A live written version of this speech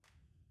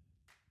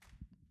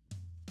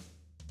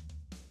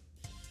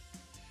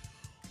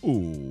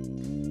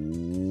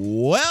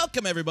Welcome,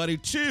 everybody,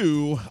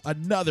 to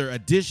another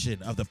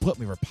edition of the Put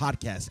Me Over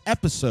Podcast,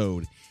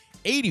 episode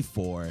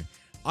 84.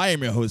 I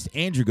am your host,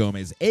 Andrew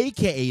Gomez,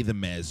 a.k.a. The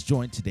Mez,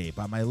 joined today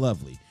by my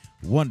lovely,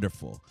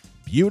 wonderful,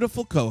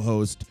 beautiful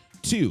co-host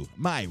to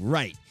my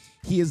right.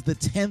 He is the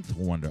 10th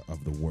wonder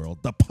of the world,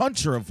 the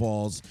puncher of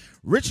walls,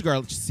 Rich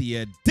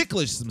Garcia,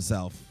 Dickless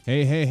himself.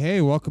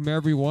 Hey, welcome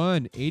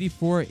everyone.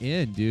 84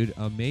 in, dude.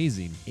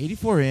 Amazing.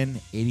 84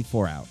 in,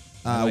 84 out.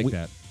 I like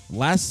that.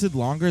 Lasted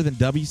longer than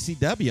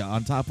WCW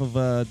on top of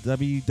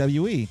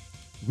WWE.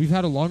 We've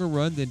had a longer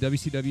run than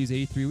WCW's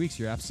 83 weeks.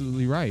 You're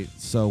absolutely right.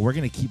 So we're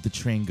going to keep the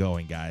train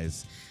going,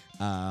 guys.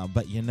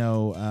 But,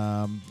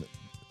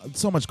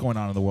 so much going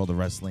on in the world of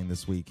wrestling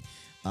this week.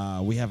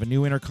 We have a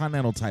new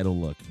Intercontinental title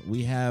look.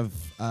 We have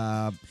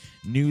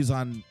news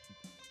on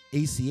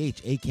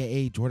ACH,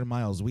 a.k.a. Jordan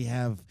Miles. We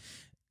have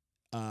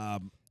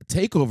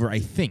TakeOver, I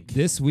think.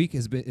 This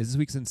week's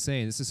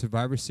insane. This is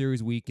Survivor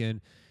Series weekend.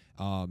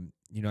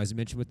 As I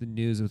mentioned with the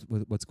news,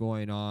 with what's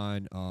going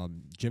on,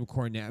 Jim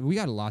Cornette, we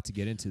got a lot to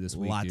get into this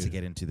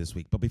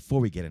week. But before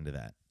we get into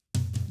that,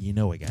 we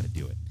got to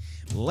do it.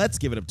 Let's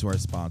give it up to our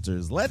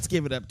sponsors. Let's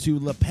give it up to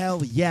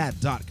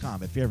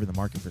LapelYa.com. If you're ever in the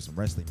market for some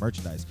wrestling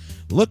merchandise,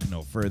 look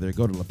no further.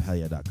 Go to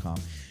LapelYa.com.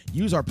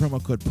 Use our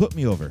promo code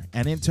PUTMEOVER,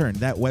 and in turn,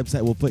 that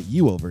website will put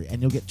you over,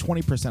 and you'll get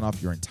 20%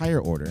 off your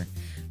entire order.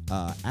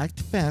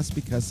 Act fast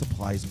because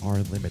supplies are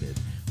limited.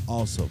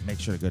 Also, make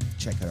sure to go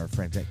check out our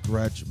friends at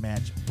Grudge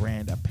Match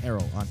Brand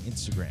Apparel on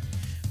Instagram.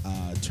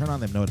 Turn on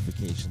them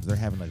notifications. They're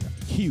having a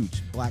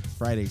huge Black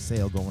Friday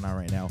sale going on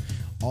right now.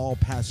 All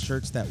past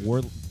shirts that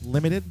were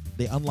limited,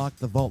 they unlocked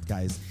the vault,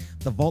 guys.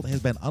 The vault has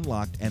been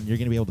unlocked, and you're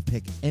going to be able to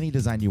pick any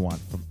design you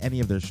want from any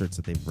of their shirts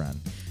that they've run.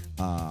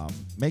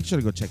 Make sure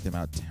to go check them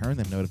out. Turn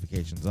them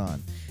notifications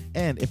on.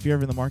 And if you're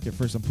ever in the market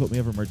for some Put Me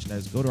Over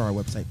merchandise, go to our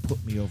website,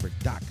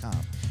 putmeover.com,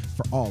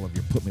 for all of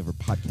your Put Me Over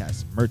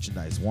podcast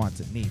merchandise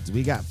wants and needs.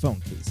 We got phone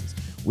cases.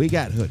 We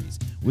got hoodies.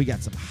 We got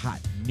some hot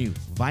new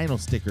vinyl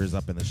stickers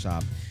up in the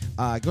shop.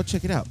 Go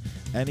check it out.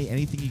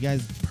 Anything you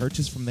guys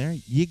purchase from there,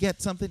 you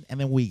get something, and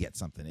then we get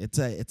something. It's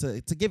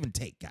a give and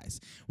take, guys.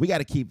 We got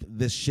to keep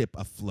this ship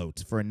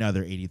afloat for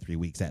another 83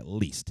 weeks at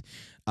least.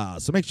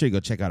 So make sure you go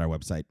check out our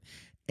website.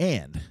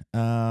 And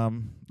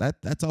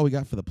that's all we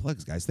got for the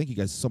plugs, guys. Thank you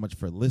guys so much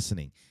for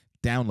listening,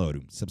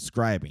 downloading,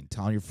 subscribing,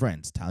 telling your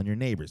friends, telling your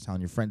neighbors, telling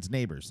your friends'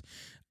 neighbors.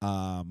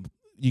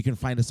 You can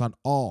find us on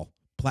all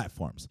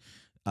platforms.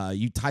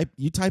 You type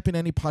in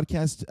any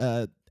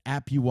podcast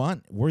app you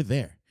want, we're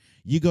there.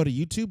 You go to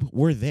YouTube,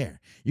 we're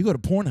there. You go to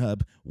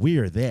Pornhub,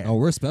 we're there. Oh,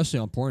 we're especially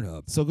on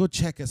Pornhub. So go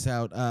check us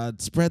out.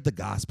 Spread the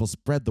gospel,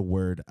 spread the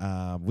word.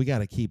 We got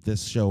to keep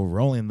this show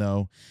rolling,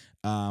 though.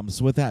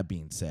 So with that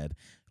being said,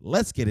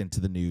 let's get into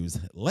the news.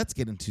 Let's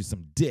get into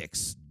some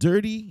Dick's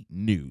Dirty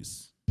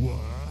News. What?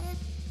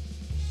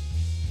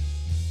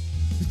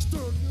 It's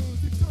dirty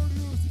news, it's dirty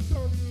news, it's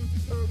dirty news,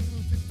 it's dirty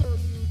news, it's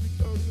dirty news, it's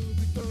dirty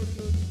news, it's dirty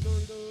news, it's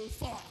dirty news.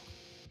 Fuck.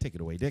 Take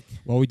it away, Dick.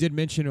 Well, we did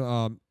mention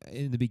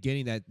in the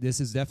beginning that this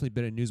has definitely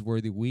been a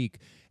newsworthy week,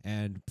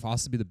 and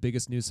possibly the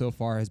biggest news so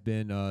far has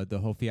been the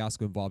whole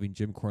fiasco involving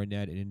Jim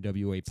Cornette and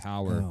NWA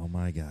Power. Oh,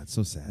 my God.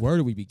 So sad. Where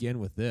do we begin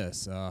with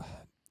this?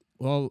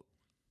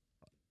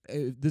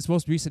 This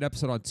most recent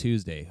episode on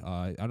Tuesday,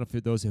 I don't know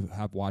if those who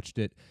have watched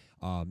it,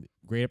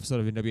 great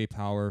episode of NWA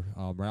Power.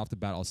 Right off the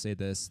bat, I'll say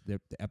this. The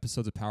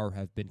episodes of Power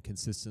have been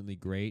consistently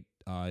great.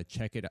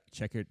 Check it,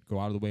 go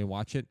out of the way and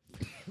watch it.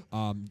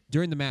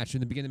 During the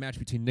beginning of the match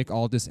between Nick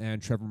Aldis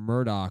and Trevor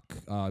Murdoch,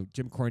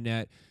 Jim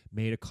Cornette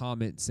made a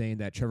comment saying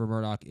that Trevor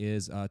Murdoch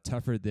is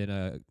tougher than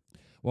I'm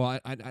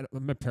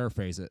going to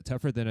paraphrase it.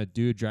 Tougher than a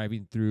dude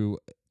driving through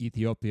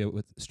Ethiopia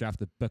strapped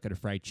with a bucket of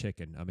fried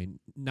chicken. I mean,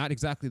 not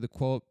exactly the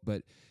quote,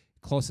 but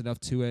close enough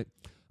to it.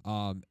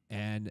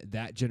 And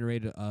that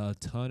generated a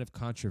ton of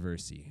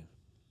controversy.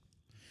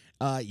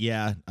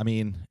 Yeah, I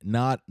mean,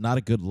 not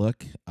a good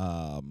look.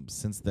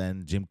 Since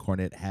then, Jim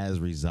Cornette has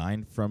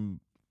resigned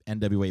from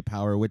NWA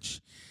Power,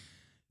 which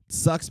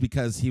sucks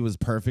because he was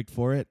perfect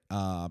for it.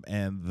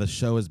 And the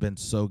show has been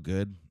so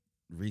good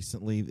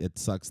recently. It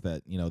sucks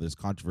that there's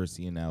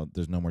controversy and now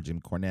there's no more Jim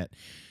Cornette.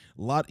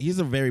 He's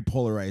a very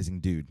polarizing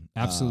dude.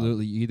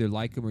 Absolutely, you either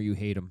like him or you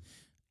hate him.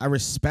 I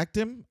respect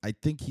him. I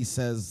think he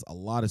says a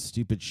lot of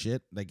stupid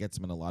shit that gets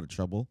him in a lot of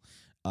trouble.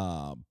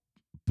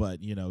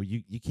 But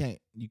you can't.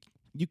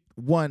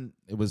 One,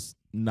 it was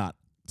not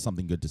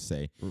something good to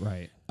say.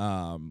 Right.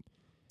 And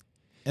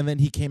then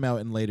he came out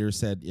and later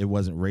said it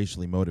wasn't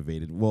racially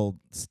motivated. Well,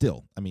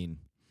 still, I mean.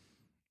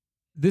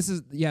 So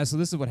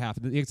this is what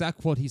happened. The exact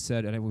quote he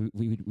said, and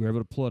we were able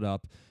to pull it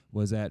up,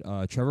 was that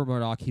Trevor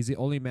Murdoch, he's the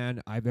only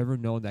man I've ever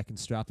known that can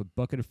strap a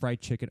bucket of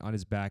fried chicken on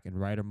his back and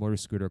ride a motor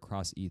scooter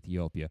across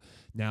Ethiopia.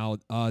 Now,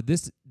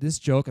 this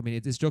joke, I mean,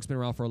 this joke's been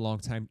around for a long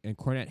time, and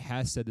Cornette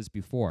has said this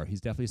before.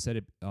 He's definitely said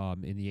it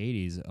in the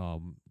 80s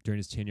during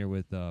his tenure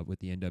with the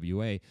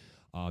NWA.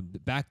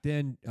 Back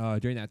then,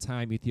 during that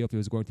time, Ethiopia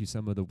was going through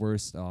some of the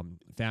worst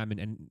famine,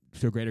 and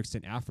to a greater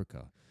extent,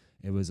 Africa.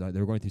 It was they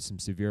were going through some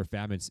severe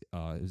famine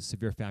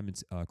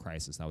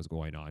crisis that was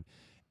going on,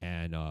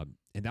 and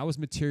that was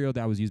material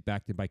that was used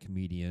back then by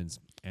comedians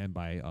and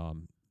by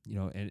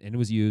and it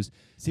was used.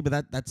 See,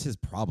 but that's his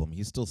problem.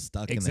 He's still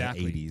stuck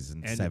Exactly. in the 80s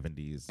and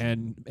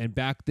 70s. And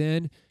back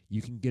then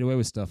you can get away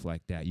with stuff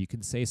like that. You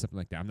can say something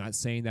like that. I'm not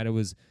saying that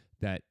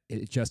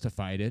it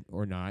justified it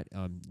or not.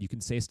 You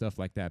can say stuff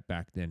like that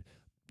back then.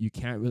 You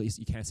can't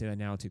say that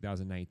now in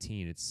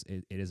 2019.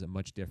 It is a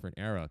much different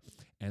era.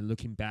 And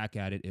looking back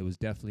at it, it was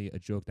definitely a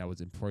joke that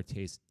was in poor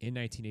taste in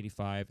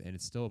 1985, and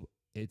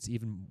it's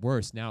even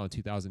worse now in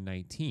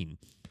 2019.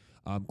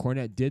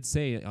 Cornette did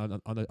say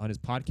on his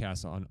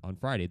podcast on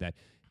Friday that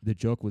the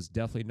joke was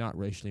definitely not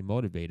racially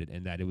motivated,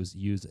 and that it was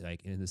used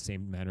like in the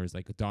same manner as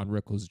like a Don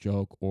Rickles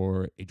joke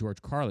or a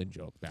George Carlin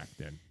joke back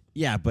then.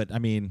 Yeah, but I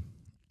mean,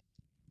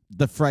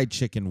 the fried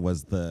chicken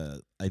was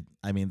that's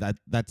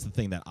the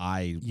thing that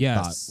I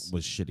thought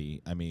was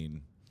shitty. I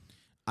mean,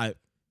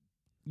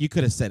 you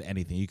could have said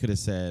anything. You could have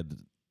said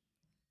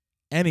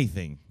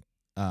anything,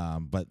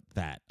 but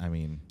that. I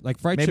mean, like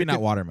fried maybe chicken,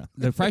 not watermelon.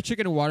 The fried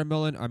chicken and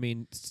watermelon, I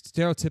mean,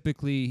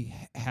 stereotypically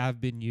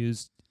have been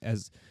used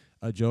as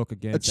a joke A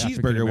against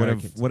cheeseburger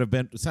African-Americans. would have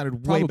been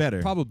sounded way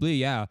better. Probably,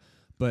 yeah.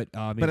 But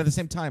I mean, But at the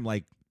same time,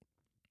 like,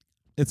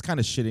 it's kind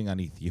of shitting on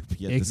Ethiopia at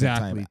the same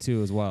exactly time.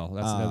 too as well.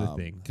 That's another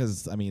thing.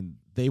 Because I mean,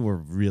 they were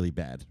really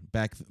bad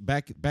back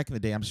in the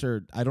day. I'm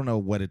sure. I don't know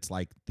what it's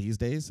like these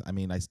days. I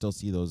mean, I still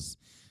see those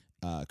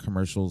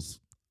commercials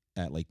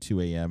at like 2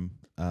 a.m.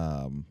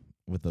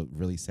 With the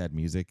really sad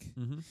music.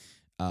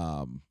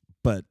 Mm-hmm.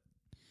 But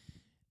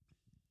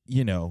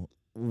you know,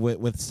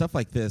 with stuff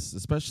like this,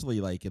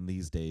 especially like in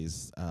these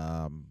days,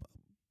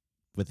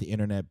 with the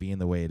internet being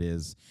the way it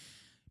is,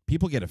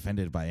 people get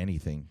offended by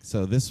anything.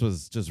 So this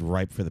was just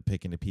ripe for the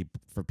picking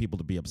for people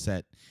to be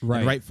upset, Right.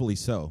 and rightfully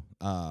so.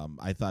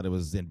 I thought it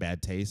was in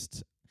bad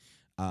taste,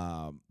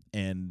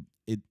 and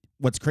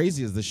what's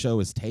crazy is the show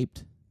is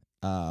taped.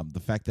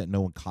 The fact that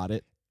no one caught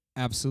it.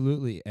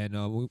 Absolutely,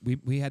 and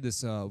we had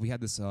this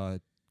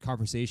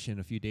conversation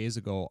a few days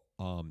ago.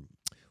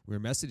 We were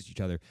messaging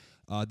each other.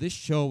 This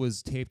show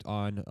was taped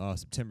on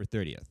September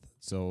 30th.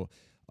 So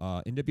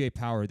NWA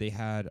Power, they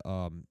had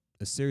a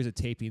series of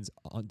tapings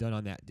done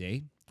on that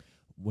day.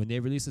 When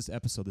they released this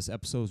episode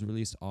was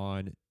released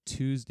on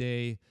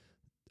Tuesday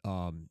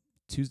the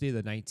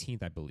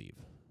 19th, I believe,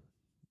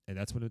 and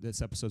that's when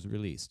this episode was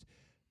released.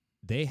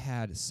 They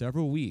had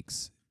several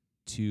weeks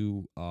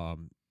to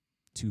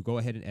go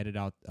ahead and edit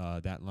out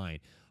that line.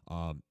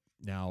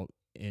 Now,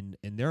 in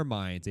their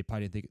minds, they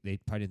probably didn't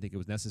think it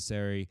was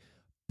necessary,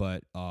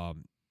 but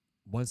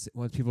once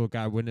people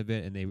got wind of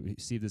it and they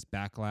received this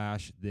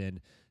backlash, then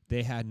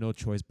they had no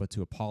choice but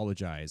to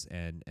apologize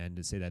and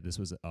to say that this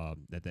was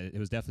that it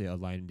was definitely a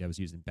line that was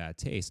used in bad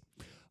taste.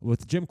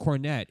 With Jim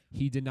Cornette,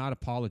 he did not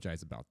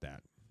apologize about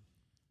that.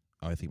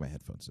 Oh, I think my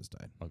headphones just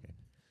died. Okay.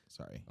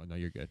 Sorry. Oh no,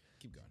 you're good.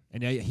 Keep going.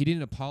 And he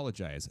didn't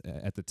apologize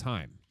at the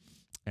time,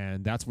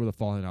 and that's where the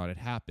falling out had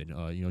happened.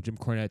 Jim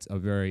Cornette's a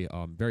very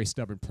very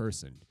stubborn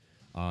person.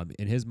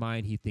 In his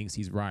mind, he thinks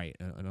he's right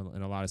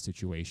in a lot of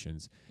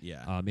situations.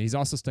 Yeah. And he's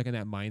also stuck in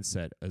that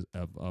mindset of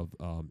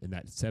in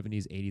that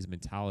 70s, 80s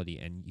mentality,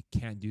 and you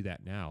can't do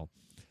that now,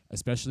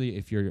 especially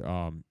if you're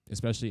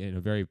especially in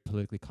a very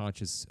politically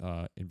conscious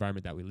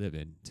environment that we live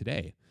in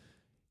today.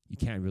 You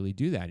can't really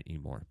do that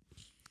anymore.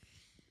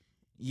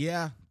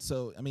 Yeah.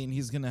 So I mean,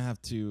 he's gonna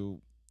have to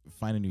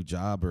find a new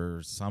job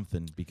or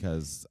something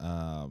because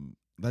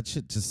that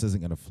shit just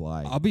isn't gonna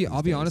fly. I'll be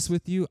honest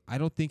with you. I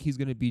don't think he's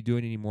gonna be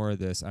doing any more of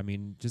this. I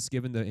mean, just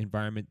given the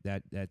environment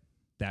that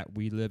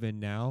we live in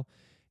now,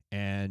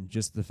 and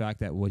just the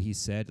fact that what he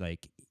said,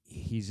 like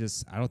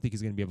I don't think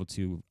he's gonna be able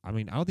to. I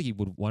mean, I don't think he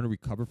would want to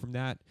recover from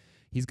that.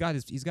 He's got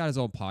his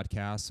own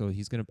podcast, so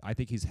I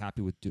think he's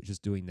happy with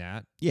just doing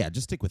that. Yeah,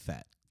 just stick with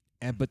that.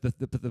 And but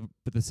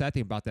the sad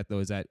thing about that though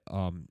is that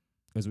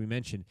as we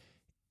mentioned,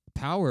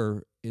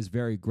 Power is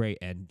very great,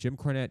 and Jim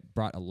Cornette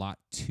brought a lot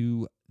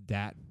to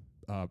that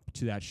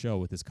show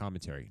with his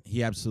commentary.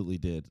 He absolutely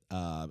did.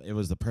 It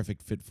was the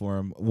perfect fit for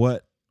him.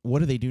 What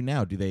do they do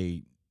now? Do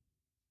they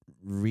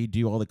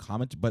redo all the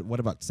comments? But what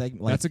about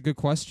segment? That's a good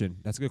question.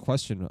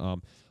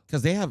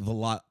 Because they have a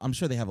lot. I'm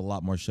sure they have a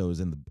lot more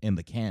shows in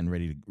the can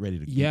ready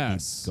to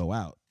Yes. go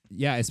out.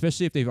 Yeah,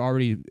 especially if they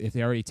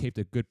already taped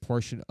a good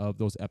portion of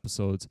those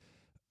episodes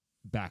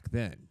back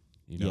then.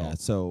 Yeah,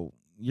 so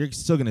you're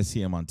still gonna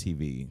see him on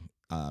TV.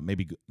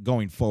 Maybe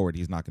going forward,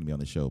 he's not gonna be on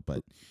the show,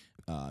 but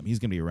he's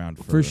gonna be around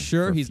for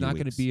sure. For a He's few not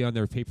going weeks. to be on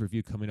their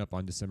pay-per-view coming up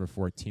on December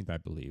 14th, I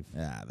believe.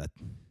 Yeah, that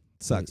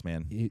sucks,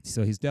 man.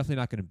 So he's definitely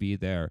not going to be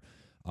there.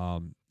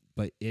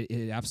 But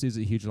it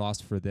absolutely is a huge loss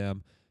for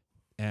them,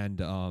 and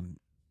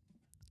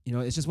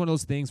it's just one of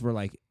those things where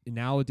like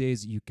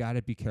nowadays you got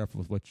to be careful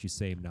with what you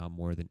say now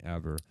more than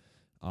ever.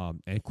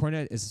 And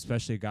Cornette is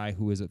especially a guy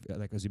who is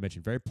like as you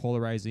mentioned, very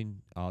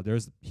polarizing.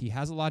 He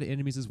has a lot of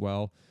enemies as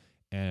well,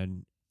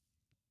 and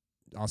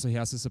also he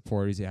has his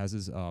supporters. He has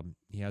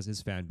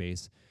his fan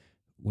base.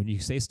 When you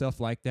say stuff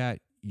like that,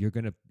 you're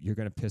gonna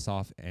piss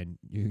off, and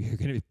you're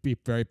gonna be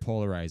very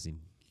polarizing.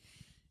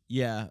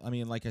 Yeah, I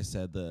mean, like I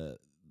said,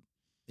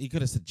 He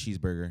could have said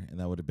cheeseburger, and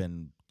that would have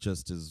been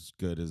just as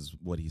good as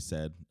what he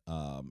said.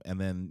 And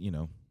then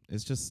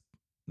it's just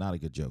not a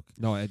good joke.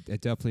 No, it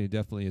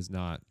definitely is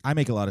not. I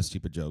make a lot of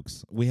stupid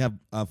jokes. We have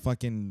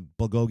fucking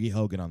Bulgogi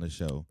Hogan on the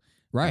show,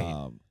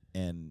 Right.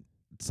 and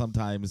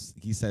sometimes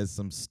he says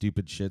some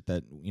stupid shit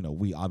that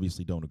we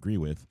obviously don't agree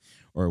with,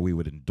 or we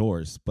would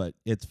endorse, but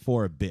it's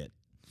for a bit.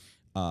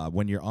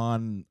 When you're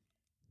on,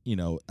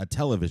 a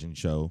television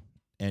show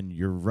and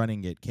you're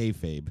running it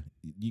kayfabe,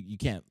 you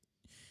can't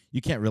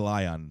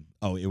rely on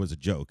it was a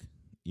joke.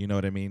 You know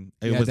what I mean?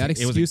 That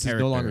excuse is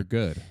no longer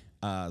good.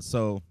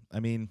 So I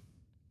mean,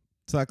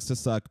 sucks to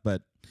suck,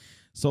 but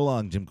so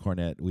long, Jim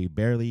Cornette. We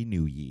barely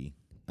knew ye.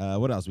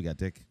 What else we got,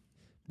 Dick?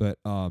 But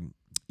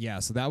yeah,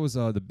 so that was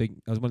one of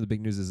the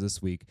big news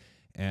this week,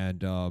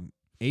 and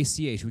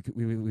ACH.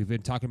 We've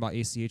been talking about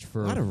ACH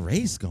for A lot of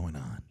race going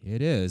on.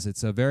 It is.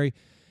 It's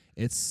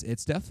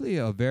definitely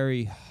a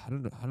very I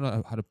don't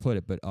know how to put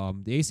it, but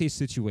the ACH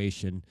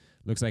situation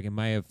looks like it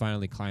might have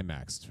finally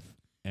climaxed,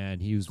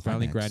 and he was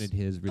finally granted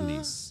his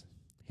release.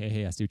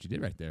 Hey, I see what you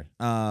did right there.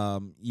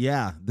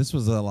 Yeah, this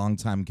was a long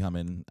time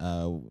coming.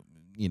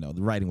 The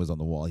writing was on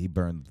the wall. He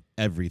burned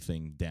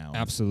everything down.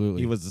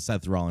 Absolutely. He was the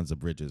Seth Rollins of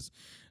Bridges.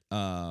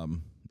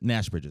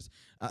 Nash Bridges.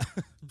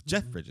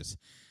 Jeff Bridges.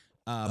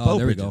 Bo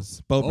there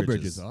Bridges. we go. Bo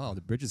Bridges. Oh,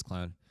 the Bridges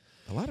clan.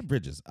 A lot of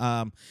Bridges.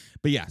 But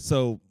yeah,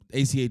 so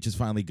ACH is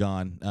finally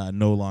gone.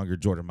 No longer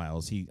Jordan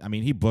Miles. He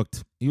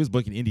was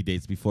booking indie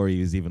dates before he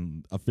was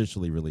even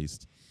officially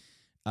released.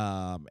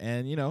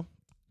 And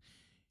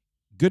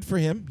good for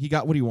him. He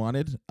got what he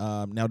wanted.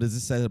 Now, does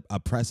this set a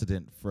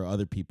precedent for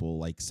other people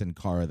like Sin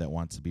Cara that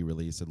wants to be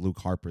released and Luke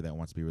Harper that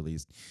wants to be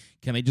released?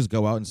 Can they just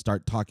go out and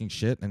start talking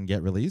shit and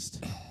get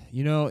released?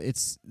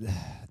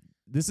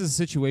 This is a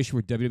situation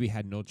where WWE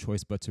had no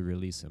choice but to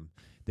release him.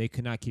 They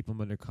could not keep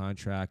him under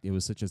contract. It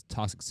was such a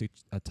toxic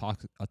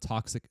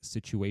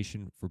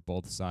situation for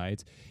both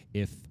sides.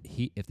 If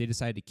they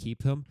decided to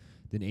keep him,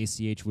 then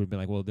ACH would have been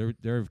like, well,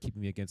 they're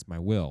keeping me against my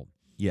will.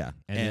 Yeah,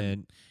 and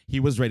then he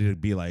was ready to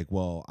be like,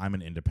 well, I'm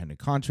an independent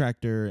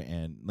contractor,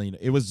 and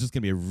it was just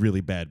gonna be a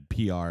really bad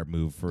PR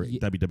move for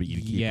WWE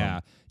to keep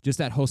him. Just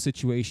that whole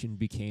situation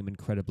became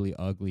incredibly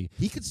ugly.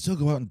 He could still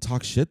go out and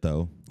talk shit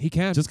though. He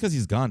can. Just because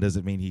he's gone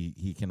doesn't mean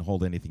he can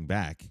hold anything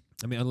back.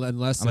 I mean,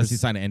 unless he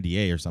signed an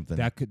NDA or something.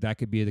 That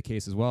could be the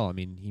case as well. I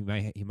mean, he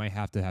might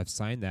have to have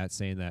signed that,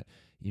 saying that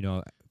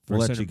we'll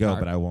let you go,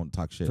 but I won't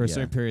talk shit for a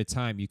certain period of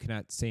time. You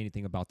cannot say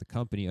anything about the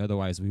company,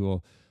 otherwise we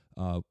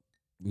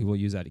will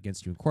use that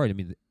against you in court. I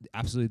mean,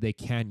 absolutely, they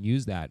can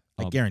use that.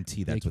 I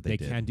guarantee that's what they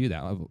did. They can do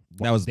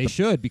that. They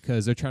should,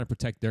 because they're trying to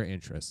protect their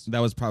interests. That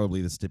was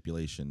probably the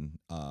stipulation.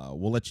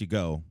 We'll let you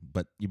go,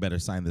 but you better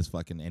sign this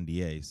fucking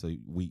NDA so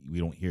we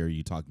don't hear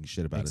you talking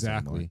shit about us anymore.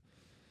 Exactly.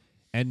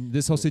 And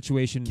this whole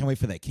situation... Can't wait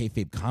for that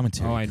kayfabe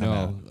commentary. Oh, I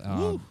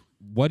know.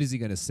 What is he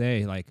going to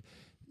say? Like,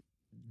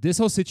 this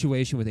whole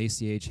situation with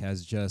ACH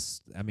has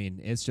just...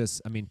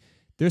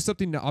 there's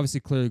something obviously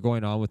clearly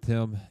going on with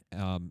him.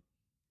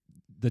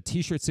 The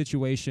T-shirt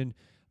situation,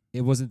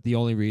 it wasn't the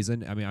only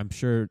reason. I mean, I'm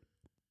sure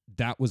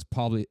that was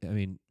probably...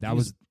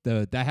 that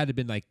had to have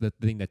been like the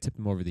thing that tipped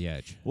him over the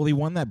edge. Well, he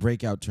won that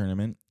breakout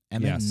tournament,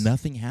 and then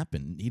nothing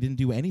happened. He didn't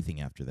do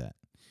anything after that.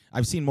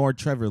 I've seen more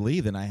Trevor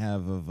Lee than I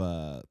have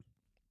of...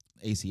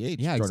 ACH.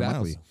 Yeah, Jordan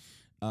exactly.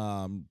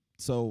 Miles.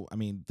 So, I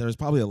mean, there's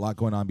probably a lot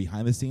going on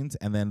behind the scenes,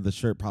 and then the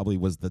shirt probably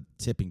was the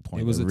tipping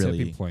point. It was a really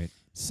tipping point.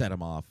 Set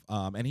him off.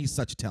 And he's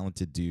such a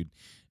talented dude.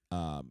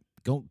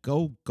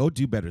 Go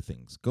do better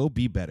things. Go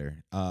be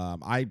better.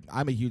 I'm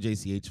a huge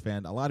ACH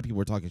fan. A lot of people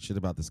were talking shit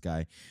about this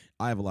guy.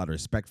 I have a lot of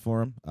respect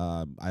for him.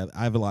 I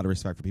have a lot of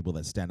respect for people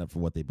that stand up for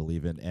what they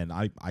believe in, and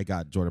I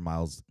got Jordan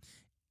Miles.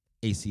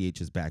 ACH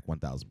is back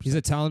 1,000%. He's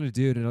a talented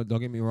dude, and don't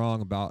get me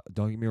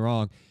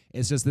wrong.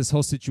 It's just this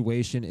whole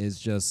situation is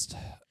just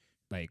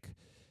like,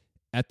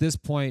 at this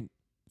point,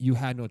 you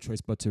had no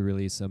choice but to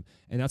release him,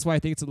 and that's why I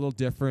think it's a little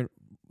different.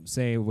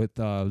 Say with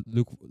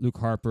Luke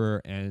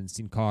Harper and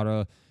Sin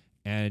Cara,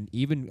 and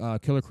even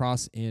Killer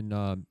Cross in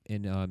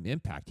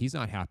Impact. He's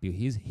not happy.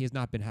 He's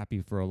not been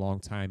happy for a long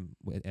time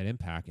at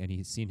Impact, and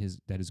he's seen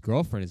that his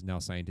girlfriend is now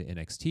signed to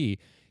NXT.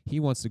 He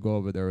wants to go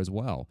over there as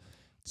well.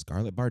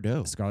 Scarlett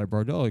Bordeaux,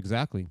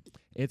 exactly.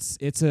 It's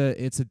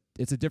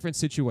a different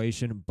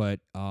situation, but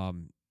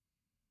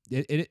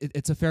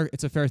it's a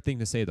fair thing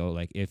to say though.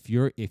 Like if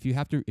you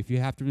have to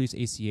release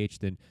ACH,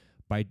 then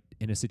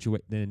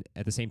then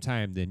at the same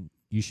time, then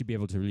you should be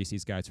able to release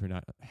these guys who are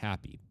not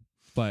happy.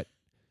 But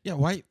yeah,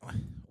 why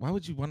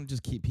would you want to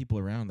just keep people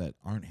around that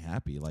aren't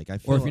happy? Like I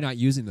feel, or if you're not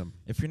using them,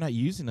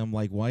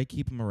 like why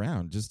keep them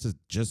around?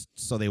 Just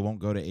so they won't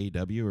go to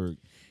AEW or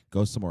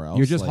go somewhere else.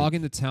 You're just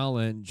hogging the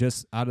talent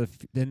just out of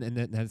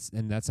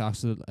that's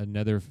also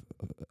another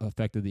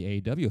effect of the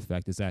AEW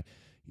effect, is that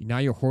now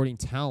you're hoarding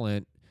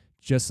talent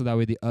just so that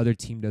way the other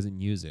team doesn't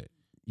use it.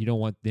 You don't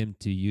want them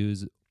to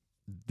use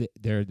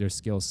their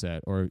skill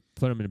set or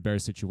put them in a better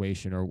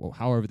situation or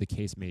however the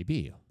case may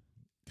be.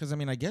 Because I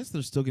mean, I guess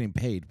they're still getting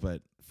paid,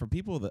 but for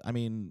people that I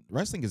mean,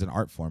 wrestling is an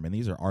art form, and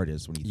these are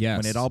artists. When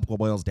Yes. it all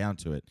boils down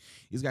to it,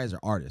 these guys are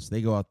artists.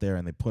 They go out there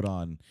and they put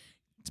on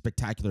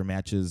spectacular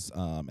matches,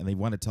 and they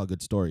want to tell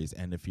good stories.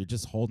 And if you're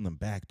just holding them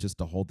back just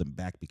to hold them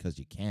back because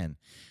you can,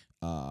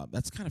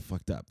 that's kind of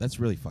fucked up. That's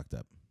really fucked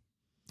up.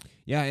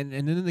 Yeah, and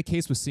then in the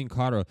case with Sin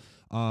Cara,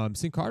 who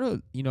is it?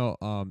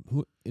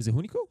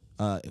 Hunico?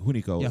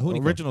 Hunico, Yeah,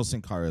 Hunico. original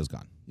Sin Cara is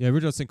gone. Yeah,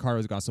 original Sin Cara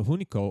is gone. So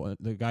Hunico,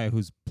 the guy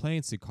who's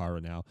playing Sin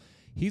Cara now,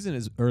 he's in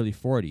his early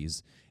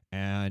 40s,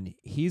 and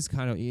he's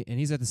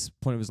at this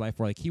point of his life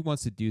where like he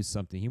wants to do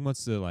something. He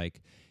wants to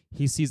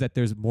he sees that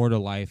there's more to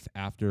life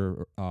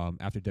after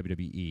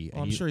WWE.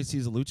 Well, I'm sure he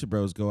sees the Lucha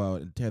Bros go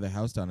out and tear the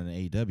house down in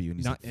AEW, and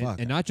he's like, "Fuck."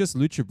 And not just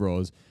Lucha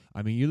Bros.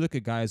 I mean, you look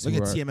at guys Look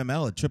who at are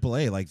CMML at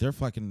AAA, like they're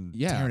fucking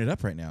Yeah. tearing it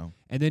up right now.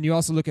 And then you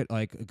also look at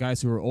like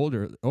guys who are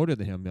older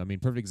than him. I mean,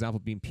 perfect example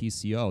being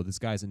PCO. This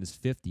guy's in his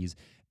 50s,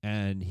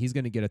 and he's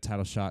going to get a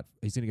title shot.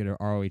 He's going to get an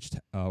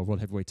ROH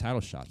World Heavyweight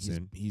title shot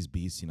soon. He's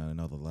beasting on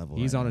another level.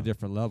 He's right on now. a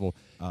different level.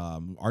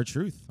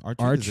 R-Truth.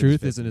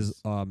 R-Truth is in his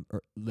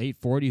late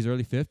 40s,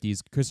 early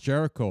 50s. Chris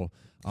Jericho.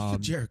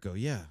 Jericho,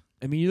 yeah.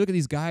 I mean, you look at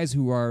these guys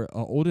who are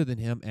older than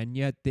him, and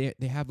yet they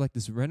have like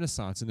this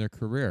renaissance in their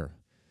career.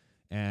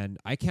 And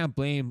I can't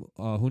blame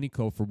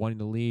Hunico for wanting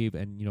to leave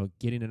and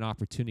getting an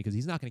opportunity, because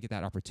he's not going to get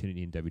that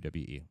opportunity in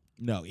WWE.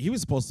 No, he was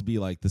supposed to be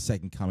like the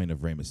second coming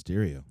of Rey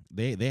Mysterio.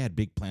 They had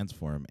big plans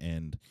for him,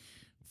 and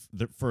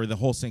for the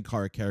whole Sin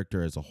Cara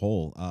character as a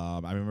whole. I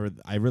remember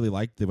I really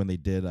liked it when they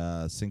did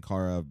Sin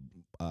Cara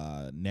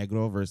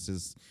Negro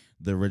versus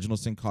the original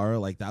Sin Cara.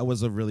 Like that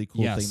was a really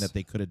cool Yes. thing that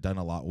they could have done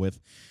a lot with.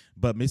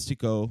 But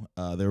Mystico,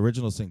 the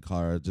original Sin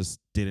Cara,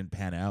 just didn't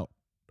pan out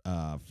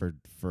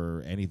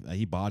for anything.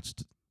 He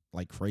botched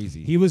like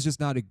crazy. He was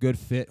just not a good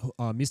fit.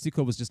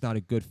 Mystico was just not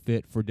a good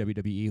fit for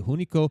WWE.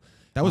 Hunico,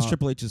 That was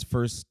Triple H's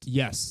first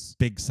yes.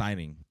 big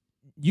signing.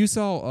 You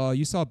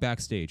saw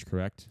backstage,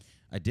 correct?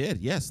 I did.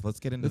 Yes. Let's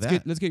get into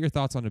that. Let's get your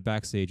thoughts on the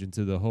backstage,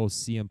 into the whole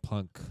CM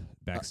Punk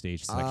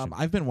backstage section.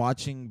 I've been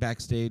watching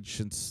backstage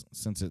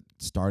since it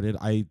started.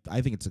 I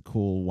think it's a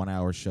cool 1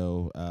 hour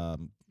show.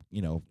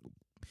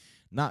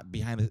 Not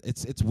behind it.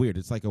 It's weird.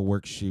 It's like a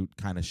work shoot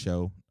kind of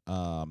show.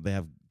 They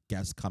have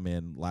guests come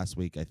in. Last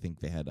week I think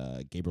they had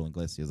Gabriel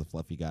Iglesias, a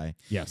fluffy guy,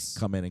 Yes.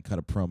 come in and cut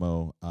a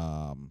promo.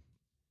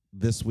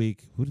 This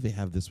week, who do they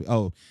have this week?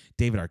 Oh,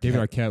 David Arquette. David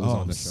Arquette was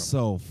on the show.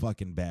 So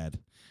fucking bad.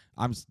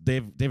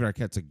 David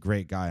Arquette's a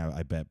great guy,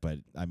 I bet, but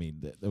I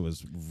mean, it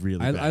was really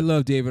bad. I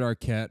love David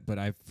Arquette, but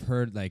I've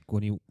heard like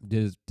when he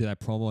did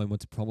that promo and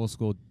went to promo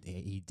school,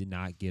 he did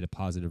not get a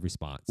positive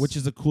response. Which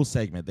is a cool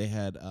segment. They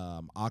had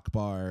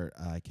Akbar,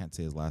 I can't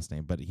say his last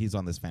name, but he's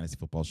on this fantasy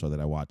football show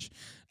that I watch.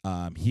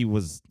 He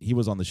was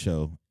on the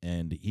show,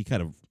 and he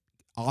cut an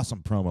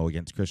awesome promo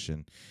against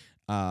Christian.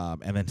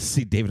 And then to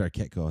see David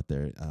Arquette go out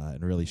there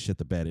and really shit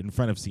the bed in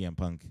front of CM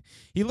Punk.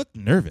 He looked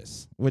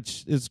nervous,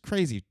 which is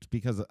crazy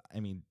because, I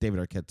mean,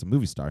 David Arquette's a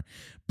movie star.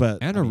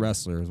 And a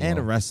wrestler as well. And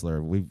a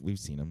wrestler. We've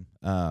seen him.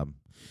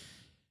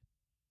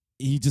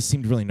 He just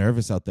seemed really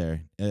nervous out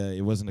there.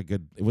 It wasn't a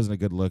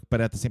good look. But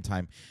at the same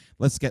time,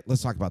 let's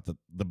talk about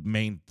the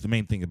main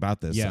thing about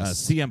this.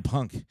 Yes. CM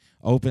Punk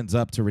opens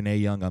up to Renee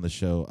Young on the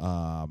show.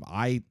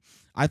 I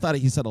thought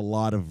he said a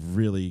lot of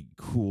really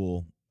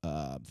cool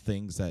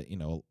things that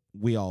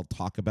we all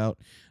talk about,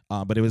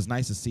 but it was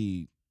nice to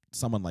see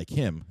someone like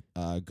him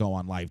go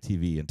on live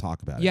TV and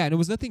talk about it. Yeah, and it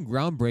was nothing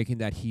groundbreaking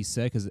that he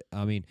said, because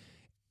I mean,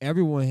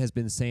 everyone has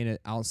been saying it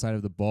outside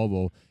of the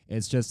bubble.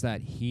 It's just that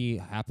he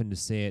happened to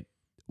say it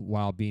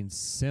while being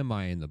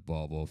semi in the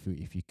bubble,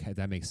 if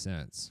that makes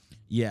sense.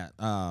 Yeah.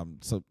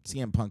 So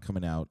CM Punk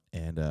coming out,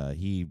 and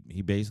he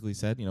basically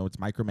said, it's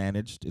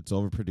micromanaged, it's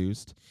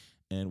overproduced,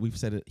 and we've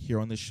said it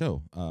here on this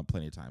show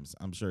plenty of times.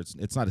 I'm sure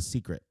it's not a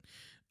secret.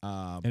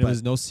 And it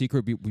was no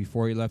secret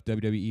before he left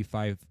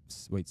WWE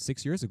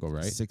 6 years ago,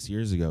 right? 6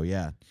 years ago,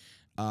 yeah.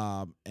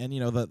 And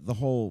the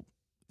whole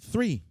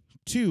 3,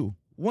 2,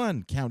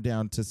 1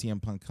 countdown to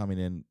CM Punk coming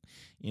in,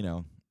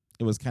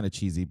 it was kind of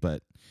cheesy,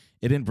 but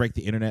it didn't break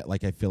the internet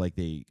like I feel like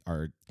they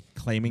are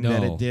claiming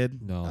that it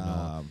did.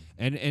 No.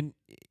 And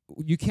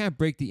you can't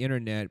break the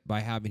internet by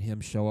having him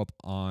show up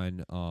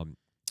on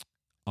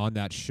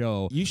that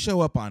show. You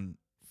show up on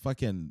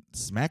fucking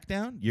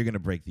SmackDown, you're gonna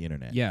break the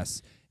internet.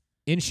 Yes.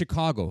 In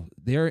Chicago.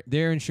 They're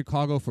in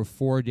Chicago for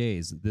 4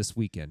 days this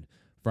weekend.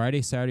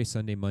 Friday, Saturday,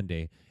 Sunday,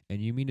 Monday.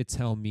 And you mean to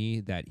tell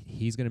me that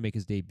he's going to make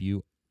his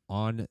debut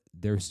on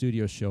their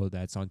studio show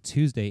that's on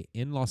Tuesday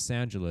in Los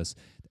Angeles,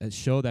 a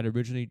show that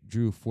originally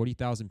drew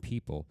 40,000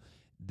 people.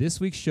 This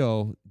week's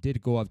show did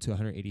go up to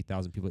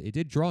 180,000 people. It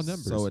did draw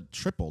numbers. So it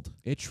tripled.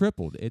 It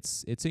tripled.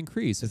 It's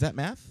increased. Is that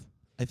math?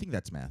 I think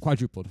that's math.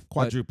 Quadrupled.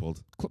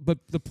 Quadrupled. But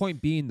the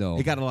point being, though,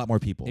 It got a lot more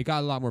people. it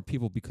got a lot more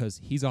people because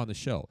he's on the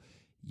show.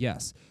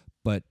 Yes.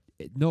 But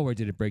nowhere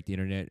did it break the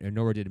internet, and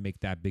nowhere did it make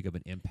that big of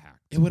an impact.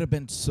 It would have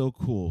been so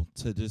cool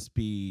to just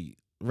be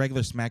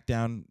regular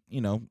SmackDown,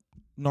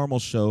 normal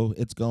show.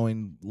 It's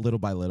going little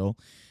by little.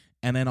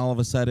 And then all of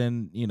a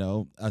sudden,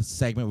 a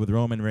segment with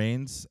Roman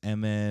Reigns,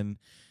 and then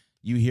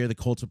you hear the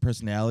cult of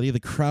personality, the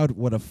crowd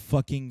would have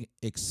fucking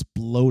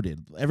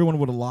exploded. Everyone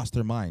would have lost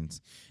their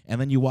minds.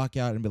 And then you walk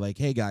out and be like,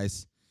 hey,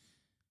 guys,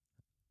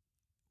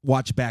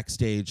 watch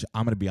backstage.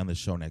 I'm going to be on this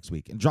show next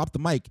week. And drop the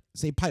mic,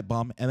 say pipe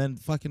bomb, and then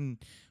fucking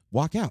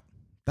walk out.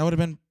 That would have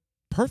been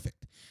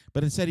perfect.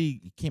 But instead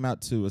he came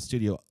out to a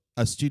studio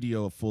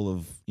full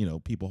of,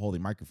 people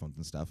holding microphones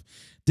and stuff.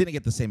 Didn't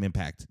get the same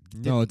impact.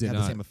 No, it did have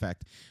not. the same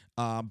effect.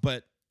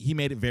 But he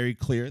made it very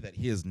clear that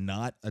he is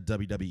not a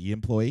WWE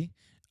employee.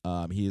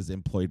 He is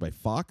employed by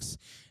Fox,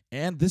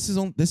 and this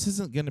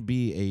isn't going to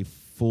be a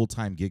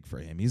full-time gig for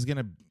him. He's going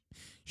to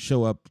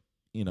show up,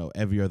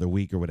 every other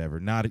week or whatever.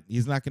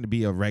 He's not going to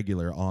be a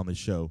regular on the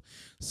show.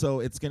 So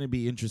it's going to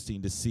be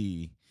interesting to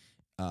see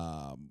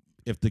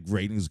if the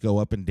ratings go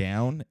up and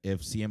down,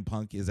 if CM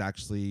Punk is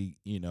actually,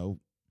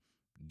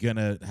 going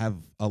to have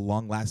a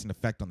long-lasting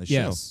effect on the show.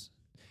 Yes.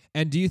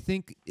 And do you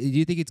think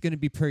it's going to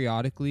be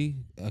periodically?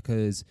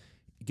 Because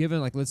given,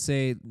 like, let's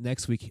say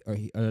next week, or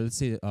let's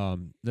say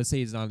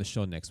he's not on the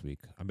show next week.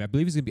 I mean, I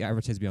believe he's going to be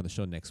advertised to be on the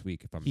show next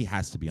week. He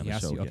has to be on the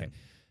show. Okay.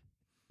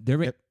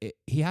 Yep.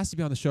 He has to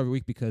be on the show every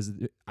week because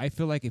I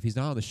feel like if he's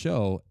not on the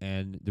show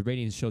and the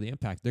ratings show the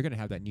impact, they're going to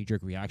have that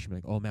knee-jerk reaction,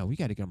 like, oh, man, we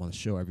got to get him on the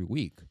show every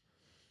week.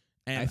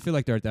 And I feel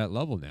like they're at that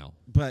level now.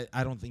 But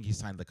I don't think he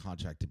signed the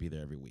contract to be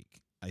there every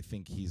week. I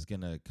think he's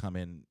going to come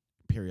in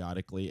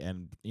periodically,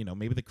 and,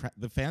 maybe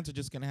the fans are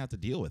just going to have to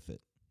deal with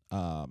it.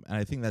 And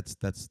I think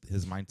that's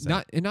his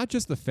mindset. Not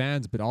just the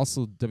fans, but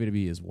also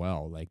WWE as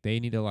well. Like, they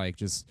need to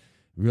just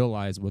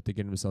realize what they're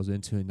getting themselves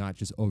into and not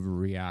just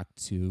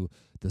overreact to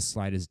the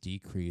slightest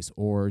decrease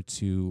or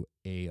to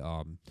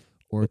them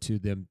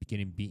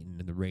getting beaten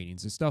in the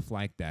ratings and stuff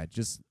like that.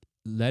 Just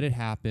let it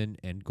happen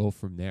and go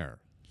from there.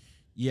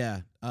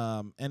 Yeah.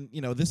 And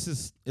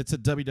it's a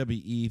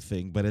WWE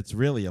thing, but it's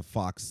really a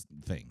Fox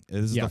thing.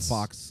 This is a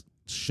Fox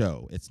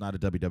show. It's not a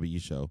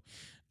WWE show.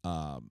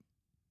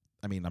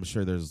 I mean, I'm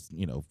sure there's,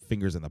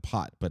 fingers in the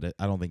pot, but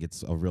I don't think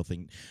it's a real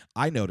thing.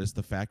 I noticed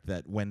the fact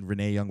that when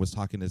Renee Young was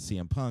talking to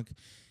CM Punk,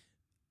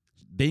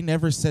 they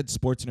never said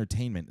sports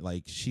entertainment.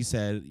 Like, she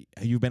said,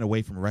 you've been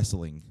away from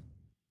wrestling,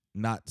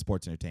 not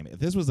sports entertainment. If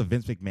this was a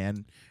Vince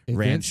McMahon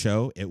ran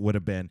show, it would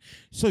have been,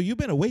 so you've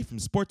been away from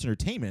sports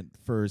entertainment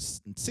for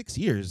 6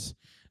 years.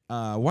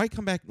 Why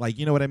come back? Like,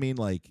 you know what I mean?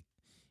 Like,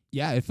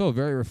 yeah, it felt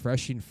very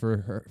refreshing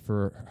for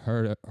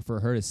her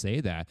to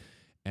say that.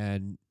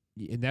 And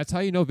that's how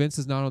you know Vince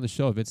is not on the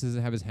show. Vince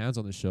doesn't have his hands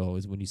on the show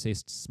is when you say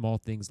small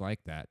things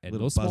like that. And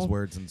little those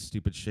buzzwords and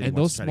stupid shit. And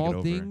those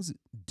small things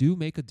do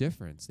make a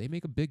difference. They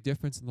make a big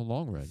difference in the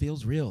long run. It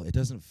feels real. It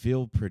doesn't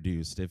feel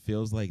produced. It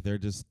feels like they're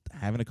just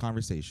having a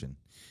conversation,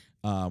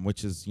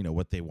 which is,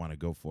 what they want to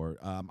go for.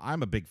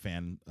 I'm a big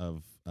fan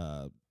of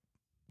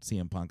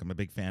CM Punk. I'm a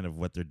big fan of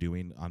what they're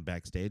doing on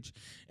backstage,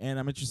 and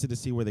I'm interested to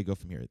see where they go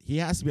from here. He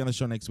has to be on the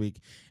show next week,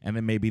 and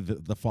then maybe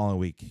the following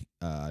week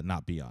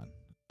not be on.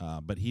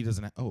 But he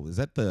doesn't. Is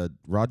that the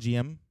Raw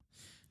GM?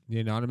 The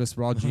anonymous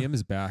Raw GM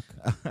is back.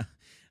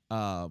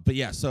 But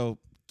yeah, so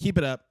keep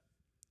it up.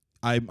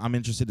 I'm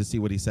interested to see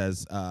what he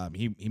says.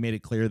 He made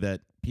it clear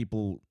that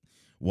people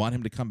want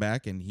him to come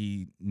back, and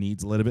he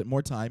needs a little bit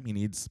more time.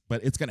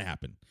 But it's gonna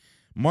happen.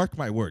 Mark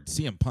my words.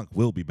 CM Punk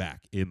will be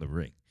back in the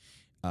ring.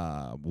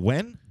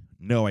 When?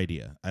 No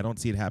idea. I don't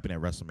see it happening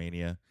at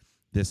WrestleMania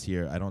this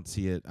year. I don't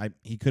see it.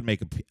 He could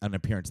make an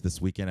appearance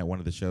this weekend at one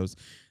of the shows.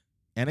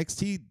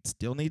 NXT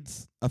still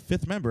needs a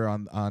fifth member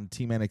on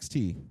Team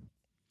NXT.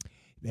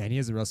 Man, he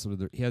hasn't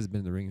wrestled. He hasn't been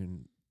in the ring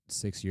in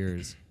 6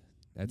 years.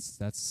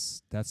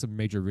 That's a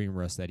major ring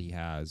rust that he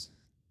has.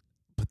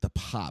 But the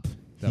pop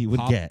he would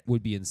get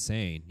would be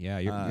insane. Yeah,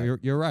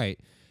 you're right.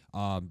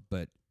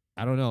 But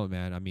I don't know,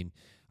 man. I mean,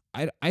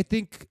 I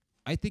think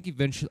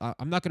eventually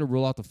I'm not going to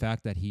rule out the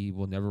fact that he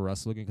will never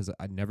wrestle again because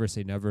I never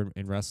say never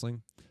in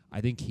wrestling. I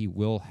think he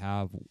will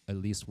have at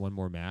least one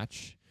more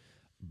match.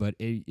 But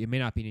it may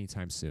not be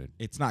anytime soon.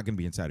 It's not going to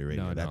be in Saudi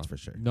Arabia, that's for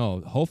sure.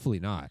 No,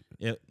 hopefully not.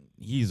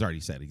 He's already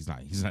said he's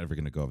not ever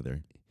going to go over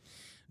there.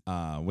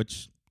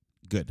 Which,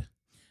 good.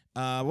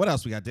 What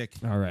else we got, Dick?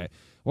 All right.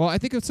 Well, I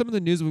think of some of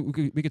the news we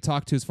could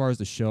talk to as far as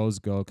the shows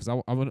go, because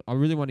I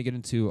really want to get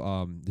into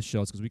the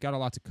shows because we got a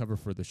lot to cover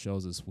for the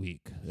shows this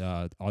week.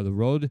 The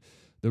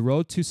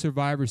Road to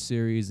Survivor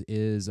Series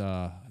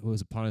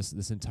was upon us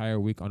this entire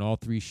week on all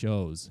 3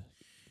 shows.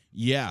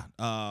 Yeah.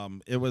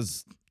 It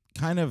was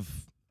kind of.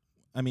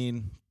 I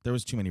mean, there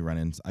was too many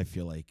run-ins, I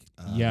feel like,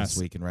 this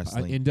week in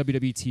wrestling. In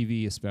WWE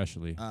TV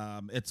especially.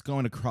 It's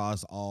going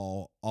across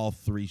all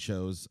 3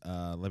 shows.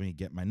 Let me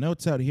get my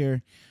notes out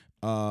here.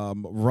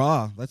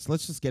 Raw. Let's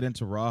just get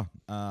into Raw.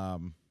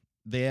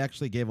 They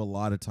actually gave a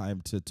lot of time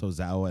to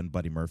Tozawa and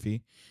Buddy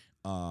Murphy,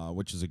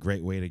 which is a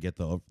great way to get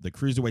the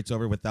cruiserweights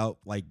over without,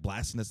 like,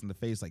 blasting us in the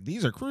face. Like,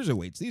 these are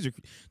cruiserweights. These are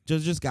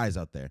just guys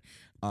out there.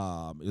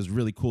 It was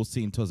really cool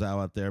seeing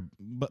Tozawa out there.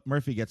 But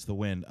Murphy gets the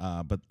win.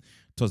 But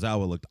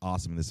Tozawa looked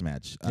awesome in this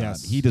match.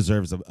 Yes. He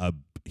deserves a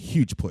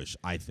huge push,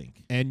 I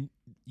think. And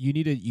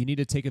you need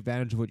to take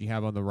advantage of what you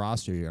have on the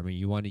roster. I mean,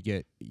 you want to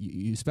get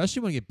you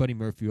especially want to get Buddy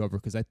Murphy over,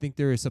 because I think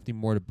there is something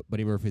more to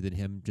Buddy Murphy than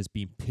him just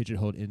being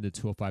pigeonholed in the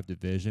 205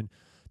 division.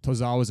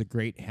 Tozawa is a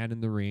great hand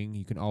in the ring.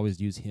 You can always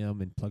use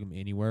him and plug him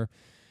anywhere.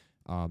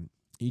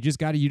 You just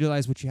got to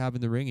utilize what you have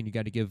in the ring, and you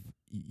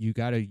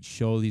got to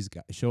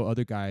show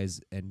other guys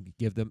and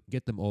get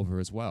them over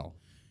as well.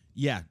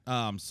 Yeah.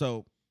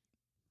 So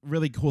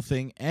really cool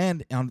thing,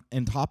 and on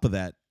top of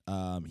that,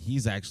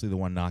 he's actually the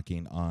one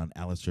knocking on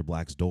Aleister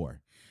Black's door.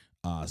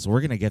 So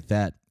we're gonna get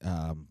that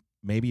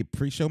maybe a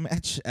pre-show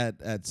match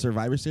at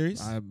Survivor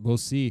Series. We'll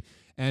see.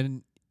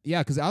 And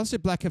yeah, because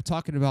Aleister Black kept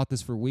talking about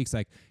this for weeks,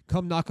 like,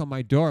 come knock on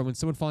my door. And when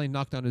someone finally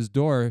knocked on his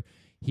door,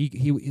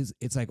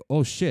 it's like,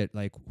 oh shit,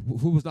 like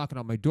who was knocking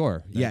on my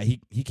door? Like, yeah,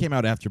 he came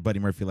out after Buddy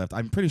Murphy left.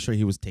 I'm pretty sure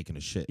he was taking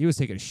a shit. he was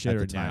taking a shit at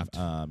or the time.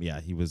 napped. Yeah,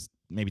 he was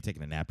maybe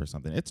taking a nap or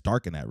something. It's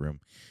dark in that room.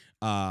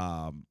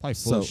 Probably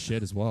full of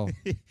shit as well.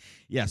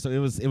 Yeah, so it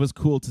was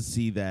cool to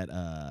see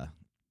that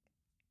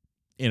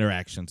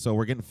interaction. So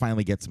we're gonna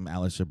finally get some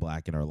Aleister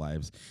Black in our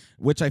lives,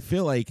 which I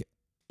feel like,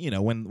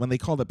 when they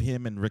called up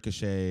him and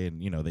Ricochet,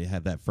 and they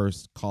had that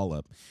first call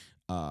up,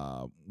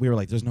 we were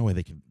like, there's no way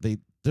they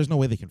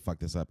can fuck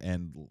this up.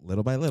 And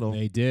little by little,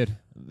 They did.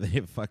 they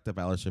fucked up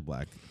Aleister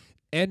Black.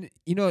 And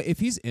if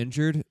he's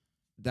injured,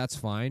 that's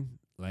fine.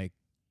 Like,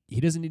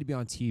 he doesn't need to be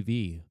on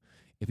TV.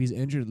 If he's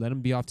injured, let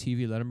him be off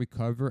TV, let him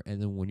recover,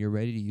 and then when you're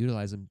ready to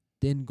utilize him,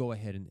 then go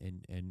ahead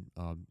and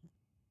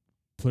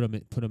put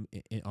him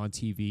on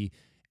TV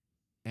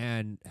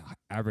and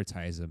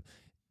advertise him.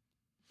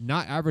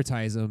 Not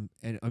advertise him,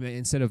 and I mean,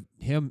 instead of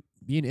him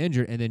being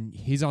injured and then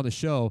he's on the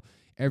show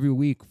every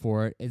week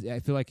for it, I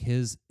feel like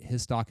his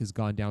stock has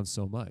gone down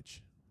so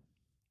much.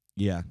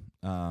 Yeah.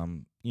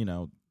 He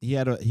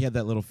had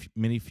that little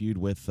mini feud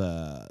with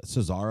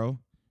Cesaro,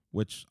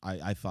 which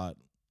I thought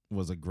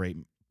was a great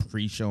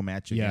pre-show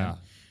match again.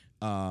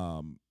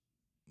 Yeah.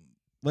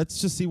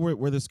 Let's just see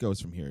where this goes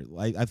from here.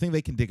 I think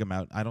they can dig him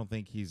out. I don't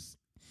think he's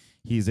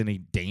in any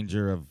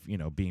danger of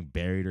being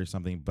buried or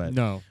something, but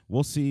No.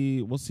 we'll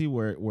see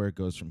where it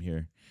goes from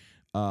here.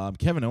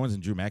 Kevin Owens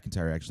and Drew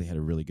McIntyre actually had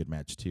a really good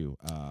match too.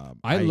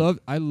 I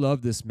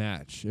love this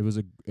match. It was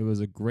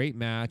a great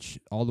match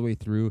all the way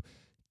through.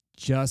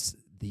 Just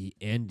the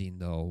ending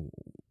though,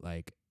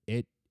 like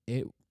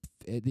the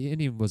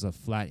ending was a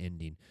flat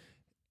ending.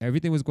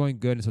 Everything was going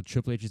good until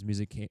Triple H's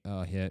music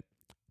hit.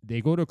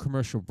 They go to a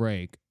commercial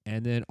break,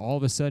 and then all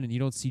of a sudden you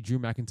don't see Drew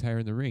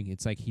McIntyre in the ring.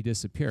 It's like he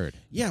disappeared.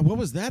 Yeah, what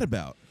was that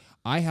about?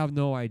 I have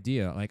no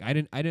idea. Like I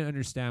didn't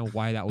understand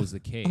why that was the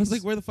case. I was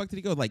like, where the fuck did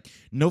he go? Like,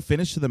 no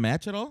finish to the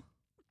match at all?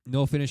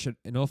 no finish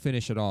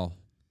at all.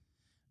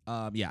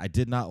 Yeah, I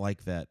did not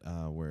like that.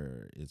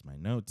 Where is my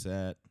notes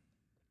at?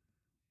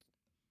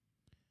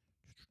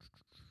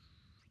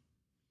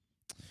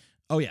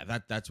 Oh yeah,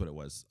 that's what it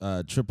was.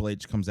 Triple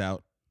H comes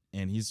out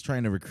and he's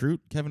trying to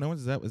recruit Kevin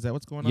Owens. Is that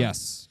what's going on?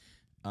 Yes.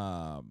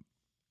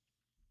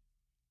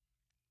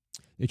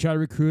 They try to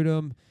recruit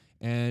him,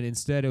 and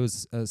instead it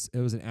was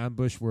an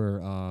ambush where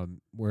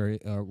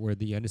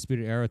the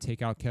Undisputed Era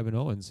take out Kevin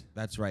Owens.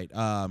 That's right.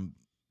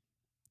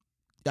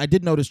 I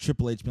did notice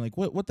Triple H being like,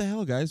 "What the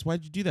hell, guys?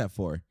 Why'd you do that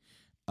for?"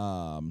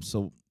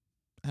 So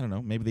I don't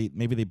know. Maybe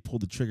they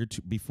pulled the trigger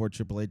before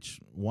Triple H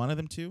wanted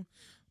them to.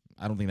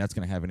 I don't think that's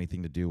going to have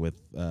anything to do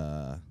with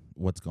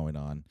what's going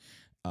on.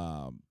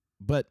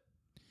 But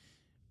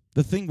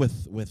the thing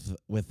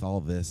with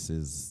all this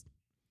is,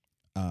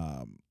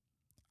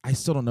 I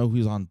still don't know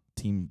who's on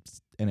Team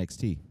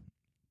NXT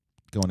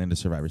going into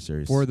Survivor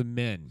Series For the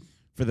men.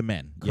 For the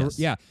men. Yes.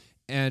 Yeah.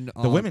 And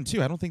the women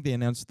too. I don't think they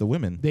announced the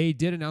women. They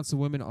did announce the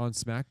women on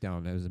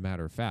SmackDown, as a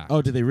matter of fact.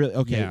 Oh, did they really?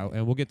 Okay. Yeah,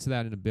 and we'll get to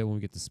that in a bit when we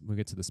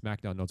get to the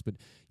SmackDown notes. But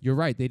you're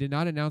right; they did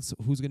not announce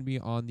who's going to be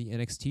on the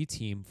NXT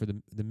team for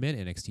the men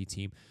NXT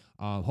team.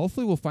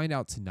 Hopefully, we'll find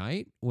out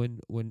tonight when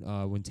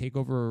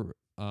Takeover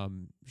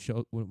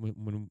show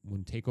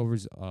when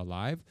Takeover's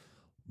live.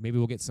 Maybe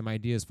we'll get some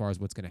idea as far as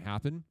what's going to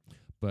happen.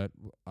 But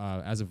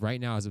as of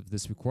right now, as of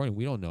this recording,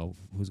 we don't know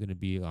who's going to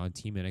be on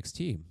Team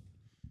NXT.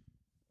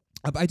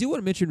 I do want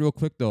to mention real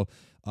quick, though,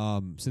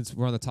 since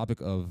we're on the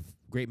topic of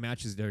great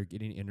matches that are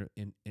getting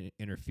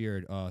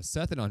interfered,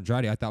 Seth and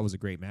Andrade I thought was a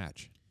great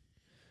match.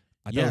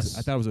 I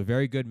thought it was a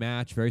very good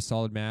match, very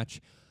solid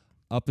match,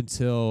 up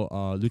until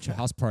Lucha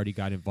House Party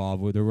got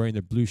involved, where they're wearing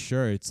their blue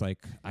shirts. Like,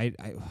 it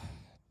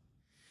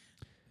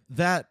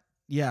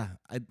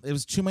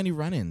was too many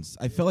run-ins.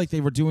 I felt like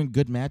they were doing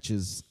good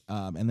matches,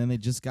 and then they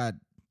just got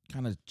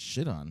kind of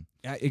shit on.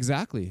 Yeah,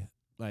 exactly.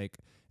 Like,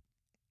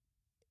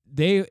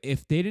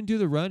 if they didn't do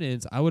the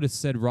run-ins, I would have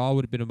said Raw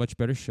would have been a much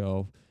better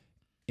show.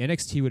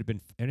 NXT would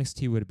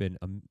have been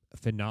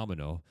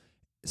phenomenal.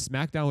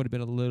 SmackDown would have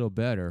been a little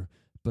better,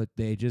 but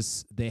they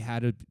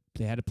had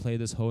to play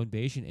this whole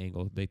invasion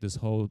angle, like this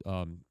whole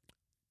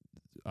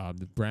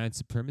the brand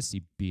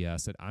supremacy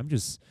BS. And I'm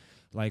just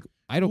like,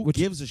 I don't. Who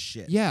gives a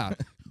shit? Yeah,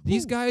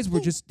 these guys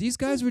were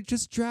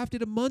just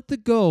drafted a month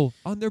ago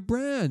on their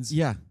brands.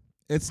 Yeah,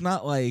 it's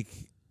not like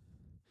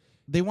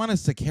they want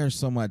us to care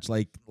so much,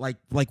 like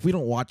we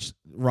don't watch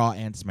Raw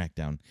and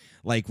SmackDown.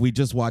 Like we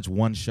just watch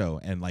one show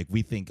and like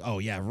we think, oh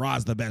yeah,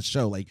 Raw's the best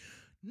show. Like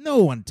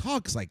no one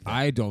talks like that.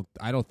 I don't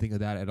think of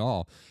that at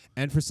all.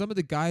 And for some of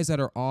the guys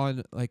that are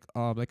on like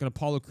an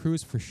Apollo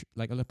Crews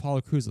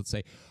let's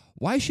say,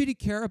 why should he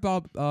care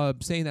about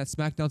saying that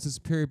SmackDown's a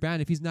superior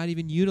brand if he's not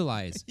even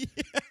utilized?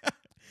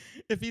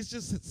 If he's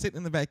just sitting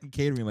in the back and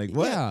catering, like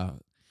what? Yeah,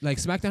 like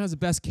SmackDown has the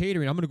best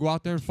catering. I'm gonna go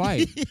out there and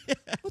fight.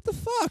 What the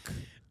fuck?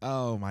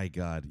 Oh my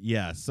God.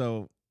 Yeah.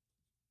 So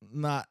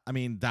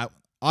that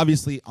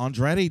obviously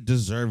Andrade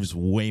deserves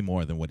way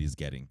more than what he's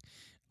getting.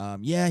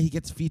 Yeah, he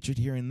gets featured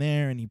here and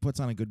there and he puts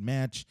on a good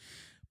match,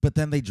 but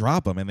then they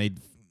drop him and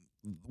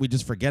we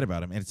just forget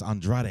about him. And it's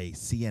Andrade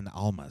Cien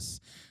Almas.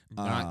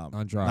 Not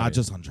Andrade. Not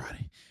just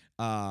Andrade.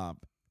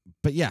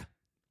 But yeah,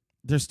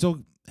 they're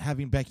still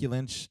having Becky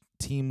Lynch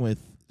team with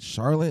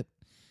Charlotte.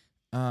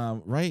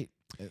 Right?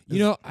 You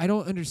know, I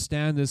don't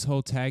understand this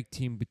whole tag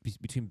team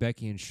between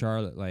Becky and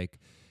Charlotte. Like,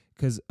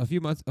 because a few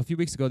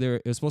weeks ago,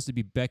 it was supposed to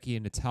be Becky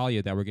and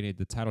Natalya that were getting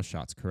the title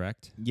shots,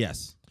 correct?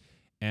 Yes.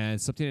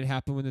 And something had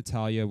happened with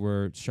Natalya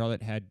where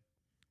Charlotte had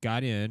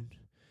got in,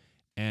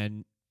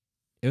 and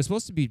it was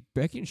supposed to be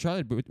Becky and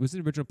Charlotte, but was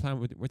the original plan?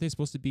 Were they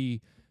supposed to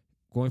be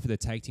going for the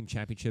tag team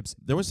championships?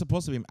 There was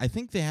supposed to be. I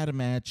think they had a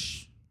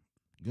match.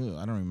 I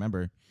don't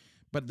remember,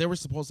 but they were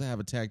supposed to have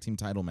a tag team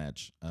title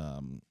match.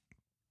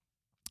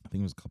 I think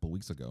it was a couple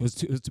weeks ago. It was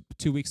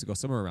 2 weeks ago,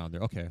 somewhere around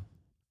there. Okay.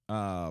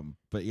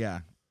 But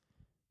yeah,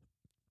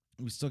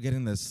 we still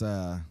getting this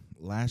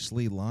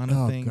Lashley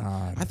Lana thing.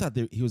 God. I thought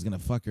he was gonna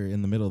fuck her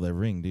in the middle of the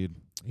ring, dude.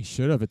 He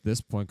should have at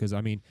this point, because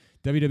I mean,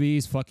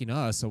 WWE's fucking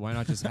us, so why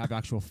not just have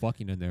actual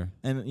fucking in there?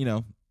 And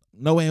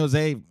No Way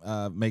Jose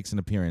makes an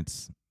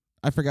appearance.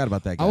 I forgot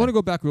about that guy. I want to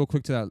go back real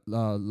quick to that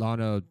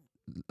Lana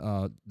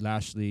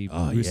Lashley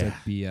Rusev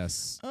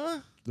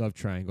BS love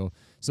triangle.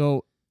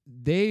 So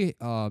they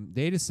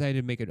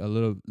decided to make it a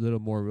little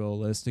more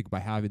realistic by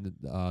having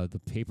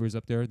the papers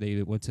up there.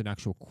 They went to an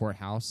actual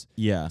courthouse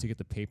to get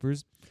the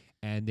papers,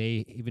 and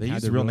they even had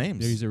used their real names.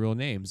 They used their real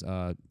names.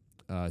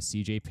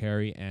 CJ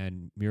Perry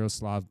and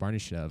Miroslav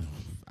Barnishev.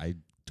 I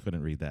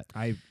couldn't read that.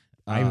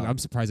 I'm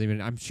surprised.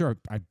 I'm sure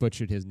I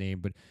butchered his name,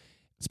 but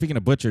speaking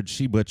of butchered,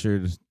 she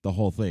butchered the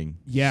whole thing.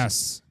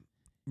 yes,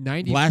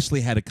 90.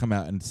 Lashley had to come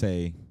out and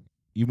say,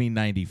 "You mean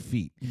 90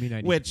 feet?" You mean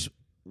 90? Which,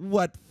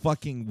 what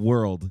fucking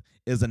world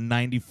is a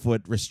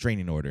 90-foot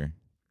restraining order?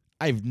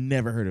 I've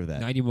never heard of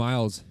that. 90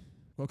 miles.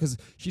 Well, because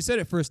she said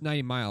at first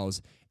 90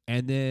 miles,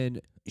 and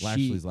then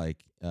Lashley's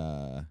like,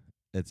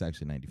 it's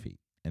actually 90 feet.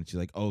 And she's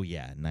like, oh,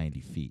 yeah, 90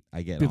 feet.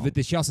 I get it.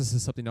 But she also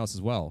said something else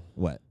as well.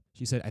 What?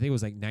 She said, I think it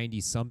was like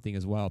 90-something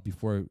as well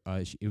before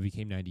it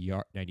became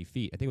 90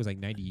 feet. I think it was like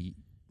 90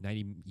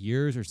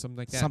 years or something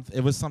like that.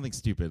 It was something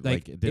stupid.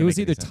 Like it was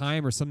either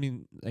time or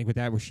something like with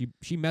that where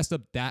she messed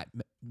up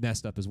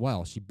as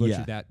well. She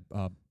butchered that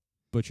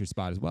butcher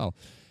spot as well.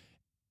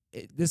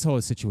 This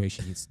whole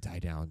situation needs to die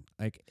down.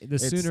 Like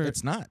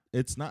it's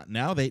not.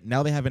 Now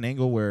they have an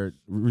angle where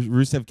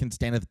Rusev can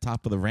stand at the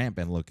top of the ramp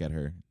and look at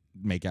her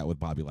make out with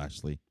Bobby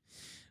Lashley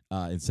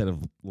instead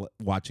of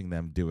watching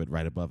them do it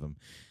right above him.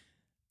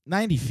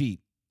 90 feet.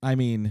 I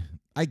mean,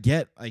 I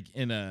get like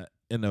in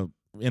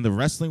the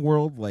wrestling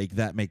world, like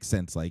that makes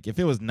sense. Like if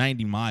it was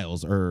 90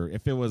 miles or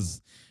if it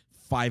was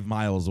 5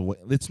 miles away,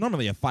 it's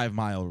normally a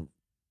 5-mile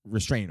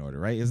restraining order,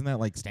 right? Isn't that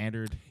like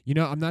standard?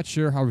 I'm not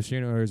sure how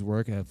restraining orders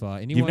work. If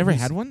anyone You've never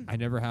had one? I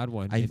never had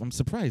one. I'm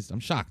surprised.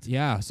 I'm shocked.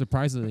 Yeah,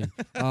 surprisingly.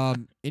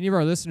 Any of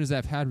our listeners that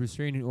have had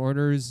restraining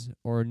orders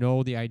or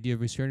know the idea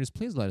of restraining orders,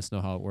 please let us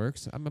know how it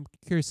works. I'm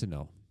curious to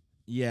know.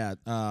 Yeah,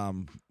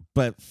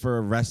 but for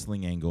a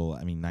wrestling angle,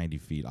 I mean, 90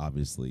 feet,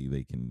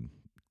 obviously,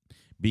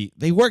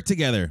 they work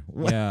together.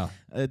 Yeah.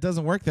 It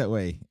doesn't work that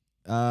way.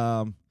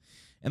 And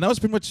that was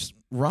pretty much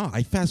Raw.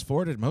 I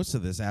fast-forwarded most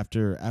of this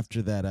after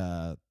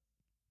that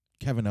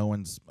Kevin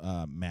Owens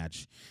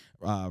match.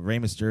 Rey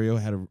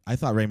Mysterio I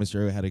thought Rey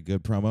Mysterio had a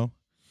good promo.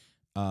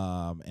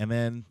 And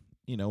then,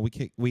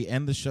 we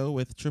end the show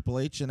with Triple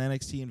H and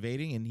NXT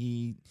invading, and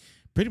he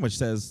pretty much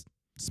says,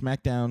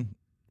 SmackDown,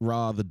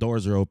 Raw, the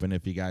doors are open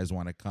if you guys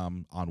want to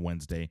come on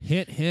Wednesday.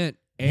 Hint.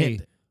 Hey,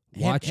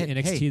 watch hint,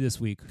 NXT hey, this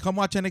week. Come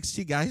watch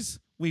NXT, guys.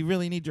 We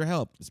really need your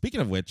help.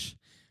 Speaking of which,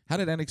 how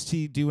did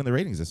NXT do in the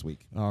ratings this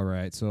week? All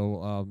right,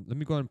 so let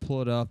me go ahead and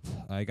pull it up.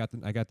 I got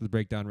the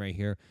breakdown right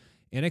here.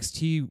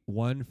 NXT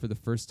won for the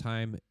first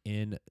time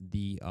in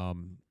the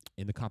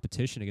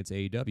competition against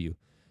AEW.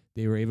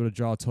 They were able to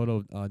draw a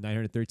total of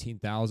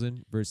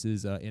 913,000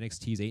 versus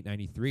NXT's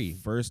 893.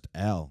 First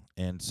L,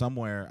 and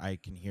somewhere I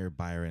can hear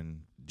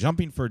Byron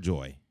jumping for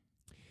joy.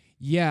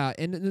 Yeah,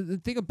 and the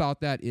thing about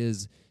that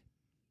is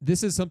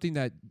this is something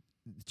that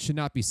should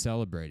not be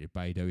celebrated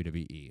by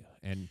WWE.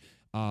 And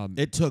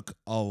it took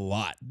a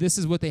lot. This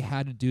is what they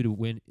had to do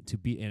to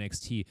beat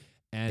NXT.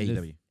 And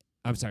AEW.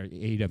 I'm sorry,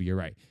 AEW, you're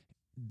right.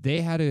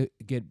 They had to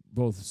get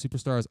both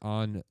superstars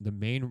on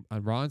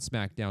Raw and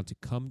SmackDown to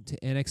come to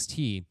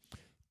NXT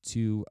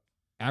to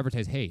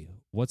advertise, hey,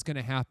 what's going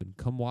to happen?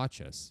 Come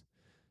watch us.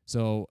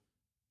 So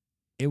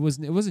it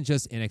wasn't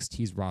just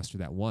NXT's roster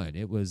that won.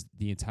 It was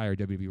the entire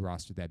WWE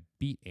roster that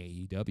beat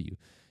AEW.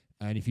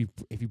 And if you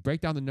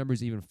break down the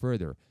numbers even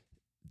further,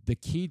 the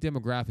key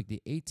demographic,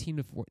 the 18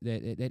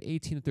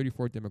 to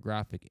 34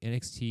 demographic,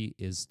 NXT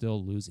is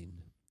still losing.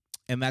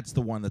 And that's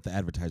the one that the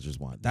advertisers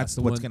want. That's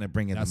the what's one- going to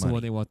bring in the That's money. the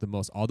one they want the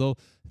most. Although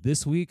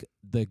this week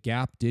the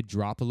gap did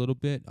drop a little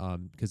bit,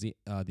 because the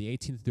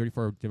 18 to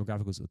 34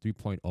 demographic was a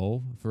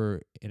 3.0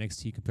 for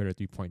NXT compared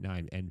to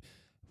 3.9, and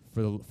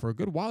for a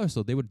good while or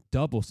so they would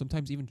double,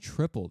 sometimes even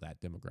triple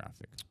that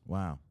demographic.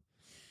 Wow.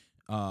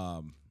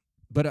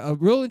 But a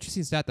real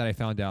interesting stat that I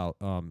found out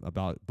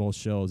about both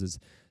shows is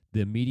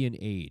the median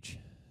age.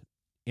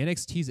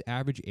 NXT's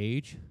average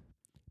age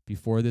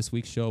before this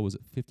week's show was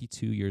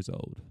 52 years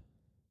old.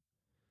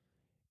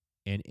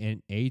 And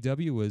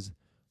AEW was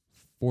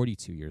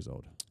 42 years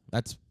old.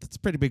 That's a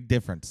pretty big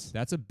difference.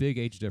 That's a big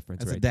age difference.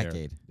 That's a right there.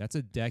 decade. That's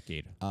a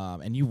decade.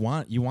 And you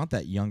want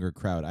that younger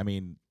crowd. I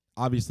mean,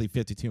 obviously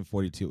 52 and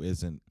 42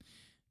 isn't.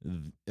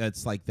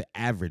 That's like the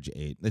average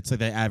age. It's like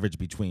the average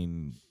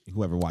between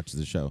whoever watches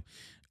the show.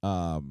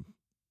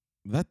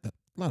 That a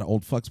lot of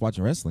old fucks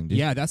watching wrestling, dude.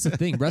 Yeah, that's the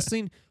thing.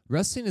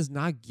 Wrestling is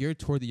not geared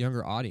toward the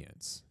younger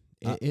audience.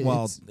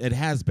 Well, It's- it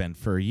has been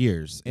for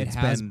years. It It's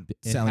has been b-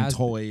 it selling has been.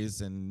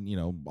 toys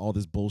and all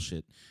this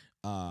bullshit.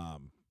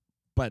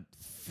 But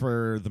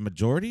for the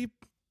majority,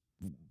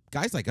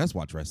 guys like us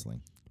watch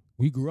wrestling.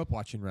 we grew up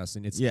watching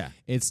wrestling. Yeah,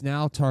 It's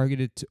now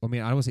targeted to, I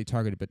mean, I don't want to say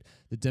targeted, but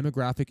the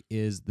demographic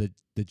is the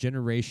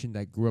generation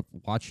that grew up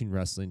watching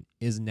wrestling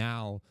is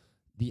now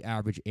the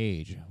average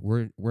age.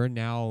 We're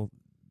not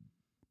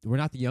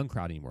the young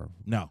crowd anymore.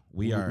 no,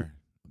 we are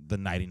the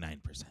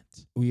 99%.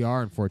 We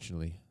are,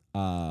 unfortunately.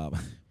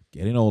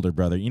 Getting older,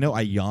 brother.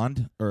 I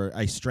yawned or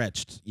I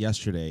stretched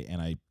yesterday,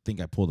 and I think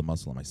I pulled a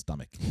muscle in my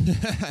stomach.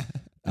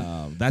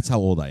 That's how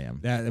old I am.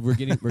 That we're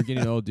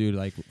getting old, dude.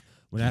 Like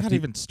when I I have can't to,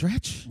 even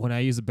stretch. when I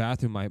use the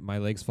bathroom, my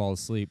legs fall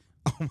asleep.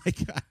 Oh my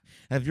god!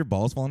 Have your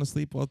balls fallen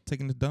asleep while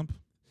taking a dump?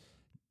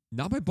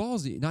 Not my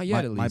balls, not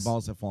yet. At My least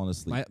balls have fallen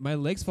asleep. My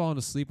legs falling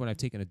asleep when I've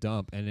taken a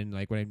dump, and then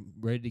like when I'm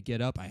ready to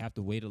get up, I have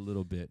to wait a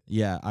little bit.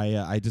 Yeah,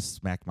 I just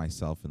smacked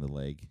myself in the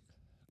leg.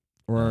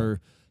 Or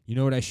you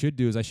know what I should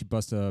do is I should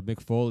bust a Mick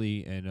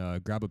Foley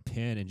and grab a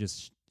pin and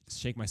just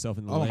shake myself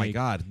in the leg. Oh my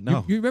god,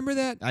 no! You remember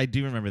that? I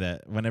do remember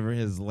that. Whenever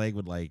his leg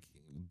would like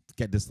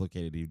get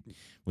dislocated, he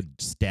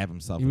would stab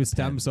himself. He with would a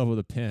stab pen. himself with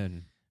a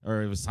pin.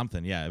 or it was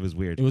something. Yeah, it was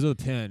weird. It was with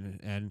a pin,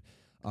 and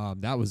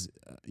that was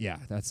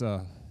that's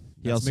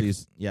He that's also Mick-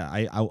 used,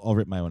 I'll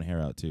rip my own hair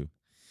out too.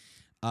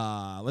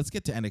 Let's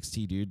get to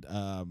NXT, dude.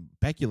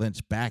 Becky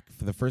Lynch back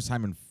for the first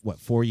time in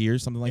 4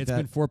 years, something like it's that.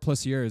 been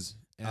 4+ years.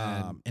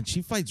 And And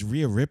she fights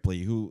Rhea Ripley,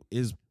 who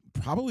is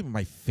probably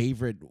my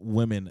favorite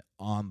woman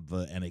on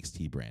the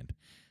NXT brand.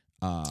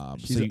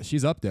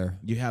 she's up there.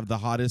 You have the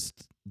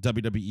hottest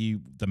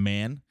WWE, the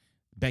man,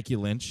 Becky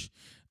Lynch,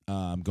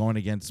 going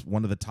against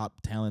one of the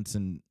top talents.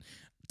 And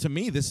to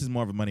me, this is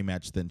more of a money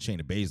match than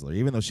Shayna Baszler.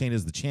 Even though Shayna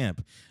is the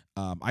champ,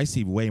 I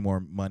see way more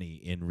money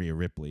in Rhea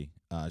Ripley.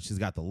 She's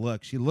got the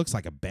look. She looks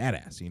like a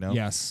badass,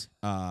 Yes.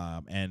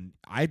 and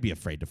I'd be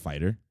afraid to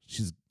fight her.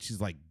 She's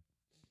like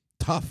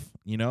tough,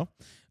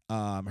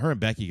 Her and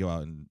Becky go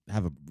out and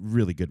have a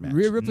really good match.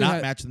 Rhea Ripley Not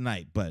had- match of the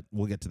night, but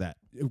we'll get to that.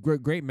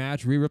 Great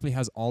match. Rhea Ripley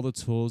has all the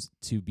tools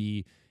to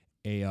be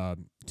a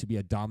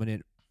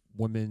dominant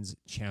women's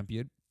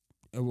champion,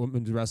 a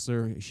women's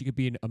wrestler. She could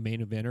be a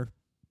main eventer.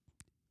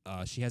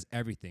 She has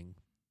everything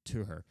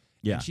to her.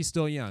 Yeah. And she's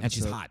still young. And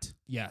she's so- hot.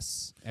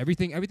 Yes,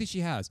 everything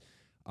she has.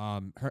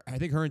 I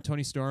think her and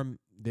Toni Storm,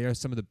 they're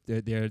some of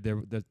they're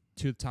the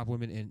two top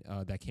women in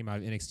that came out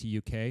of NXT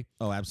UK.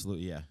 Oh,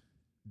 absolutely, yeah.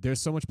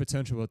 There's so much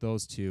potential with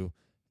those two.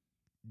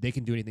 They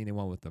can do anything they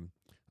want with them.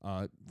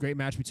 Great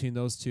match between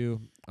those two.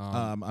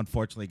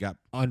 Unfortunately, got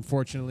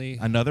Unfortunately,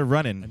 another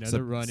run-in.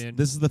 Another run-in.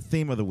 This is the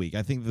theme of the week.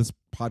 I think this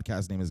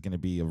podcast name is going to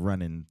be a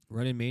run-in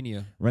Running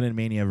Mania.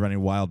 Mania,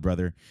 Running Wild,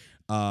 brother.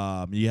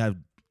 You have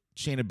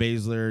Shayna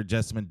Baszler,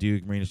 Jessamine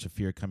Duke, Marina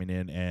Shafir coming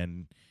in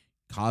and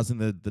causing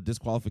the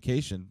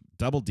disqualification,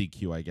 double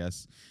DQ, I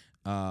guess.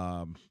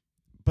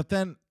 But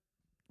then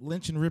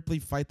Lynch and Ripley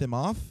fight them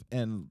off,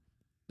 and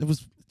it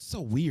was so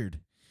weird.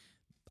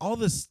 All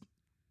this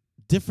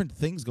different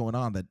things going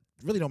on that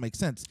really don't make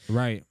sense.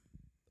 Right.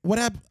 What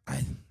happened?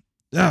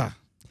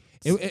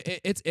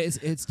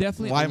 It's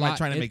definitely Why a am I lot-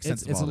 trying to make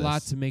sense of It's all a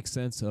lot this? to make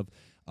sense of.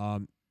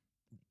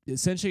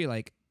 Essentially,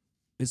 like,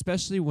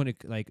 especially when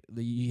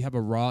you have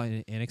a Raw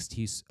and an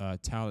NXT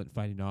talent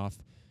fighting off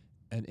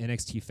an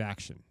NXT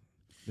faction,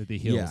 the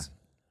heels.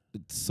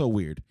 Yeah. It's so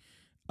weird.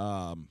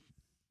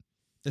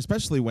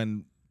 Especially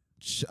when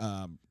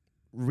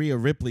Rhea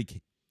Ripley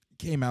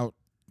came out,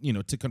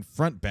 to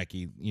confront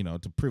Becky,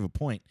 to prove a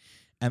point,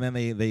 and then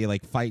they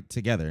like fight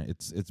together.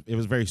 It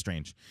was very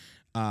strange.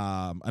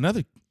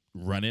 Another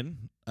run-in.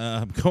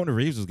 Kona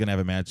Reeves was gonna have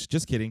a match.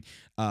 Just kidding.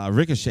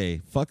 Ricochet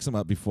fucks him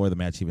up before the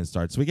match even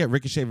starts. So we get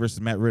Ricochet versus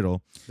Matt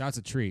Riddle. That's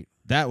a treat.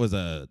 That was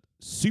a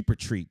super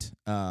treat.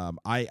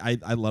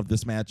 I love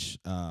this match.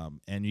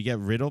 And you get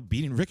Riddle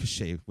beating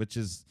Ricochet, which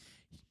is,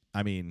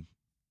 I mean,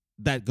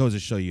 that goes to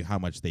show you how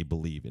much they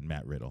believe in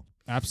Matt Riddle.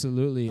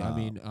 Absolutely. I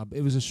mean,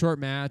 it was a short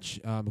match.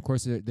 Of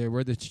course, there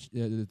were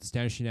the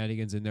standard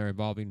shenanigans in there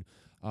involving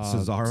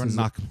Cesaro and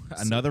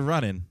Nakamura, another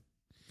run-in.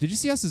 Did you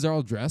see how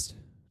Cesaro dressed?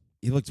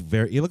 He looked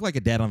like a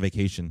dad on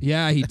vacation.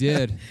 Yeah, he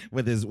did.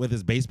 with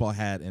his baseball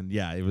hat, and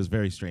yeah, it was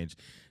very strange.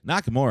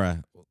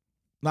 Nakamura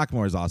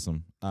is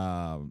awesome.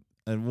 And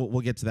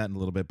we'll get to that in a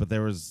little bit. But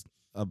there was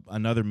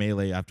another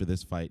melee after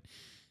this fight,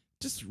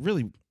 just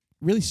really,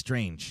 really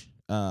strange.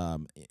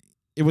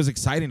 It was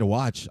exciting to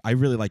watch. I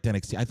really liked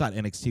NXT. I thought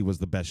NXT was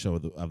the best show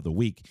of the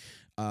week.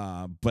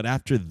 But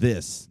after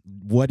this,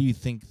 what do you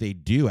think they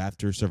do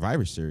after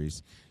Survivor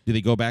Series? Do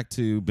they go back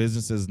to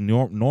business as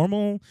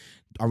normal?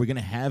 Are we going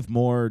to have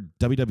more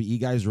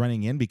WWE guys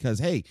running in? Because,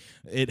 hey,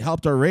 it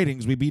helped our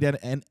ratings. We beat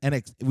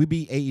NXT. We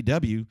beat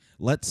AEW.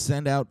 Let's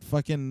send out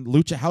fucking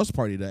Lucha House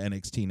Party to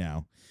NXT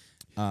now.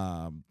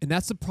 And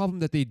that's the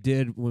problem that they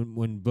did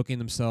when booking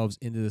themselves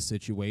into the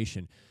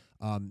situation.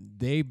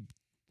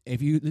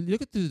 If you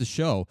look at the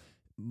show,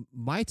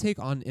 my take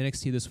on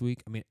NXT this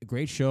week, I mean, a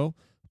great show,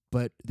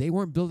 but they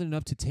weren't building it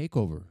up to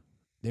TakeOver.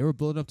 They were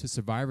building up to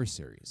Survivor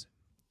Series.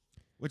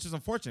 Which is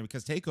unfortunate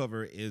because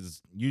TakeOver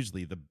is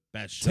usually the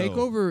best show.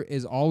 TakeOver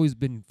has always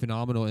been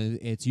phenomenal, and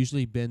it's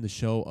usually been the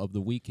show of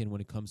the weekend when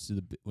it comes to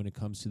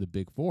the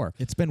Big Four.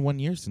 It's been 1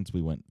 year since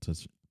we went to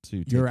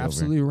TakeOver. You're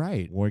absolutely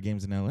right. War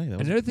Games in LA.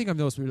 Another thing I've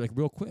noticed,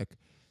 real quick,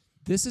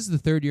 this is the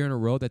third year in a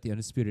row that the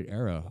Undisputed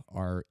Era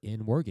are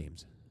in War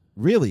Games.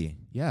 Really?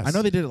 Yes. I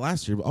know they did it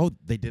last year. But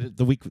they did it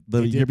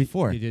the year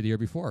before. They did the year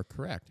before,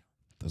 correct.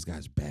 Those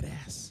guys are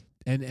badass.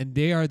 And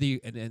they are the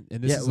and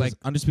this is like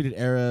Undisputed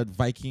Era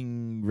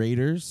Viking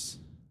Raiders,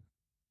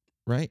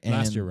 right?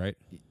 last year, right?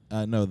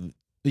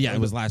 It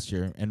was last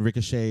year. And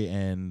Ricochet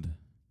and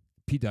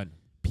Pete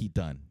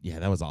Dunne. Yeah,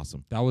 that was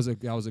awesome. That was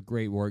a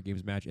great War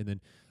Games match. And then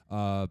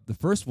the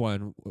first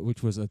one,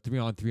 which was a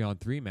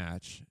 3-on-3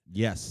 match.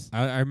 Yes.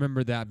 I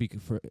remember that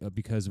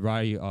because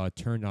Roddy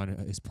turned on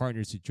his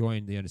partners to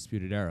join the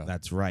Undisputed Era.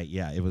 That's right.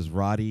 Yeah, it was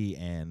Roddy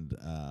and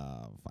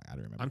I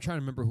don't remember. I'm trying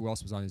to remember who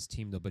else was on his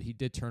team though, but he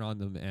did turn on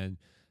them, and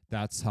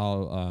that's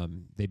how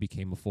they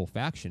became a full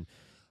faction.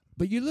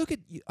 But you look at,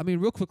 I mean,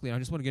 real quickly, I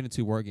just want to get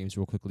into War Games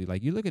real quickly.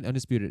 Like, you look at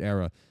Undisputed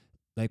Era,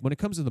 like, when it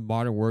comes to the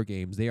modern War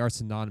Games, they are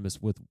synonymous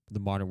with the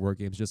modern War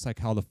Games, just like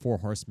how the Four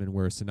Horsemen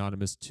were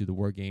synonymous to the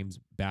War Games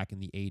back in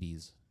the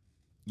 80s.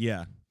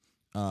 Yeah.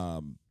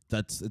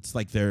 It's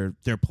like their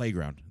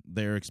playground.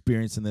 They're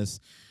experiencing this.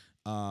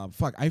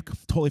 I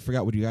totally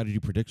forgot what you got to do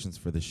predictions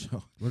for this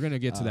show. We're going to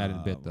get to that in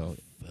a bit, though.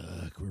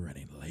 Fuck, we're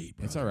running late,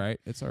 bro. It's all right.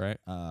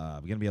 We're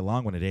going to be a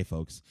long one today,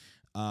 folks.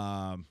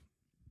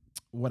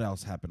 What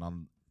else happened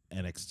on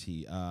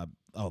NXT?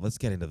 Let's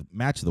get into the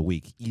match of the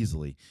week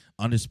easily.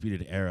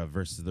 Undisputed Era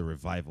versus the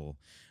Revival.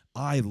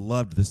 I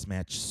loved this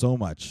match so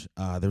much.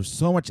 There was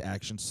so much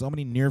action, so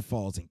many near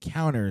falls and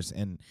counters,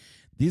 and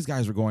these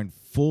guys were going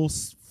full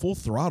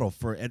throttle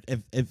for it.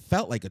 It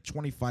felt like a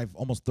 25,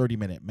 almost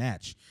 30-minute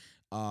match.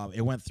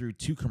 It went through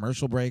 2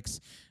 commercial breaks.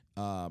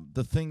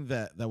 The thing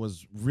that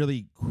was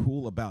really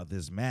cool about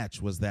this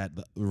match was that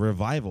the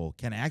Revival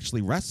can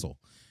actually wrestle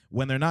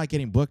when they're not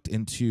getting booked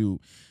into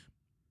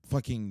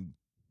fucking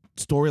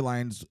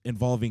storylines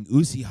involving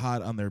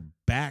Uzi-Hot on their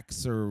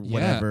backs or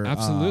whatever. Yeah,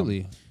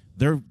 absolutely.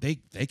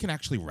 They can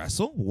actually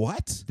wrestle?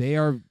 What? They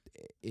are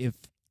if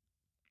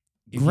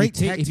Great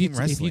you tag team if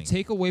wrestling. you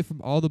take away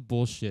from all the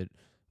bullshit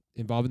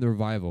involving the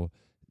Revival,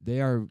 they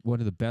are one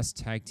of the best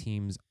tag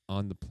teams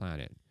on the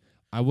planet.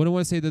 I wouldn't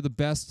want to say they're the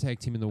best tag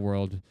team in the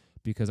world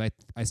because I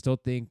still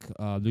think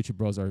Lucha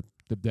Bros are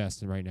the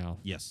best right now.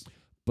 Yes.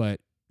 But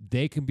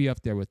they can be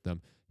up there with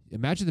them.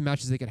 Imagine the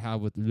matches they could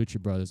have with the Lucha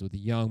Brothers, with the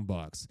Young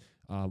Bucks.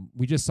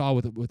 We just saw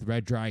with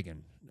Red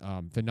Dragon.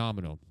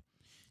 Phenomenal.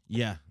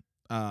 Yeah.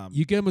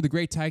 You get them with a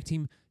great tag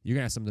team, you're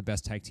going to have some of the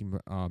best tag team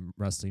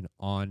wrestling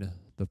on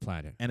the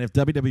planet. And if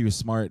WWE was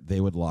smart, they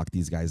would lock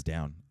these guys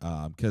down.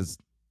 Because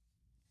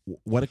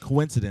what a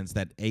coincidence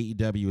that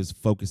AEW is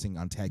focusing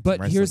on tag team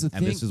wrestling. Here's the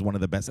and thing. this is one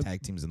of the best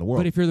tag teams in the world.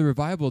 But if you're the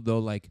Revival, though,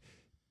 like,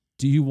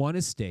 do you want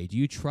to stay? Do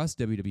you trust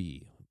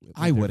WWE?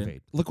 I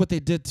wouldn't. Look what they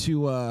did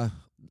to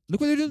Look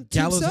what they're doing to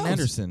Gallows and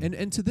themselves Anderson.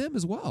 and to them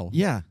as well.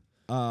 Yeah.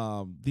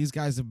 These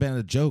guys have been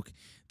a joke.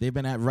 They've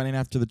been running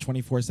after the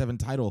 24/7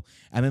 title,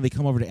 and then they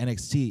come over to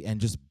NXT and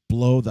just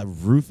blow the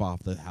roof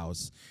off the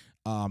house.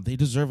 They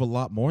deserve a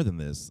lot more than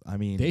this. I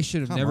mean, They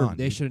should have come never. on,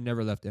 They dude. should have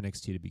never left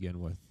NXT to begin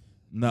with.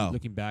 No,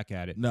 Looking back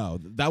at it, no.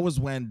 That was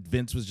when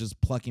Vince was just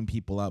plucking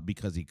people out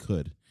because he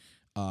could.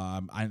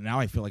 Now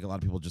I feel like a lot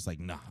of people are just like,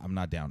 nah, I'm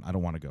not down. I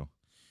don't want to go.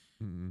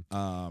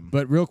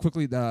 But real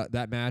quickly,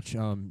 that match,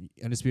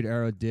 Undisputed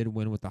Era did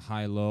win with the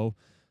high-low.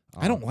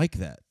 I don't like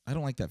that. I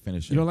don't like that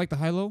finish. You don't like the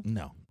high-low?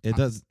 No, it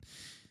does.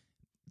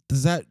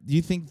 Does that? Do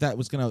you think that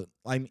was gonna?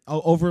 I mean,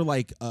 over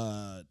like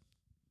a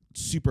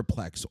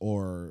superplex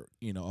or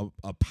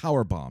a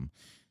power bomb?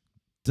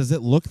 Does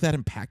it look that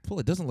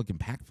impactful? It doesn't look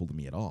impactful to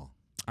me at all.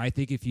 I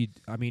think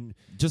I mean,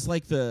 Just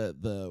like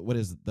the what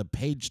is it, the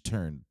Paige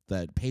turn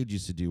that Paige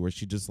used to do, where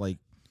she just like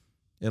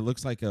it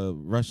looks like a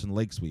Russian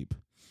leg sweep.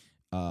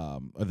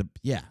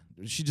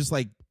 She just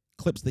like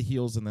clips the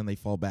heels and then they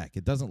fall back.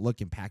 It doesn't look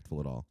impactful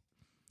at all.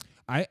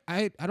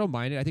 I don't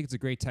mind it. I think it's a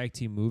great tag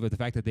team move. But the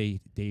fact that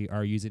they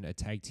are using a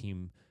tag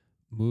team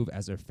move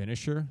as their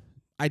finisher.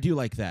 I do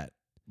like that.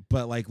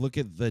 But like, look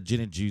at the gin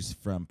and juice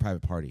from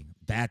Private Party.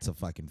 That's a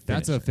fucking finisher.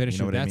 That's a finisher. You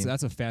know what I mean?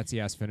 That's a fancy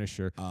ass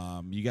finisher.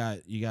 You got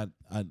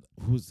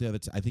who's the other?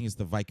 I think it's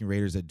the Viking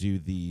Raiders that do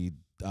the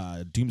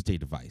Doomsday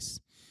Device.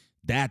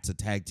 That's a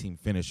tag team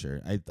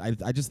finisher.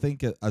 I just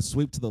think a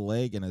sweep to the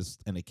leg and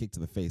a kick to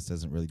the face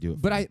doesn't really do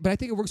it. But I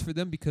think it works for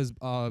them because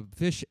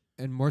Fish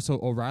and more so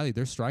O'Reilly,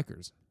 they're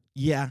strikers.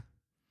 Yeah,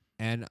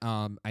 and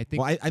I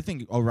think I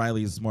think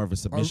O'Reilly is more of a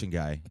submission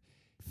guy.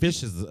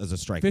 Fish is a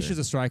striker. Fish is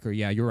a striker.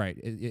 Yeah, you're right.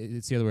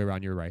 It's the other way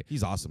around. You're right.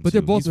 He's awesome. But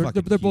too.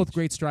 they're both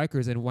great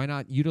strikers, and why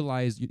not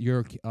utilize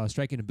your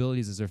striking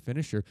abilities as their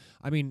finisher?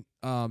 I mean,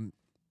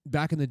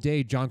 back in the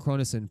day, John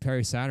Cronus and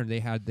Perry Saturn, they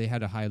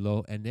had a high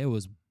low, and it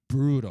was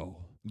brutal.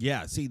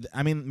 Yeah, see,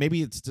 I mean,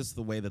 maybe it's just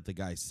the way that the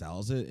guy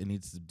sells it. It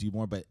needs to do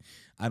more, but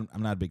I'm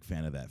not a big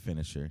fan of that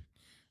finisher.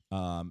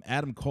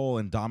 Adam Cole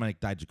and Dominic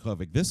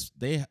Dijakovic,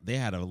 they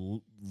had a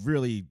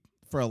really,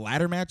 for a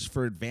ladder match,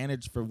 for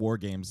advantage for War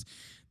Games,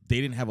 they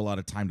didn't have a lot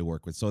of time to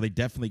work with, so they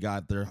definitely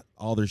got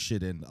all their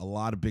shit in a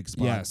lot of big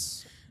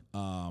spots.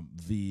 Yes.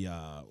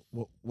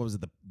 What was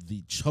it?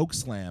 The choke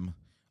slam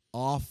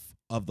off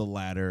of the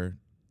ladder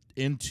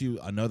into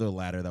another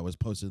ladder that was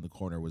posted in the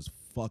corner was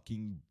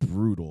fucking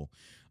brutal.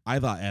 I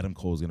thought Adam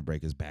Cole was gonna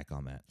break his back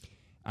on that.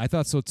 I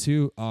thought so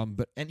too.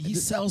 And he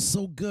sells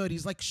so good.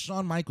 He's like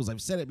Shawn Michaels.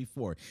 I've said it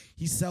before.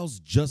 He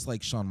sells just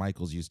like Shawn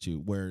Michaels used to,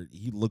 where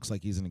he looks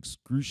like he's in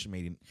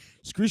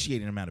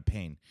excruciating amount of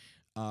pain.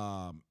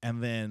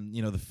 And then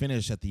the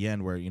finish at the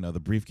end, where the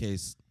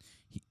briefcase,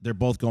 they're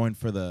both going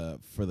for the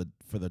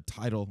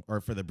title or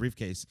for the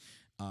briefcase.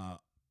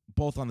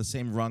 Both on the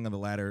same rung on the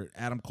ladder.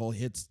 Adam Cole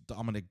hits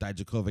Dominic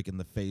Dijakovic in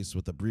the face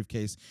with the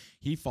briefcase.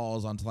 He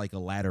falls onto like a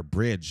ladder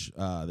bridge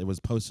that was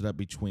posted up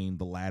between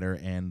the ladder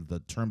and the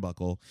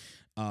turnbuckle.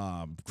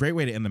 Great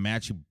way to end the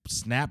match. He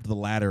snapped the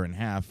ladder in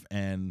half,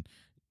 and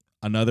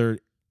another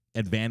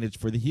advantage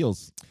for the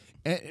heels.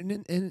 And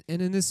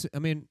in this, I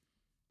mean,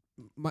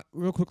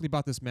 real quickly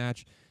about this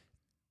match,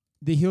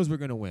 the heels were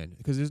going to win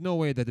because there's no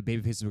way that the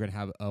babyfaces were going to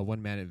have a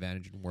one-man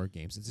advantage in War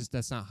Games. It's just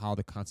that's not how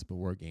the concept of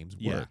War Games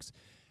works.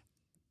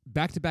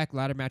 Back-to-back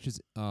ladder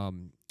matches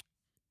in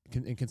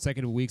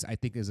consecutive weeks, I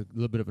think, is a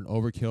little bit of an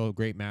overkill.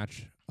 Great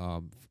match,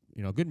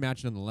 good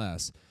match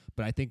nonetheless.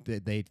 But I think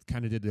that they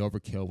kind of did the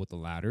overkill with the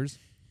ladders,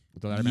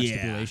 with the ladder match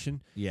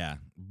stipulation. Yeah,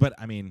 but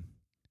I mean,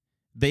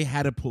 they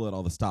had to pull out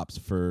all the stops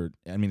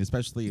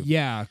especially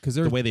because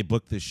the way they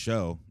booked this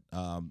show.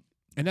 And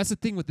that's the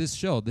thing with this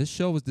show. This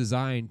show was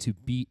designed to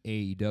beat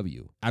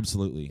AEW.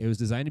 Absolutely, it was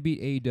designed to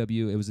beat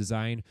AEW. It was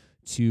designed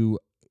to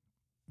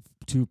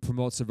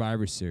promote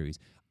Survivor Series.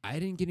 I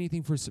didn't get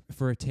anything for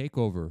a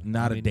takeover.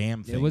 Not a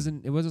damn thing. It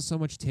wasn't so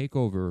much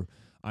takeover.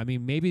 I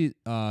mean, maybe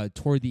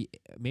was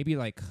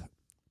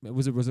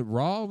it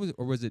Raw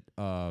or was it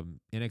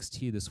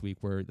NXT this week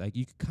where like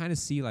you could kind of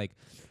see like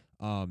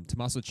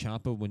Tommaso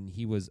Ciampa when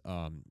he was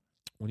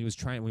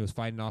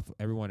fighting off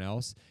everyone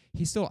else,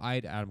 he still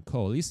eyed Adam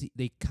Cole. At least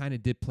they kind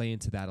of did play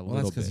into that a little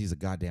bit. That's because he's a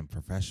goddamn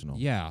professional.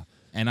 Yeah,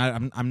 and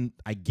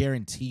I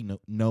guarantee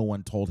no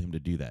one told him to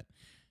do that.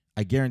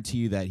 I guarantee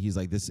you that he's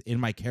like, this in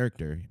my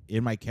character,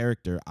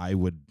 I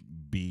would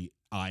be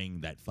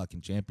eyeing that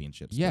fucking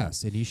championship.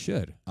 Yes, and he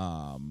should.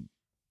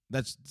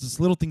 That's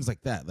just little things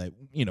like that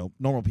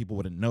normal people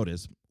wouldn't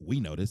notice. We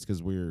notice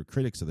because we're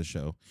critics of the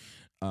show.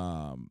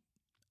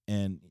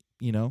 And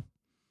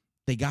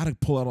they got to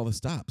pull out all the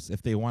stops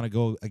if they want to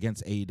go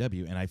against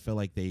AEW, and I feel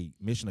like they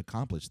mission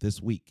accomplished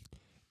this week.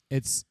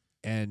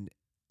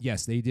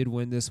 Yes, they did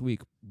win this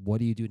week. What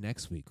do you do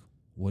next week?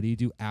 What do you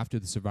do after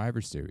the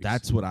Survivor Series?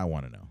 That's what I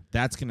want to know.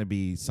 That's going to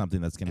be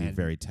something that's going to be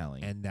very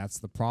telling. And that's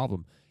the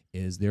problem,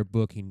 is they're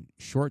booking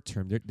short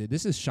term.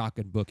 This is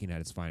shotgun booking at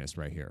its finest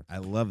right here. I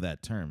love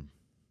that term.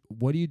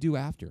 What do you do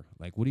after?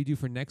 Like, what do you do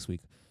for next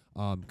week?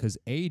 Because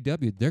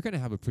AEW, they're going to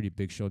have a pretty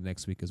big show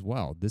next week as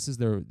well. This is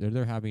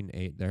they're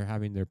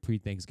having their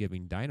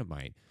pre-Thanksgiving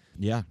Dynamite.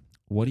 Yeah.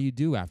 What do you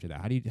do after that?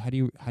 How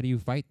do you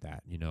fight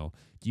that? Do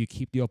you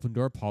keep the open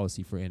door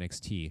policy for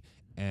NXT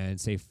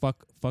and say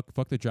fuck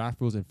the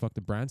draft rules and fuck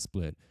the brand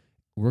split?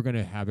 We're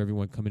gonna have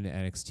everyone come into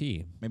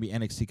NXT. Maybe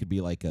NXT could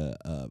be like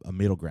a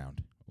middle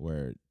ground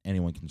where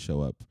anyone can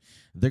show up.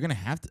 They're gonna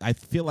have to. I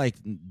feel like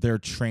they're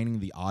training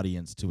the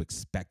audience to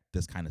expect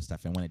this kind of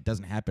stuff, and when it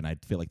doesn't happen, I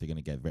feel like they're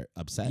gonna get very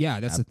upset. Yeah,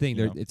 that's the thing.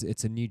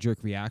 It's a knee jerk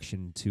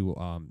reaction to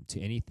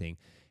anything.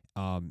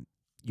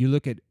 You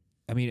look at.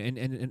 I mean,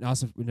 and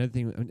also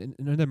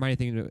another minor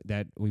thing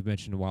that we've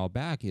mentioned a while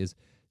back is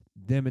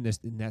them in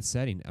that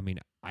setting. I mean,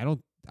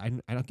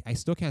 I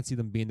still can't see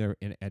them being there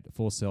at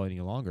Full Sail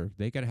any longer.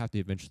 They're gonna have to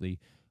eventually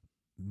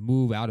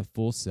move out of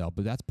Full Sail,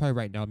 but that's probably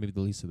right now maybe the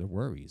least of their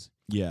worries.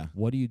 Yeah.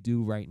 What do you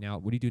do right now?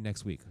 What do you do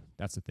next week?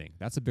 That's the thing.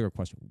 That's a bigger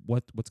question.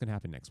 What's gonna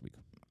happen next week?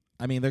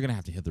 I mean, they're gonna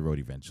have to hit the road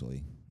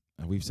eventually.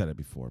 We've said it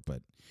before,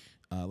 but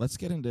let's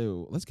get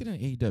into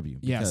AEW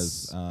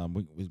Yes.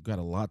 because we've got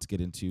a lot to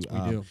get into.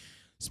 We do.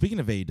 Speaking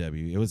of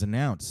AEW, it was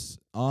announced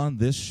on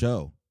this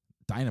show,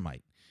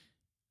 Dynamite,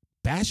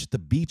 Bash at the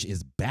Beach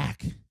is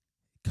back.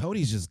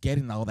 Cody's just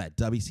getting all that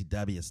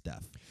WCW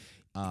stuff.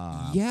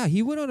 Yeah,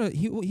 he went on a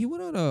he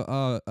went on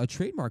a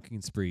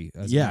trademarking spree.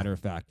 As Yeah. a matter of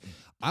fact,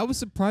 I was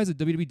surprised that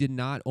WWE did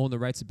not own the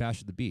rights to Bash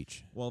at the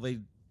Beach. Well, they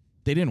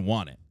didn't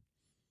want it.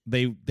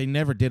 They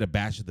never did a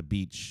Bash at the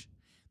Beach.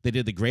 They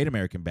did the Great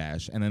American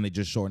Bash, and then they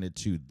just shortened it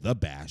to the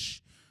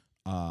Bash.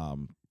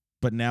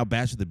 But now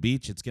Bash at the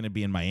Beach, it's going to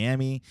be in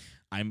Miami.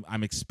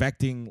 I'm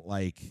expecting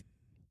like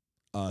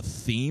a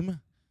theme,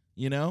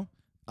 you know.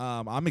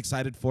 I'm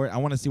excited for it. I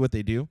want to see what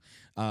they do.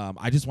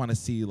 I just want to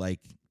see like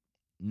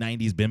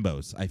 90s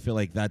bimbos. I feel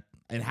like that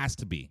it has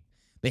to be.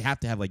 They have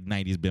to have like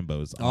 90s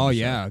bimbos. On Oh the show.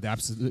 yeah, the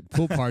absolute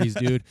pool parties,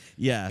 dude.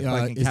 Yeah.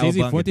 fucking Is Daisy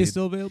Cowabunga, Fuentes dude.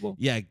 still available?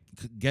 Yeah,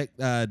 get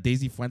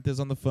Daisy Fuentes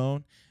on the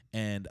phone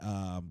and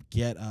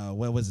get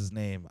what was his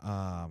name?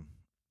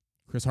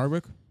 Chris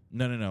Hardwick.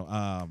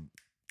 No.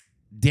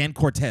 Dan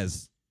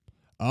Cortez.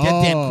 Oh, Get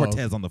Dan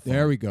Cortez on the phone.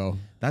 there we go.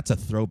 That's a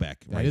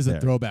throwback. That right is there.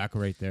 a throwback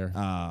right there.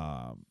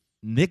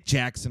 Nick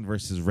Jackson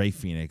versus Ray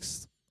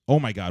Phoenix. Oh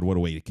my God, what a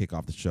way to kick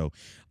off the show.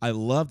 I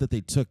love that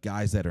they took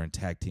guys that are in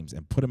tag teams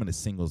and put them in a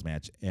singles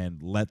match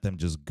and let them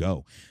just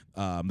go.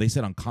 They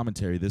said on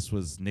commentary this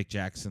was Nick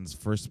Jackson's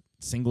first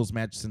singles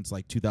match since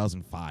like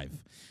 2005.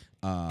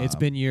 It's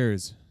been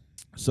years.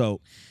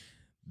 So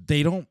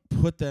they don't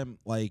put them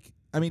like,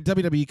 I mean,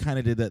 WWE kind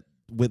of did that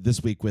with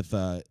this week with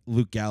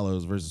Luke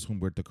Gallows versus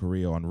Humberto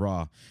Carrillo on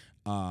Raw.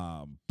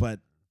 But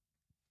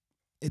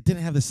it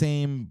didn't have the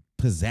same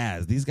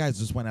pizzazz. These guys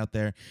just went out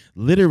there,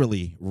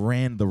 literally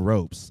ran the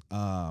ropes.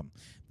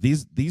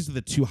 These are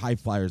the two high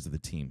flyers of the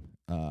team.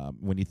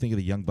 When you think of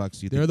the Young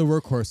Bucks, They're the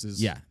workhorses.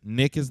 yeah,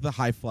 Nick is the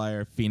high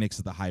flyer. Phoenix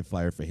is the high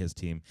flyer for his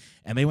team.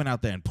 And they went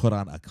out there and put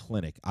on a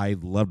clinic. I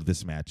loved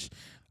this match.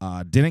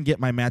 Didn't get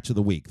my match of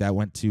the week. That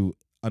went to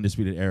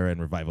Undisputed Era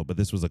and Revival, but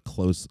this was a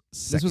close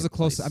second This was a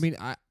close. place. I mean,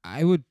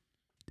 I would.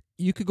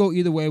 You could go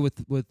either way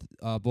with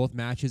both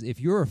matches. If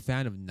you're a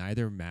fan of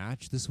neither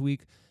match this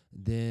week,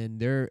 then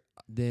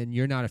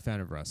you're not a fan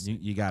of wrestling.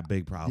 you got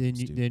big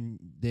problems, dude.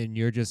 Then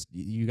you're just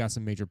you got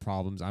some major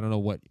problems. I don't know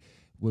what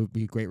would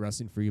be great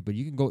wrestling for you, but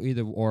you can go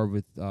either or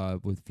with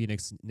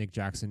Phoenix, Nick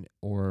Jackson,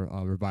 or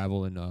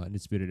Revival and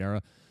Undisputed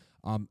Era.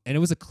 And it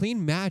was a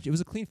clean match. It was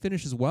a clean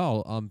finish as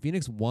well.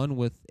 Phoenix won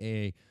with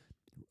a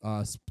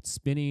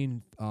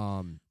spinning.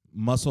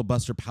 Muscle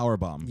Buster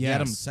powerbomb. He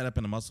had him Yes. set up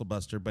in a Muscle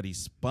Buster, but he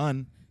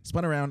spun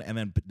around and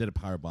then did a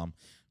powerbomb.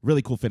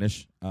 Really cool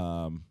finish.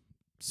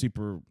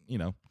 Super,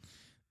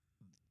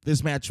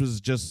 this match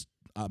was just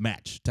a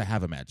match to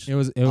have a match. It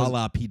was a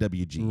la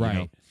PWG.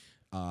 right.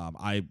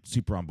 I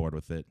super on board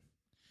with it.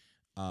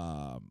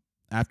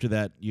 After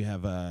that, you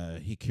have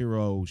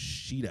Hikaru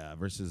Shida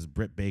versus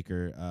Britt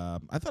Baker.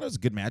 I thought it was a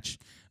good match.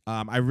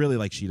 I really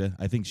like Shida.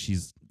 I think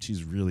she's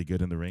really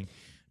good in the ring.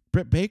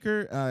 Britt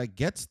Baker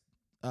gets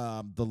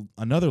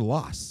another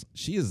loss.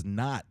 She is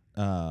not,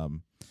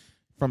 from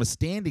a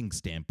standing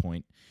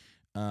standpoint,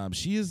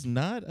 she is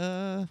not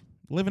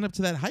living up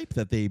to that hype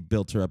that they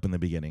built her up in the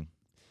beginning.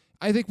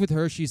 I think with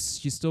her, she's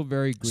still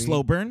very green.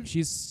 Slow burn.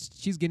 She's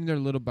getting there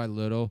little by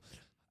little.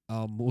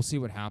 We'll see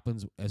what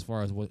happens as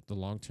far as what the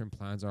long-term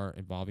plans are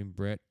involving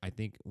Britt. I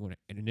think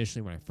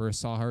initially when I first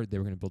saw her, they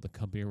were going to build a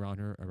company around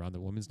her, around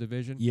the women's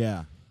division.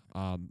 Yeah.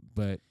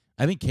 But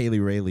I think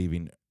Kylie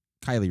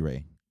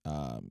Ray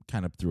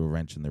kind of threw a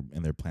wrench in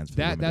their plans for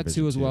the women's that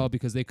division too as well,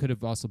 because they could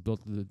have also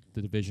built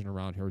the division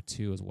around her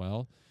too as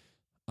well.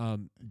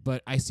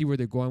 But I see where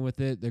they're going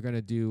with it. They're going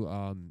to do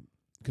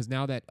because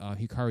now that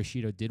Hikaru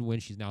Shida did win,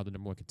 she's now the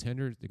number one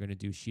contender. They're going to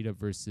do Shida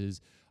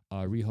versus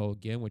Riho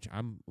again, which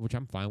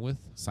I'm fine with.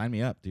 Sign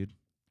me up, dude.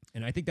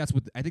 And I think that's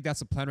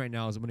the plan right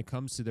now. Is when it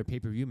comes to their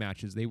pay-per-view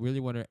matches, they really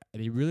want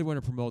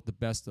to promote the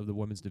best of the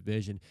women's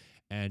division.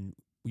 And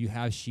you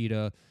have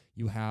Shida,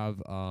 you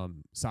have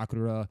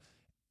Sakura,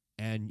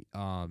 and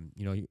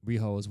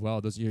Riho as well.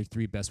 Those are your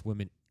three best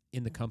women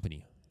in the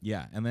company.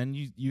 Yeah, and then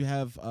you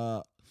have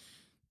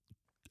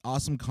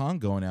Awesome Kong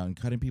going out and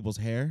cutting people's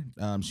hair.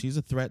 She's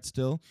a threat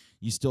still.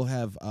 You still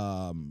have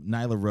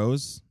Nyla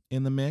Rose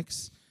in the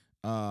mix.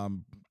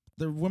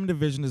 The women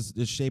division is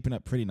shaping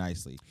up pretty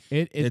nicely.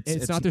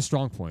 It's not their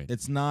strong point.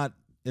 It's not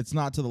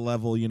to the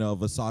level,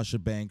 of a Sasha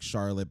Banks,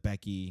 Charlotte,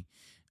 Becky,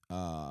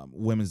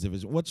 women's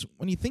division.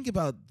 When you think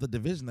about the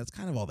division, that's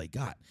kind of all they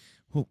got.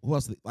 Who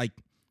else? Like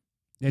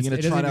It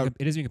gonna try out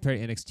isn't even compared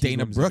to NXT.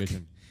 Dana women's Brooke?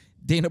 division.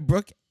 Dana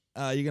Brooke.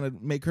 You're gonna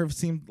make her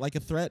seem like a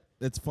threat.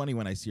 It's funny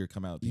when I see her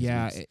come out. These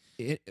Yeah,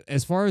 weeks.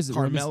 as far as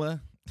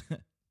Carmella.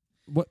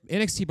 what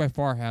NXT by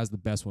far has the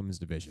best women's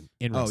division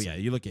in wrestling. Oh yeah,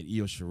 you look at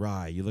Io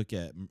Shirai, you look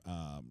at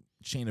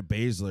Shayna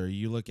Baszler,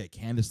 you look at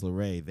Candice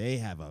LeRae. They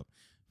have a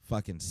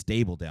fucking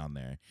stable down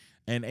there,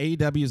 and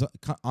AEW is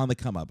on the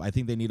come up. I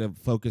think they need to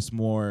focus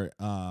more.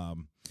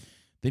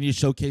 They need to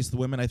showcase the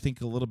women, I think,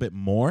 a little bit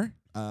more.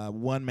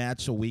 One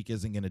match a week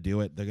isn't going to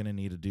do it. They're going to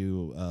need to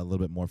do a little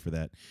bit more for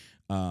that.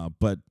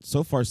 But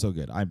so far, so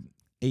good.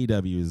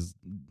 AEW is,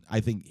 I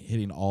think,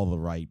 hitting all the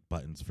right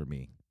buttons for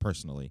me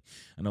personally.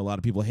 I know a lot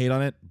of people hate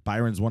on it.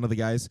 Byron's one of the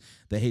guys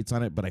that hates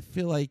on it, but I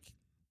feel like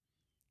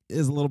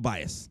is a little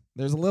bias.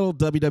 There's a little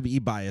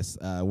WWE bias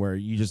where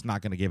you're just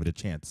not going to give it a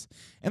chance,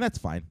 and that's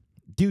fine.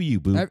 Do you,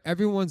 boo?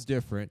 Everyone's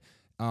different.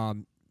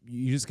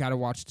 You just got to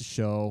watch the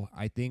show.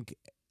 I think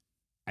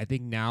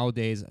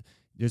nowadays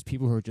there's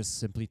people who are just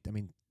simply. I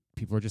mean,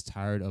 people are just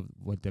tired of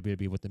what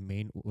WWE, what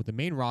the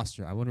main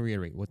roster. I want to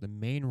reiterate what the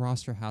main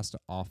roster has to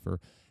offer,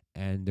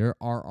 and there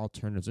are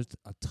alternatives. There's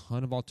a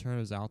ton of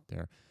alternatives out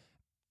there.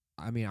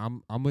 I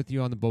mean, I'm with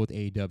you on the boat with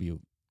AEW.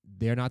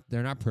 They're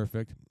not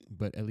perfect,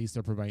 but at least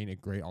they're providing a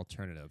great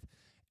alternative.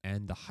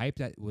 And the hype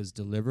that was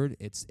delivered,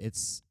 it's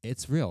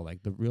real. Like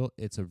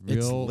it's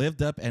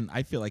lived up, and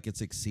I feel like it's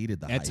exceeded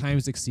the hype. At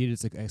times exceeded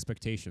its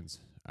expectations.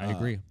 I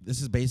agree.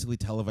 This is basically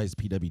televised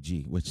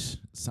PWG, which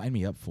sign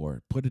me up for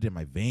it. Put it in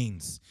my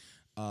veins.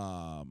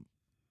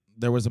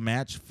 There was a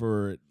match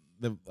for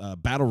the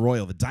Battle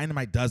Royal, the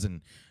Dynamite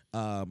Dozen,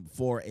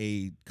 for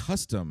a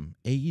custom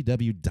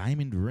AEW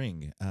Diamond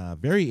Ring.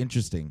 Very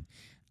interesting.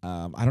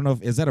 I don't know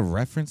is that a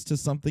reference to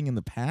something in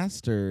the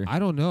past, or I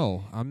don't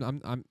know.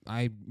 I'm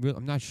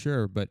not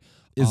sure, but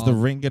is the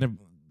ring gonna?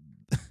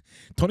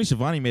 Tony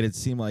Schiavone made it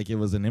seem like it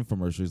was an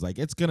infomercial. He's like,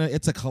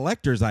 it's a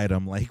collector's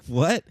item. Like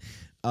what?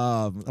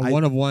 A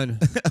one of one,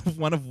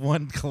 one of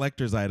one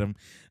collector's item.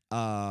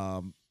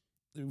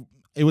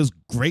 It was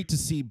great to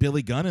see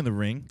Billy Gunn in the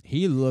ring.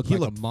 He looked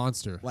like a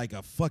monster, like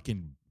a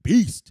fucking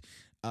beast.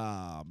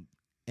 And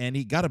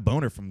he got a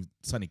boner from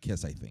Sonny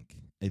Kiss, I think.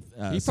 He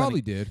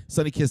probably did.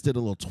 Sonny Kiss did a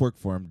little twerk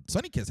for him.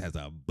 Sonny Kiss has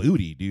a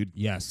booty, dude.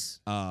 Yes.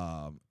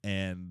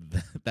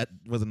 And that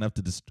was enough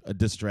to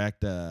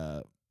distract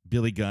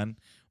Billy Gunn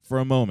for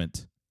a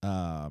moment.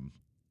 MJF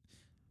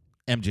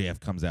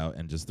comes out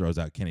and just throws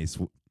out Kenny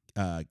Sonny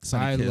Kiss.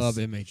 I love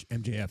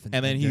MJF.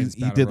 And then he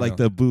did like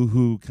the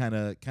boo-hoo kind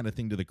of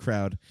thing to the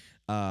crowd.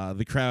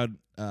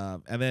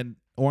 And then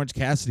Orange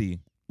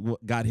Cassidy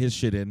got his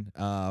shit in,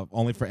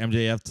 only for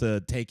MJF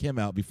to take him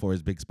out before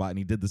his big spot, and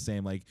he did the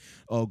same, like,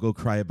 oh, go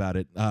cry about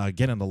it.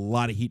 Getting a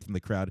lot of heat from the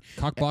crowd.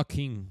 Cockblock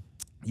King.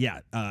 Yeah,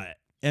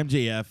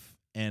 MJF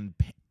and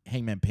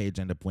Hangman Page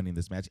end up winning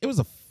this match. It was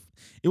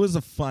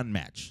a fun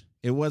match.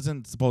 It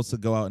wasn't supposed to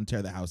go out and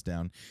tear the house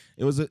down.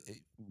 It was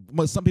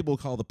what some people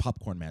call the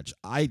popcorn match.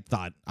 I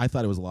thought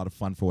it was a lot of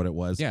fun for what it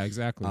was. Yeah,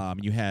 exactly.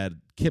 You had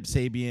Kip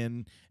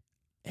Sabian,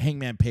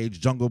 Hangman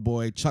Page, Jungle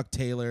Boy, Chuck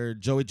Taylor,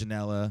 Joey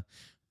Janela,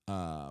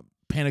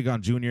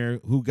 Pentagon Jr.,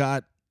 who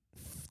got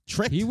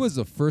tricked. He was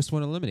the first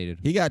one eliminated.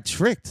 He got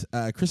tricked.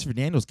 Christopher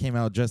Daniels came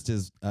out dressed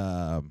as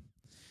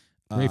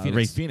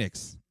Rey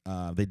Fenix.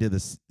 They did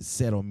this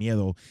Cero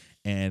Miedo,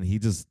 and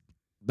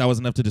that was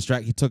enough to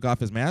distract. He took off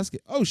his mask.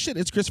 Oh, shit,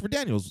 it's Christopher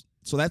Daniels.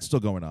 So that's still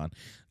going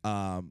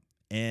on.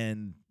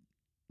 And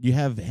you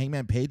have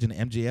Hangman Page and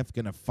MJF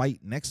going to fight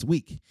next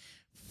week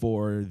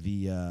for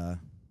the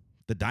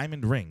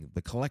Diamond Ring,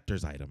 the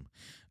collector's item.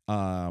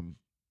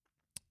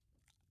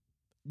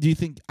 Do you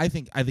think? I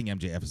think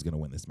MJF is going to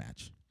win this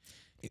match.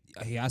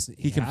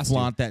 He can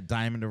flaunt that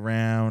diamond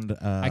around.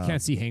 I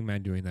can't see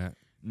Hangman doing that.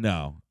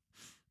 No.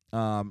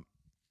 What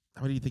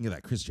do you think of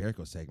that Chris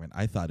Jericho segment?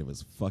 I thought it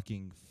was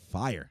fucking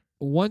fire.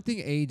 One thing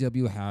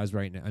AEW has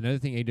right now, another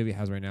thing AEW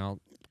has right now,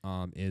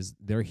 is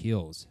their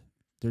heels.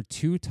 They're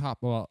two top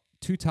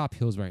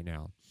heels right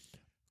now,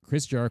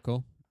 Chris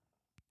Jericho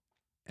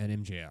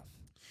and MJF.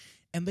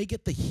 And they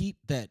get the heat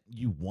that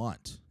you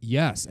want.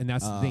 Yes, and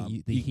that's the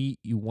thing. The heat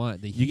you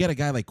want. You get a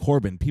guy like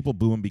Corbin. People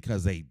boo him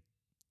because they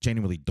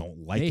genuinely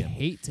don't like him.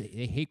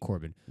 They hate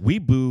Corbin. We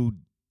booed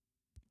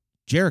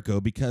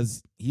Jericho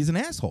because he's an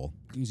asshole.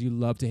 Because you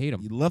love to hate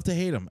him. You love to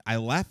hate him. I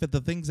laugh at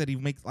the things that he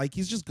makes. Like,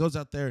 he just goes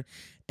out there.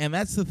 And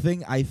that's the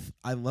thing I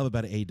love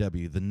about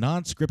AEW. The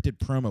non-scripted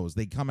promos.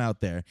 They come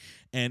out there.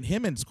 And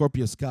him and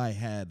Scorpio Sky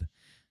had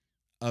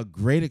a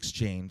great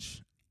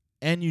exchange.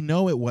 And you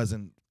know it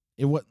wasn't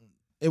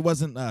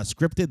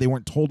scripted. They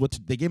weren't told what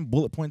to. They gave him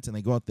bullet points, and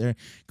they go out there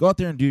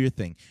and do your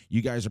thing.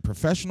 You guys are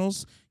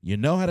professionals. You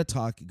know how to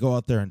talk. Go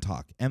out there and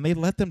talk. And they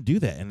let them do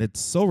that, and it's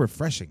so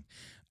refreshing.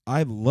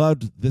 I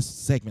loved this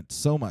segment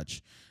so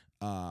much.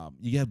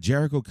 You have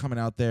Jericho coming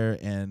out there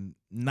and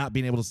not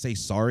being able to say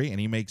sorry, and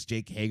he makes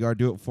Jake Hagar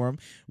do it for him,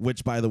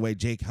 which, by the way,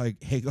 Jake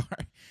Hagar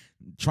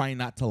trying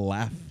not to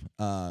laugh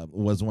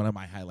was one of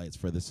my highlights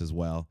for this as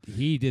well.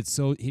 He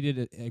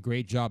did a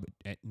great job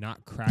at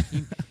not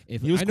cracking.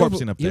 He was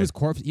corpsing up there.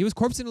 He was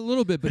corpsing a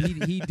little bit, but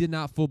he did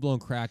not full-blown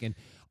crack. And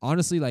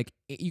honestly, like,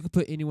 you could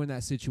put anyone in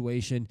that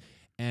situation,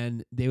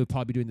 and they would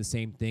probably be doing the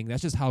same thing.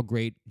 That's just how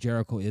great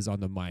Jericho is on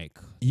the mic.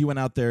 He went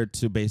out there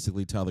to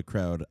basically tell the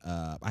crowd,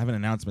 I have an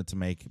announcement to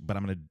make, but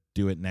I'm going to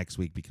do it next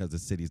week because the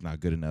city's not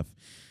good enough.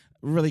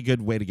 Really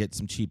good way to get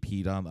some cheap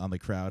heat on the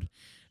crowd.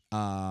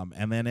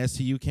 And then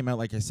SCU came out,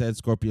 like I said.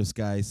 Scorpio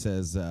Sky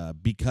says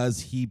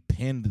because he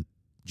pinned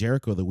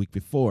Jericho the week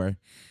before,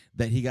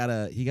 that he got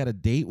a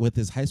date with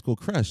his high school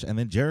crush. And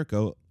then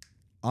Jericho,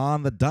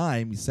 on the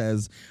dime, he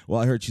says,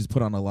 well, I heard she's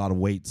put on a lot of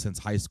weight since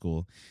high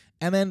school.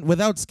 And then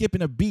without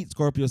skipping a beat,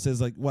 Scorpio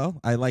says like, "Well,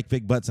 I like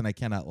big butts and I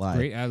cannot lie."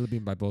 Great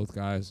ad-libbing by both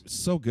guys.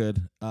 So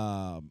good.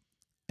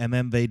 And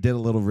then they did a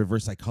little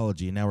reverse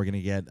psychology, and now we're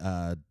gonna get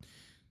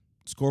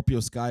Scorpio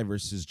Sky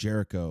versus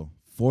Jericho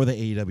for the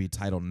AEW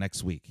title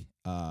next week.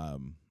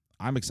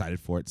 I'm excited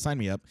for it. Sign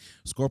me up.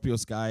 Scorpio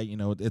Sky,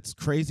 it's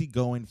crazy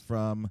going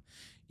from,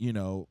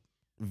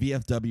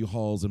 VFW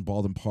halls in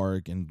Baldwin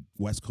Park and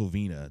West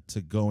Covina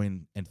to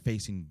going and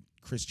facing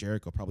Chris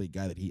Jericho, probably a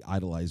guy that he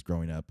idolized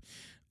growing up,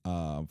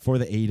 for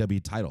the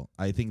AEW title.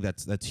 I think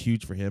that's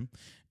huge for him,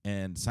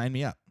 and sign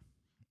me up.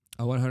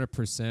 I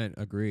 100%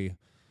 agree.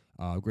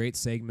 Great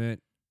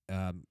segment,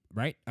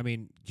 right? I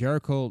mean,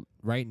 Jericho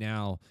right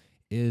now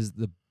is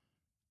the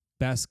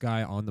best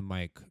guy on the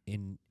mic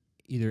in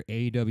either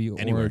AEW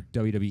Anywhere. or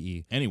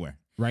WWE. Anywhere.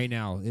 Right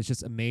now, it's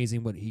just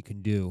amazing what he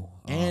can do.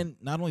 And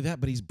not only that,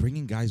 but he's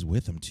bringing guys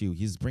with him too.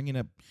 He's bringing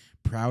up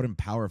Proud and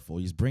Powerful.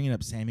 He's bringing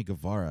up Sammy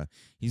Guevara.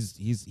 He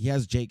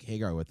has Jake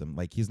Hagar with him.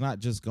 Like, he's not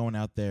just going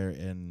out there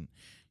and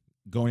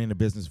going into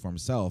business for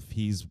himself.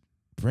 He's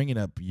bringing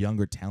up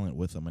younger talent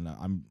with him, and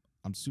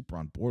I'm super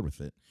on board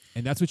with it.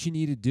 And that's what you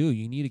need to do.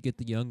 You need to get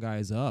the young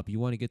guys up. You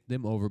want to get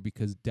them over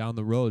because down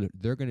the road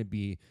they're going to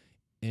be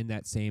in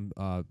that same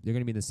they're going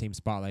to be in the same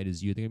spotlight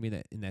as you. They're going to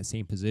be in that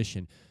same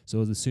position.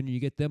 So the sooner you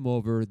get them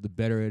over, the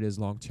better it is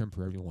long term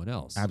for everyone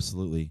else.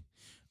 Absolutely.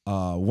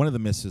 One of the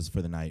misses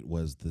for the night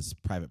was this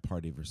Private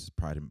Party versus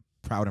Proud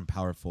and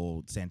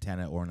Powerful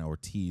Santana or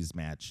Ortiz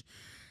match.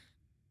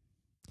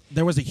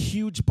 There was a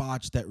huge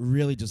botch that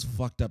really just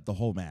fucked up the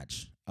whole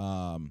match.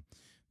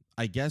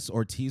 I guess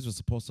Ortiz was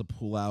supposed to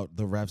pull out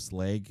the ref's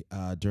leg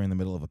during the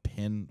middle of a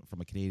pin from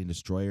a Canadian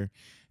Destroyer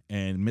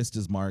and missed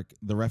his mark.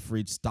 The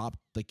referee stopped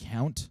the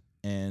count,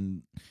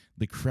 and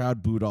the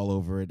crowd booed all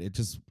over it.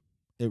 It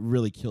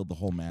really killed the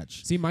whole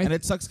match. See, and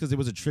it sucks because it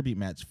was a tribute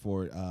match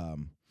for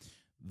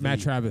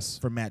Matt Travis.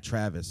 For Matt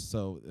Travis,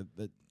 so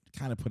it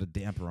kind of put a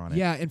damper on it.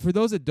 Yeah, and for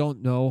those that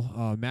don't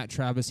know, Matt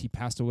Travis, he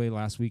passed away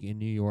last week in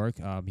New York.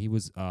 He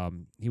was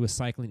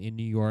cycling in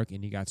New York,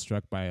 and he got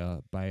struck by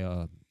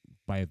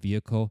a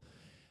vehicle.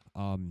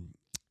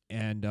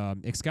 And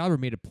Excalibur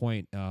made a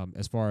point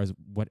as far as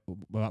what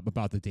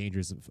about the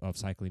dangers of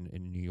cycling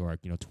in New York.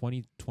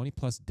 20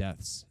 plus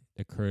deaths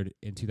occurred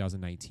in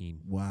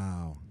 2019.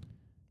 Wow.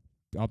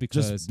 All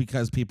because just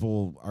because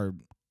people are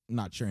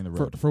not sharing the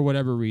road for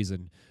whatever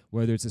reason,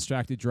 whether it's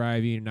distracted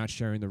driving, not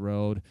sharing the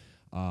road,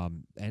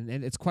 and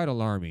it's quite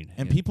alarming.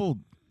 And people,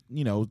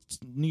 New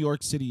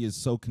York City is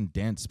so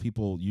condensed.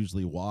 People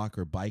usually walk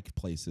or bike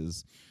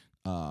places.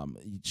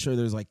 Sure,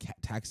 there's like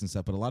taxis and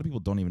stuff, but a lot of people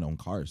don't even own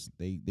cars.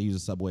 They use the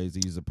subways,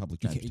 they use the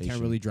public transportation. You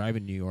can't really drive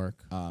in New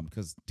York.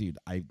 Because, dude,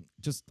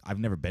 I've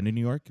never been to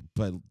New York,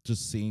 but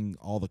just seeing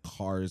all the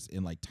cars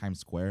in like Times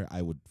Square,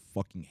 I would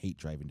fucking hate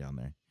driving down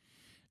there.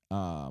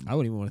 I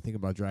wouldn't even want to think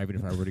about driving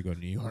if I were to go to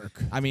New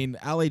York. I mean,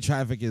 LA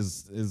traffic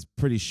is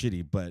pretty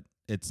shitty, but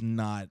it's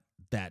not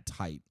that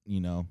tight,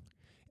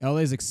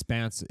 LA's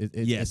expansive.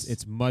 Yes.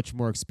 It's much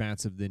more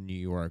expansive than New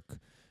York.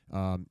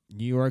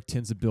 New York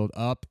tends to build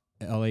up.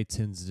 I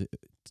should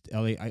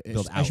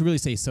really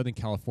say Southern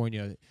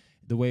California,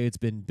 the way it's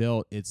been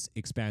built, it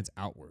expands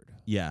outward.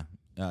 Yeah.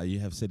 You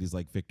have cities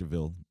like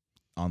Victorville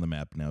on the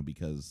map now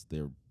because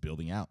they're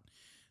building out.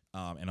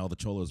 And all the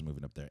cholos are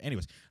moving up there.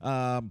 Anyways,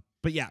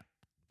 but yeah,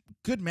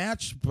 good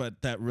match,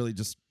 but that really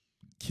just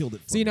killed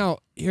it for me. Now,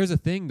 here's the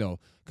thing, though,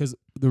 because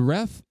the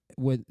ref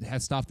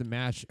had stopped the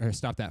match or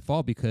stopped that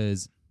fall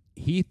because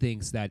he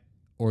thinks that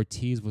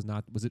Ortiz was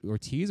it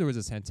Ortiz or was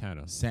it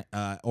Santana?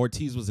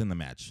 Ortiz was in the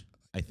match.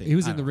 I think he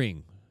was in the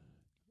ring,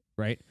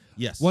 right?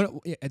 Yes.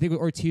 I think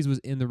Ortiz was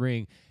in the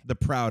ring. The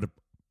proud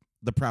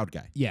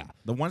guy. Yeah.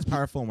 The one's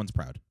powerful and one's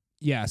proud.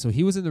 Yeah. So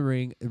he was in the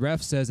ring. The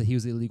ref says that he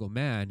was an illegal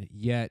man.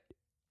 Yet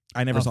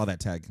I never saw that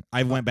tag.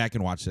 I went back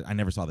and watched it. I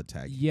never saw the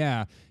tag.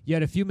 Yeah.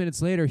 Yet a few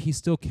minutes later, he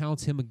still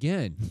counts him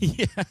again.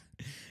 Yeah.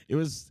 It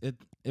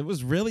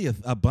was really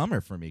a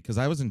bummer for me because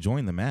I was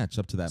enjoying the match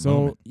up to that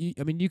moment. So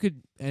you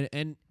could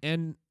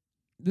and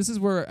this is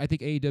where I think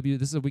AEW.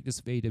 This is a weakness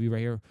of AEW right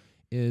here.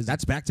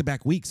 That's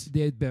back-to-back weeks.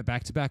 They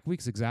back-to-back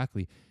weeks,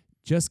 exactly.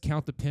 Just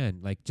count the pin.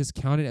 Like, just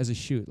count it as a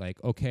shoot.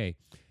 Like, okay,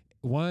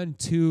 1,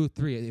 2,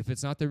 3. If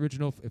it's not the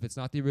original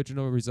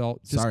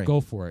result, just go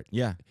for it.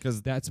 Yeah,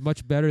 because that's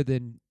much better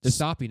than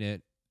stopping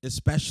it.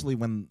 Especially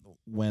when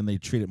they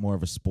treat it more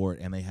of a sport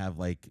and they have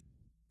like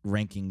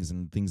rankings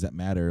and things that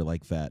matter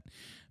like that.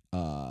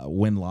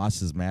 Win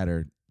losses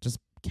matter. Just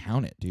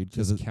count it, dude.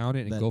 Just count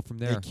it and go from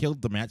there. It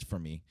killed the match for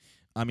me.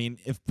 I mean,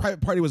 if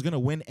Private Party was going to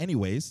win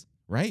anyways,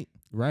 right?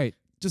 Right.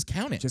 Just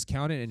count it. Just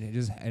count it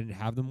and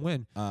have them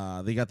win.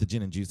 They got the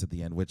gin and juice at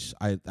the end, which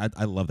I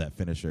love that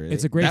finisher.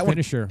 It's a great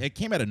finisher. It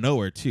came out of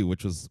nowhere too,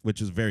 which was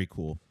very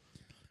cool.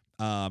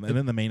 And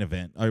then the main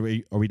event. Are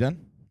we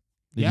done?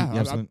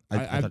 Yeah.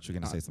 I thought you were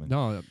going to say something.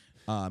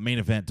 No. Main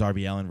event: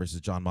 Darby Allin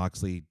versus John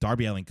Moxley.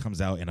 Darby Allin comes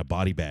out in a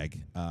body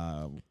bag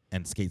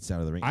and skates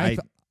out of the ring.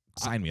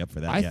 Sign me up for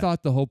that. I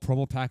thought the whole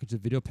promo package, the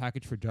video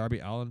package for Darby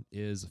Allin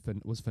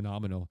was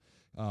phenomenal.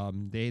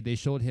 They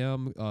showed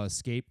him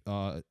skate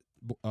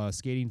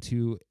skating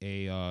to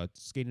a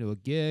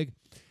gig,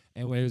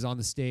 and when he was on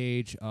the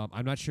stage,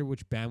 I'm not sure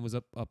which band was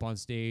up on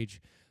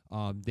stage.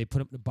 They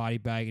put him in the body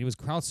bag, and he was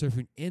crowd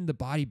surfing in the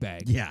body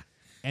bag. Yeah.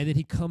 And then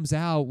he comes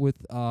out with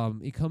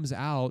the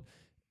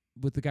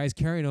guys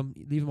carrying him,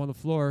 leave him on the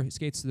floor. He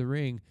skates to the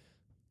ring.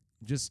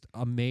 Just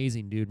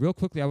amazing, dude. Real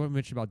quickly, I want to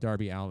mention about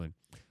Darby Allin.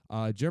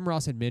 Jim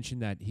Ross had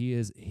mentioned that he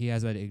has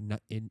that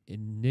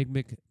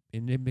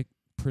enigmatic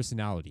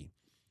personality.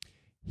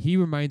 He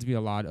reminds me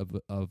a lot of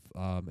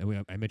I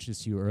mentioned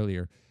this to you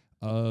earlier,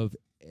 of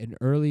an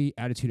early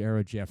Attitude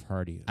Era Jeff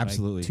Hardy.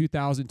 Absolutely. Like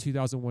 2000,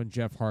 2001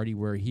 Jeff Hardy,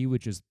 where he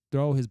would just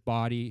throw his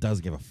body.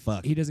 Doesn't give a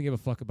fuck. He doesn't give a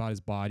fuck about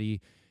his body.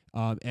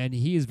 And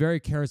he is very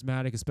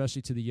charismatic,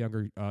 especially to the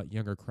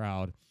younger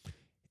crowd.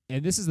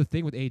 And this is the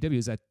thing with AEW,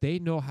 is that they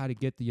know how to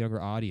get the younger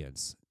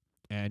audience.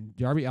 And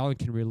Darby Allin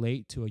can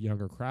relate to a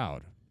younger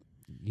crowd.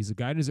 He's a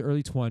guy in his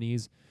early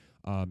 20s.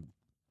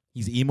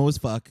 He's emo as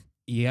fuck.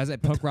 He has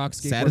that punk rock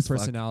Sad as skateboard fuck.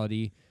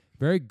 personality.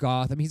 Very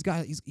goth. I mean,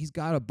 he's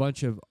got a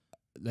bunch of,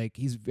 like,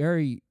 he's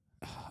very,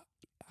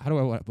 how do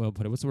I want to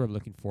put it? What's the word I'm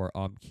looking for?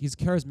 He's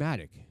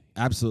charismatic.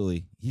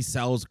 Absolutely. He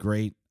sells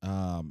great.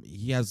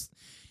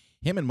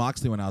 Him and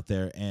Moxley went out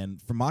there,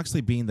 and for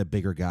Moxley being the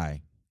bigger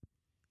guy,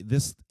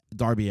 this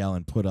Darby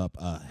Allin put up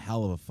a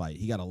hell of a fight.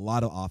 He got a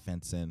lot of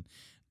offense in.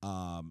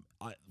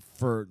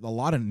 For a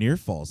lot of near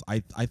falls,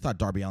 I thought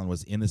Darby Allin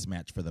was in this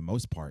match for the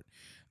most part.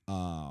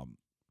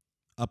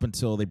 Up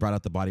until they brought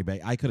out the body bag,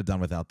 I could have done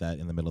without that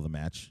in the middle of the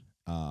match.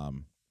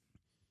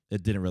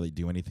 It didn't really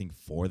do anything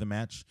for the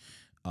match.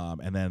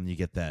 And then you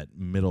get that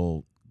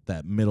middle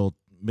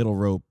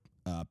rope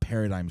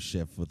paradigm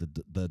shift with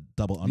the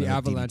double The underhook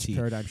avalanche DDT,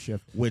 paradigm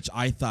shift. which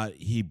I thought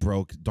he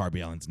broke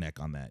Darby Allin's neck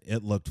on that.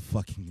 It looked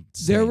fucking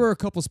insane. There were a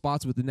couple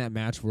spots within that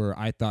match where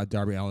I thought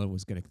Darby Allin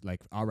was gonna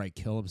like outright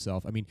kill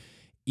himself. I mean,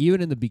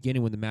 even in the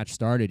beginning when the match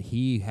started,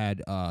 he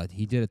did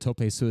a tope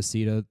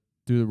suicida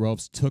through the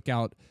ropes, took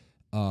out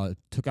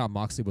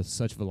Moxley with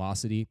such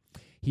velocity.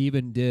 He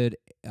even did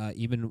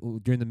even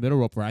during the middle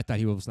rope where I thought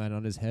he was landing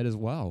on his head as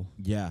well.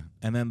 Yeah,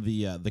 and then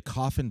the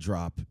coffin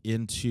drop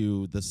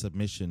into the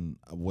submission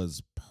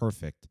was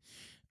perfect.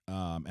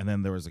 And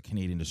then there was a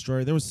Canadian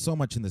Destroyer. There was so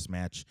much in this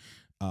match.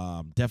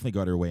 Definitely go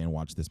out of your way and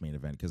watch this main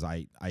event, because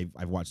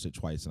I've watched it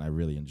twice and I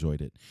really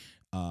enjoyed it.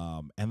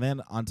 And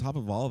then on top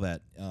of all of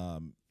that,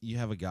 you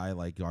have a guy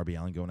like Darby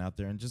Allin going out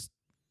there and just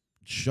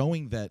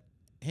showing that,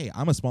 hey,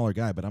 I'm a smaller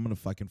guy, but I'm gonna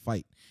fucking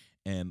fight.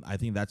 And I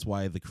think that's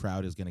why the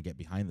crowd is going to get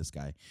behind this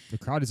guy. The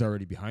crowd is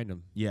already behind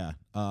him. Yeah.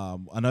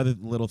 Another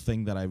little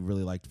thing that I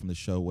really liked from the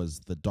show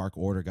was the Dark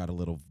Order got a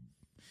little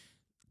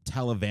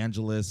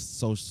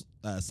televangelist,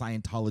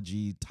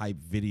 Scientology type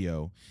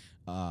video.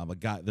 A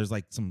guy, there's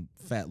like some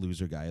fat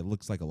loser guy. It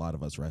looks like a lot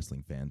of us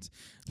wrestling fans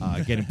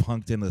getting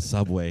punked in the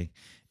subway,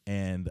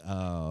 and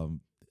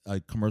a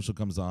commercial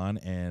comes on,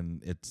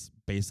 and it's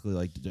basically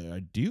like,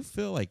 do you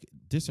feel like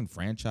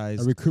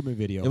disenfranchised? A recruitment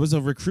video. It was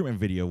a recruitment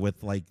video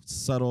with like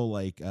subtle,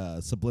 like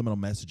subliminal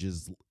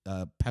messages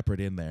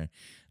peppered in there,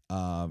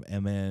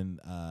 and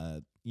then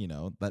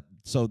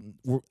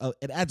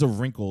it adds a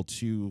wrinkle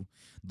to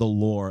the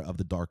lore of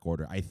the Dark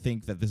Order. I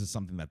think that this is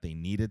something that they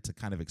needed to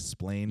kind of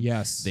explain.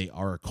 Yes. They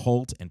are a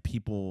cult, and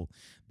people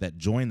that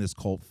join this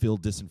cult feel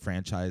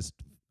disenfranchised,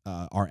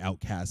 are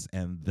outcasts,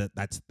 and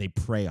they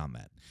prey on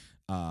that.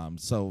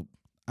 So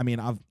I mean,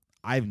 a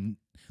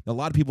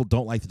lot of people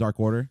don't like the Dark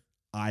Order.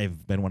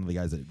 I've been one of the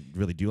guys that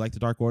really do like the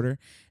Dark Order,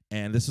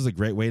 and this is a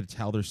great way to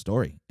tell their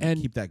story and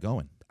keep that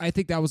going. I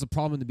think that was the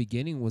problem in the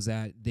beginning, was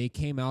that they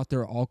came out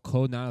there all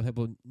code. Not a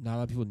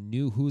lot of people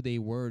knew who they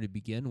were to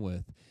begin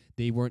with.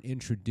 They weren't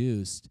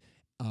introduced.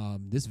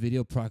 This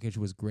video package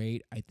was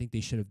great. I think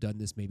they should have done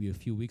this maybe a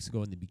few weeks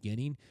ago in the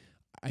beginning.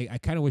 I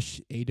kind of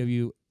wish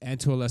AEW and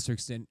to a lesser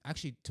extent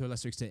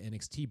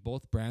NXT,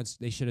 both brands,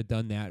 they should have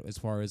done that as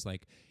far as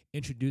like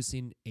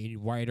introducing a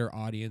wider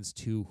audience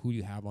to who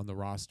you have on the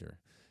roster.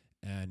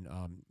 And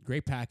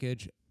great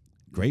package.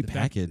 Great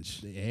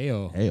package.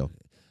 Heyo.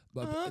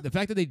 But the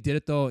fact that they did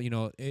it, though,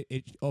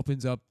 it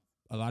opens up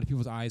a lot of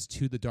people's eyes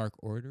to the Dark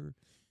Order.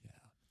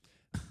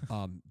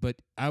 Yeah. But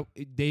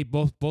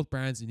both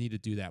brands need to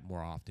do that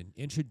more often.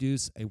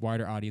 Introduce a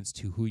wider audience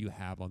to who you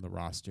have on the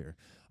roster.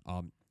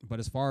 But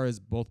as far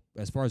as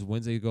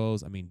Wednesday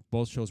goes, I mean,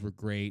 both shows were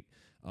great.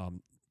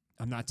 I'm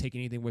not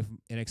taking anything away from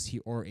NXT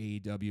or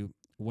AEW.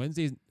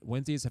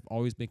 Wednesdays have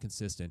always been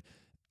consistent.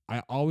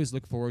 I always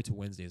look forward to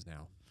Wednesdays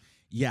now.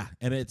 Yeah,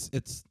 and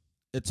it's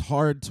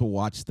hard to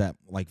watch that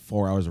like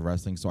 4 hours of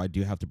wrestling, so I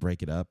do have to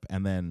break it up.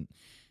 And then,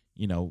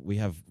 we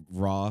have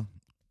Raw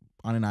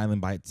on an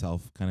island by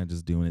itself, kind of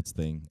just doing its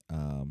thing.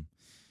 And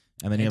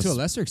then you have to a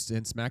lesser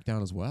extent,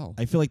 SmackDown as well.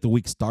 I feel like the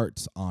week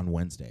starts on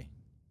Wednesday.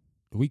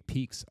 The week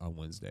peaks on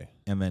Wednesday.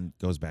 And then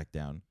goes back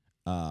down.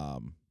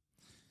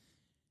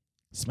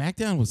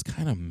 SmackDown was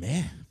kind of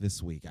meh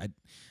this week.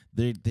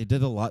 They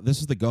did a lot. This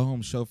is the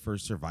go-home show for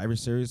Survivor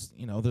Series.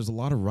 There's a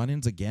lot of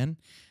run-ins again.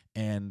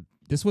 And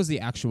this was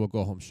the actual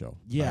go-home show,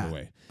 yeah, by the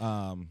way.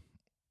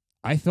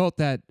 I felt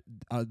that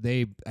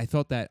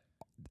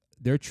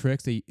their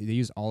tricks, they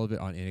used all of it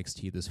on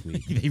NXT this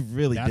week. They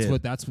really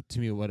did. That's what, to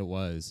me, what it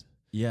was.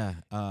 Yeah.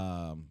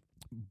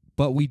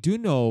 But we do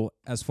know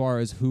as far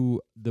as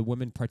who the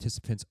women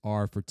participants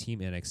are for Team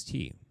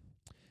NXT.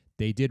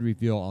 They did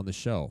reveal on the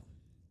show.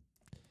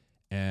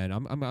 And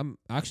I'm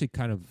actually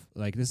kind of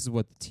like, this is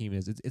what the team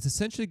is. It's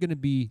essentially going to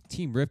be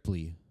Team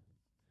Ripley.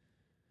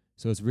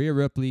 So it's Rhea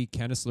Ripley,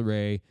 Candice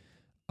LeRae,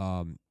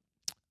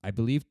 I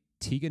believe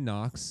Tegan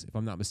Knox, if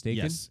I'm not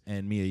mistaken. Yes,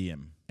 and Mia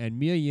Yim. And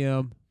Mia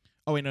Yim.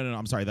 Oh wait, no,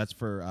 I'm sorry. That's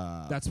for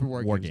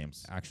War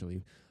Games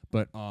actually.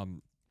 But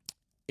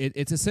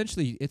it's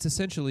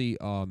essentially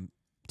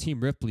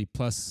Team Ripley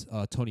plus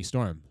Tony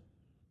Storm.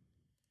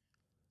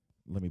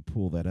 Let me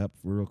pull that up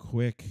real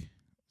quick.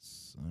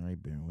 Sorry,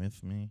 bear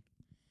with me.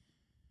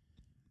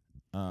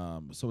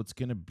 So it's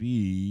gonna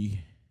be,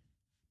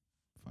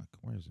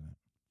 where is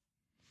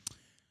it?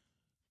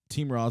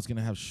 Team Raw is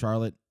gonna have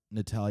Charlotte,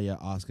 Natalya,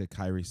 Asuka,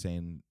 Kairi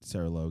Sane,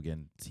 Sarah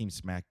Logan. Team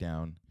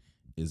SmackDown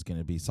is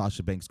gonna be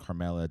Sasha Banks,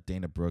 Carmella,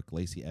 Dana Brooke,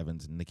 Lacey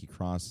Evans, and Nikki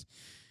Cross.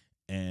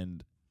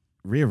 And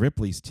Rhea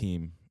Ripley's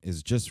team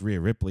is just Rhea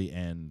Ripley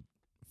and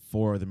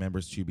 4 of the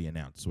members to be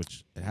announced,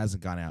 which it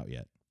hasn't gone out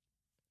yet.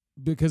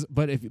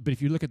 But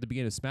if you look at the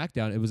beginning of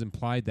SmackDown, it was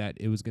implied that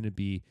it was going to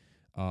be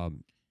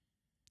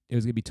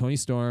Tony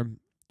Storm,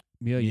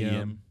 Mia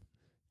Yim,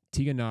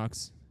 Tegan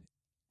Knox,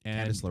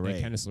 and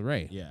Candice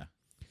LeRae. Yeah.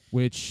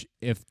 Which,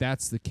 if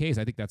that's the case,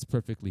 I think that's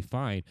perfectly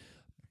fine.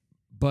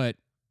 But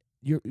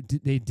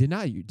they did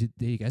not. I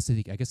guess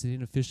they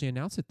didn't officially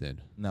announce it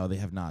then. No, they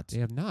have not. They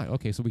have not.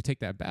 Okay, so we take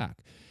that back.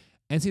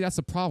 And see, that's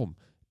the problem.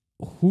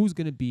 Who's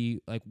going to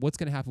be like? What's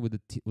going to happen with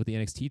the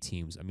NXT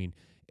teams? I mean,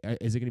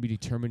 is it going to be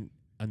determined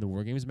on the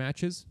War Games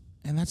matches?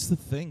 And that's the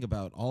thing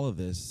about all of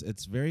this.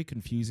 It's very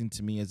confusing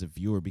to me as a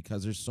viewer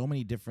because there's so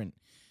many different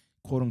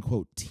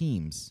quote-unquote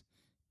teams.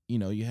 You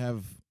know, you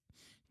have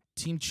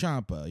Team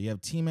Ciampa, you have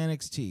Team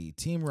NXT,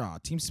 Team Raw,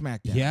 Team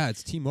SmackDown. Yeah,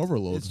 it's team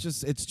overload.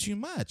 It's too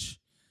much.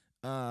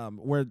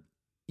 Where,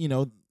 you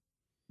know,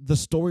 the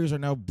stories are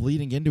now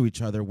bleeding into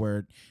each other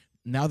where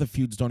now the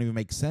feuds don't even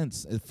make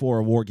sense for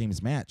a War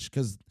Games match.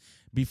 Because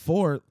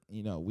before,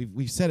 you know,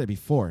 we've said it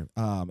before.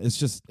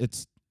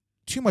 It's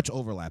too much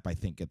overlap, I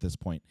think, at this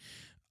point.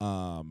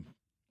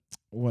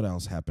 What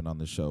else happened on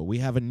the show? We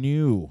have a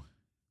new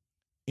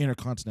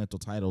Intercontinental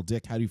title.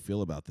 Dick, how do you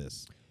feel about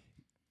this?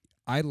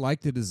 I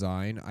like the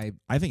design.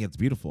 I think it's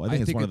beautiful. I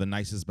think it's one of the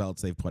nicest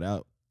belts they've put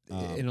out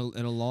in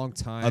a long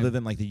time. Other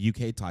than like the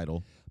UK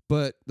title.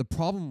 But the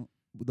problem,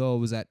 though,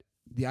 was that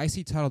the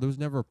IC title, there was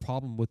never a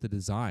problem with the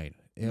design.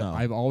 No.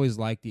 I've always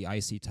liked the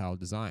IC title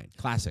design.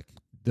 Classic.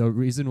 The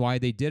reason why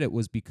they did it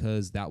was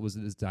because that was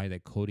the design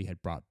that Cody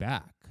had brought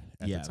back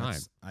at the time.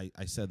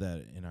 I said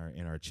that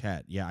in our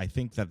chat. Yeah, I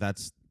think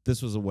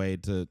this was a way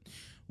to.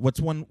 What's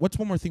one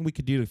more thing we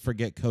could do to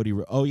forget Cody?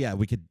 Oh yeah,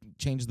 we could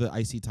change the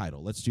IC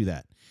title. Let's do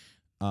that.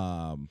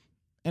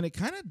 And it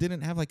kind of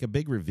didn't have like a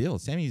big reveal.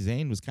 Sami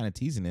Zayn was kind of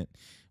teasing it,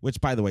 which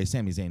by the way,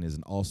 Sami Zayn is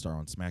an all-star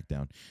on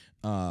SmackDown.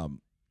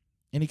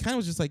 And he kind of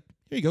was just like,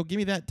 here you go, give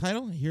me that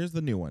title. Here's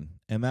the new one.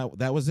 And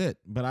that was it.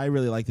 But I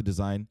really like the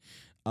design.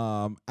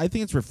 I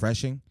think it's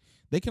refreshing.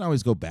 They can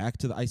always go back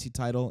to the IC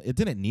title. It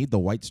didn't need the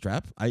white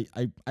strap. I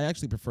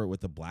actually prefer it with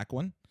the black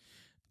one.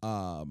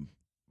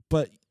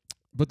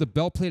 But the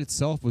belt plate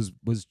itself was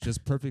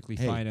just perfectly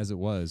fine as it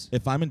was.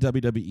 If I'm in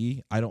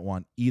WWE, I don't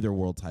want either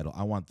world title.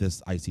 I want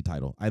this IC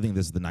title. I think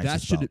this is the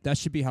nicest belt. That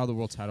should be how the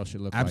world title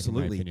should look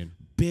Absolutely. like, in my opinion.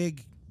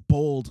 Big,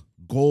 bold,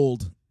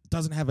 gold.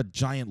 Doesn't have a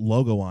giant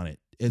logo on it.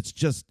 It's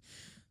just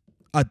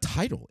a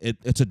title.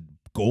 It's a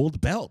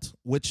gold belt,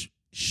 which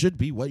should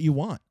be what you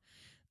want.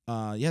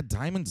 Yeah,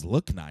 diamonds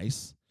look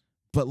nice,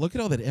 but look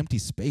at all that empty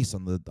space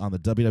on the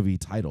WWE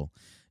title.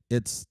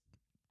 There's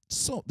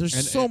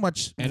so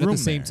much and room at the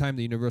same there. time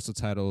the Universal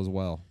title as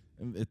well.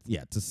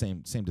 It's the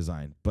same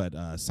design. But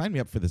sign me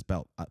up for this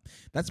belt.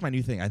 That's my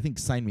new thing. I think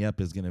sign me up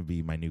is going to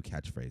be my new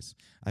catchphrase.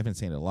 I've been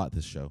saying it a lot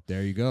this show.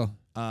 There you go.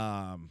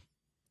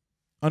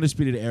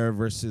 Undisputed Era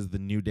versus the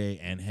New Day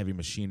and Heavy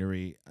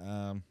Machinery.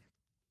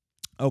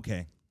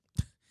 Okay.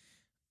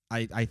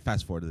 I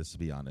fast forward to this, to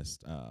be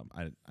honest.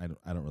 I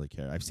don't really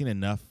care. I've seen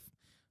enough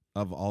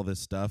of all this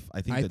stuff.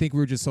 I think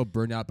we're just so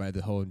burned out by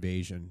the whole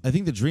invasion. I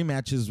think the dream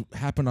matches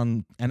happened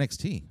on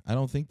NXT. I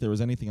don't think there was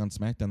anything on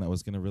SmackDown that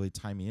was going to really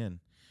tie me in.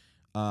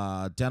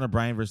 Daniel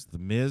Bryan versus The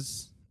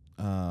Miz.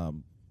 It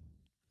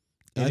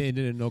ended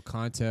in no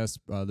contest.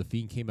 The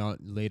Fiend came out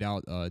and laid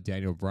out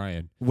Daniel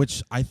Bryan.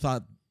 Which I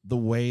thought the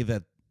way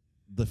that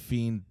the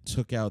Fiend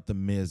took out The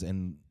Miz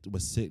and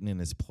was sitting in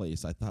his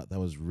place, I thought that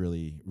was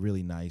really,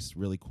 really nice,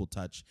 really cool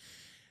touch.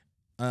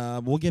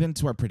 We'll get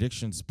into our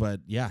predictions,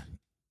 but yeah,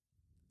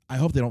 I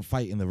hope they don't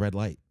fight in the red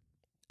light.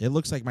 It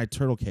looks like my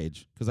turtle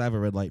cage because I have a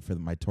red light for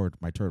my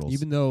turtles.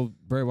 Even though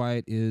Bray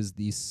Wyatt is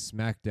the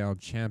SmackDown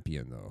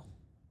champion, though.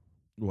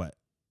 What?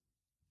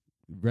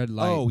 Red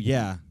light. Oh,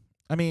 yeah.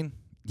 I mean,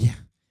 yeah.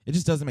 It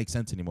just doesn't make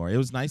sense anymore. It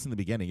was nice in the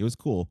beginning. It was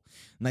cool,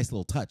 nice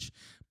little touch.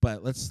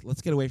 But let's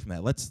get away from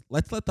that. Let's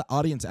let the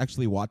audience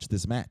actually watch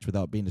this match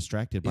without being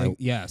distracted by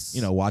yes.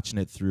 watching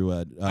it through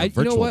a You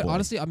virtual know what? board.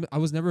 Honestly, I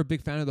was never a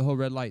big fan of the whole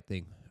red light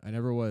thing. I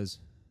never was.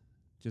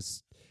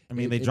 Just I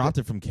mean, they dropped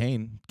it from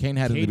Kane. Kane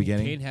had it in the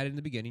beginning, Kane had it in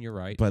the beginning. You're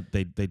right. but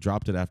they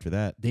dropped it after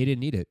that. They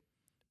didn't need it.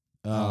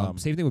 Um,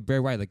 Same thing with Bray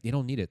Wyatt. Like, they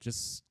don't need it.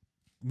 Just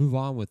move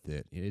on with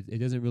it. It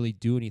doesn't really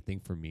do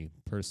anything for me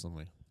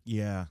personally.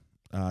 Yeah.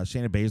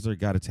 Shayna Baszler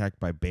got attacked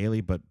by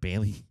Bailey, but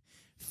Bailey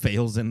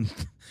fails in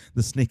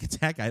the sneak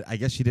attack. I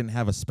guess she didn't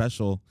have a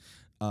special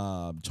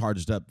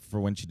charged up for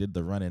when she did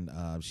the run-in.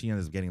 She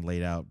ended up getting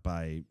laid out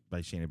by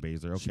Shayna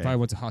Baszler. She Okay. probably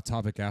went to Hot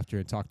Topic after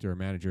and talked to her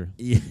manager.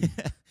 Yeah.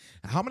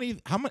 How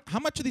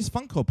much are these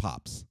Funko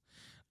Pops?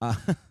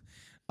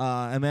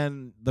 And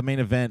then the main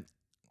event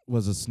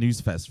was a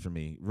snooze fest for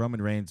me.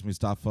 Roman Reigns,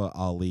 Mustafa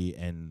Ali,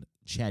 and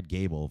Chad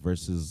Gable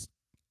versus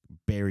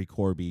Barry,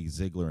 Corby,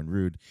 Ziggler, and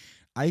Rude.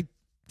 I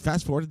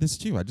fast forwarded this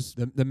too. I just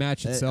The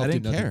match I itself did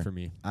didn't nothing care. for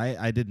me.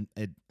 I didn't.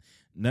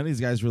 None of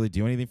these guys really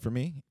do anything for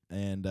me,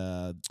 and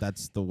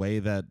that's the way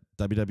that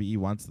WWE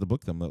wants to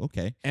book them. Like,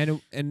 okay,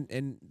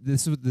 And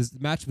this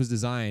match was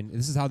designed.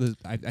 This is how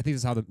I think this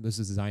is how this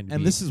is designed to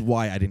and be. this is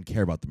why I didn't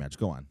care about the match.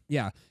 Go on.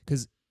 Yeah,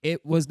 because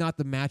it was not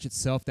the match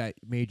itself that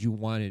made you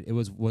want it. It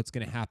was what's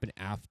going to happen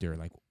after.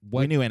 Like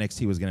what? We knew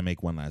NXT was going to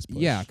make one last push.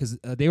 Yeah, because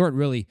they weren't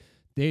really.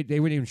 They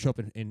wouldn't even show up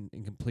in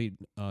complete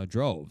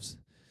droves.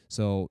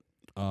 So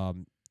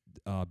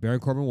Baron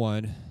Corbin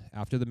won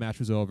after the match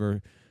was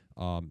over.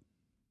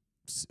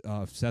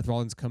 Seth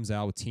Rollins comes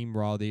out with Team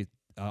Raw. They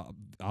out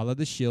of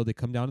the Shield. They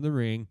come down to the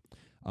ring.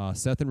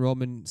 Seth and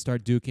Roman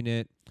start duking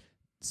it.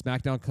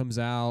 SmackDown comes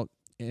out.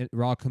 And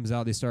Raw comes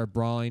out. They start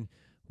brawling.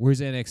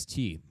 Where's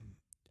NXT?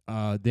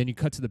 Then you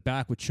cut to the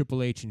back with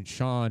Triple H and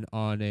Shawn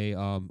on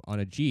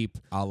a Jeep,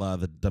 a la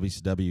the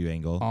WCW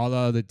angle. a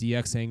la the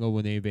DX angle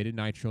when they invaded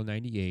Nitro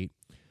 '98.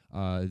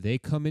 They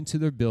come into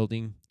their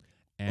building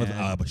and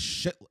With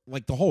shit,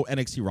 like the whole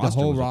NXT roster. the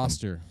whole was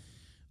open.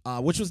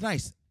 roster. Which was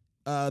nice.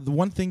 The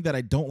one thing that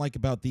I don't like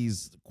about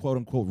these quote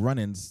unquote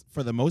run-ins,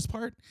 for the most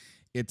part,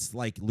 it's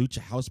like Lucha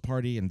House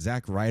Party and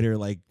Zack Ryder,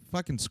 like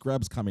fucking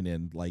scrubs coming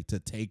in, like to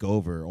take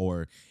over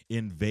or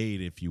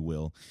invade, if you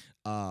will.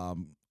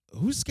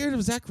 Who's scared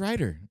of Zack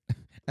Ryder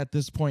at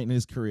this point in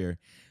his career?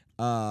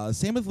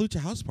 Same with Lucha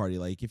House Party.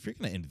 Like, if you're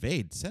gonna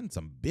invade, send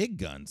some big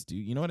guns,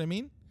 dude. You know what I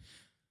mean?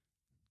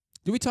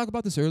 Did we talk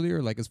about this earlier?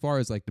 Like as far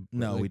as like the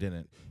No, like, we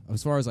didn't.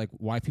 As far as like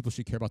why people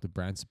should care about the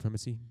brand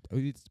supremacy,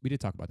 we did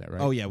talk about that, right?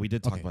 Oh yeah, we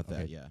did talk Okay, about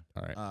that. okay. Yeah.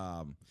 All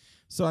right.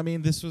 So I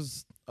mean, this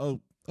was a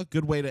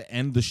good way to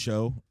end the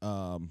show.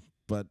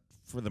 But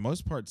for the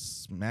most part,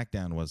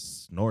 SmackDown was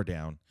snore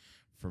down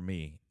for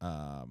me.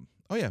 Oh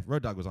yeah,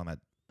 Road Dogg was on that.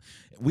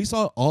 We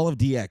saw all of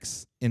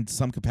DX in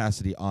some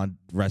capacity on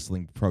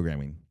wrestling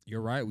programming.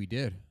 You're right. We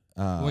did.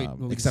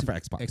 Except for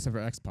X-Pac. Except for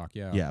X-Pac,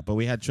 yeah. Yeah, but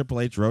we had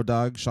Triple H, Road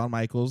Dogg, Shawn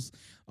Michaels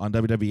on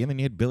WWE, and then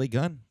you had Billy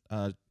Gunn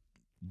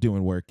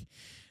doing work.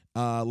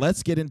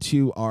 Let's get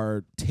into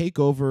our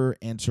TakeOver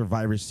and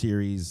Survivor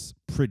Series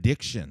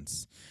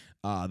predictions.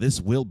 This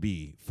will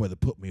be for the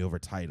Put Me Over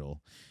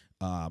title.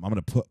 I'm going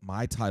to put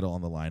my title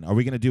on the line. Are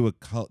we going to do a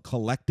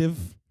collective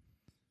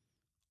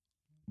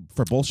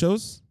for both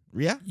shows?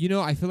 Yeah? You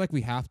know, I feel like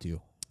we have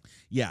to.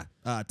 Yeah,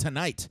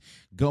 tonight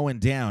going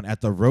down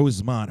at the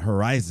Rosemont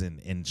Horizon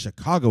in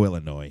Chicago,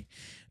 Illinois.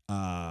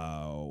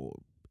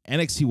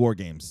 NXT War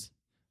Games.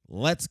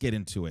 Let's get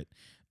into it.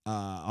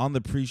 On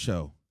the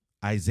pre-show,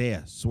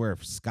 Isaiah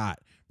Swerve Scott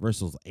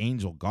versus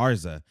Angel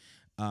Garza.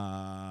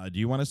 Do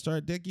you want to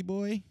start, Dickie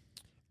boy?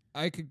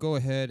 I could go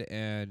ahead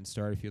and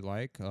start if you'd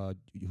like.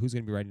 Who's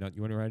going to be writing down?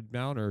 You want to write it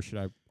down, or should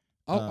I?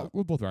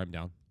 We'll both write them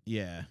down.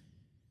 Yeah.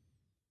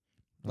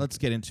 Let's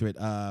get into it.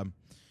 I'll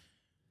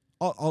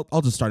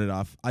just start it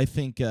off. I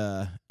think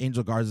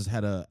Angel Garza's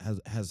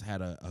has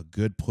had a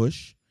good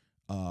push.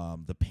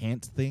 The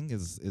pants thing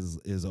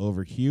is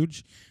over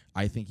huge.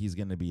 I think he's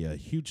going to be a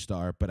huge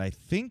star, but I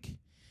think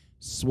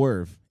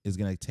Swerve is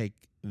going to take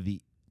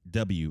the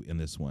W in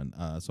this one.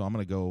 So I'm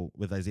going to go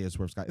with Isaiah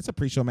Swerve Scott. It's a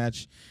pre-show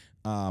match.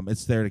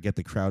 It's there to get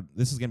the crowd.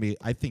 This is going to be,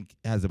 I think,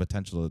 has the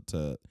potential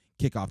to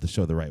kick off the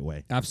show the right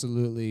way.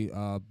 Absolutely.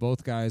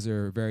 Both guys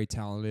are very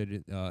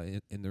talented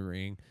in the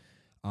ring.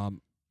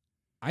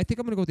 I think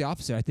I'm going to go with the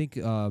opposite. I think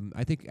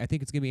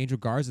it's going to be Angel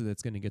Garza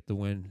that's going to get the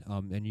win.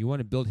 And you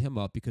want to build him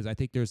up because I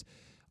think there's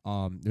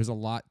a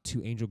lot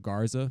to Angel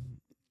Garza.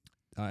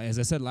 As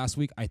I said last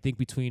week, I think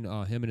between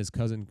him and his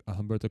cousin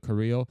Humberto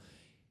Carrillo,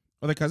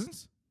 Are they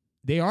cousins?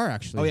 they are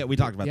actually. Oh yeah, we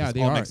talked about yeah, this.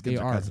 they All are. Mexicans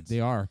They are are. cousins. They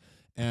are.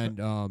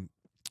 And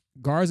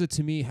Garza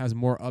to me has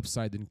more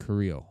upside than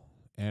Carrillo,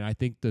 and I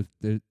think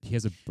he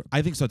has a.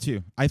 I think so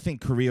too. I think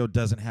Carrillo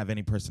doesn't have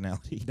any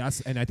personality. I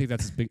think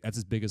that's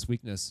his biggest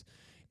weakness.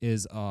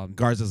 Is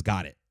Garza's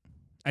got it.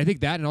 I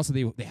think that, and also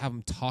they have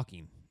him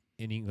talking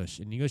in English.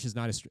 And English is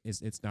not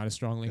it's not a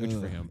strong language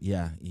for him.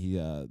 Yeah,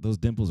 those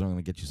dimples are going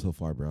to get you so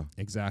far, bro.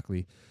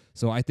 Exactly.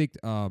 So I think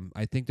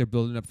they're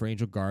building up for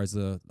Angel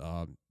Garza.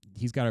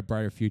 He's got a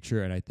brighter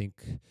future, and I think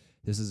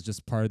this is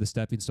just part of the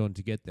stepping stone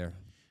to get there.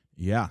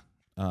 Yeah.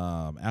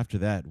 After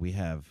that, we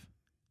have.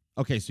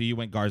 Okay, so you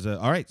went Garza.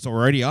 All right, so we're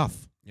already off.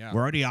 Yeah.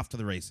 We're already off to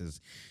the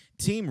races.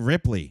 Team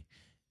Ripley,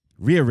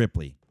 Rhea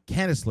Ripley,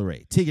 Candice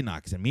LeRae, Tegan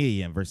Knox, and Mia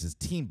Yim versus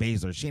Team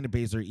Baszler, Shayna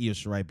Baszler, Io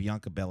Shirai,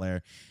 Bianca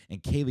Belair,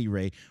 and Kaylee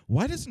Ray.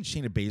 Why doesn't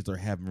Shayna Baszler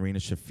have Marina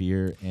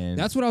Shafir and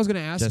That's what I was going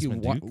to ask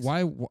Desmond you. Dukes?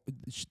 Why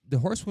the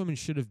horsewomen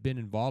should have been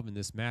involved in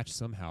this match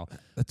somehow?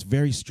 That's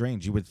very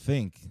strange. You would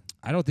think.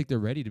 I don't think they're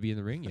ready to be in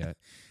the ring yet.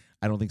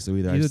 I don't think so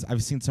either.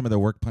 I've seen some of their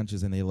work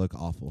punches and they look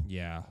awful.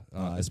 Yeah,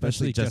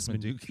 especially Jessamine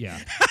Duke. Yeah,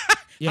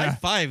 High yeah,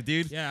 five,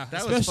 dude. yeah.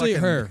 That was Especially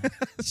fucking- her.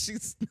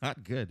 She's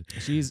not good.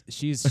 She's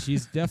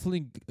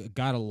definitely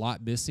got a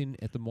lot missing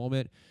at the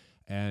moment,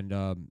 and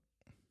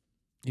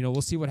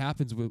we'll see what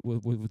happens with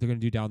what they're going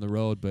to do down the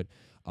road. But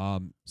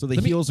So the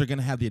Let me- heels are going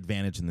to have the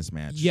advantage in this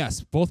match.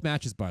 yes, both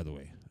matches, by the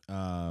way,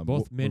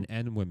 both wh- men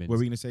and women. What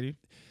were you going to say,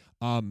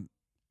 dude?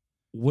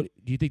 What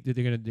do you think that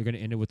they're gonna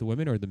end it with the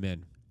women or the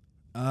men?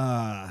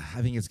 I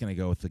think it's going to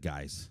go with the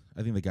guys.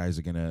 I think the guys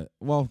are going to.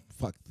 Well,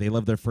 fuck. They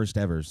love their first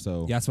ever,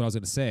 so Yeah, that's what I was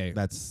gonna say.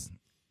 that's.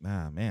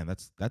 Man,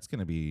 that's going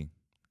to be.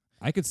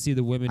 I could see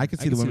the women. I could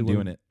see the women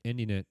doing it.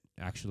 ending it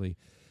actually.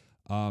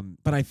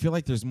 But I feel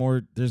like there's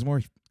more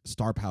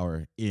star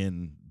power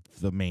in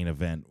the main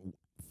event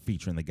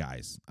featuring the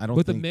guys. I don't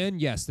With the think men,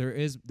 yes, there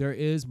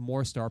is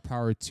more star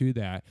power to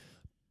that.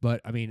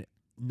 But I mean,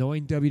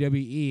 knowing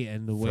WWE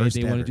and the way First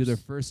they want to do their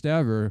evers. first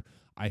ever,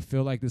 I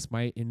feel like this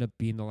might end up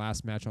being the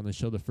last match on the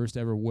show, the first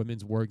ever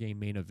women's War Game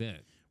main event.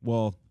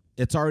 Well,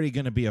 it's already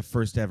going to be a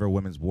first ever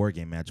women's war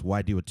game match.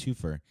 Why do a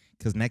twofer?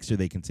 Because next year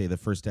they can say the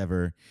first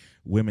ever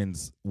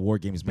women's war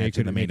games match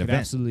in the main they could event.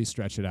 absolutely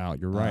stretch it out.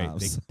 You're right.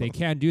 So- They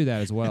can do that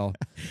as well.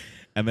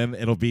 And then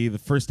it'll be the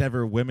first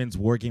ever women's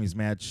war games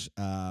match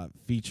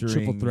featuring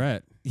Triple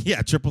threat,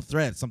 Yeah, triple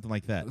threat, something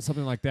like that.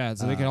 something like that.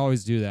 So they can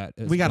always do that.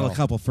 We got well. a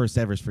couple first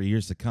evers for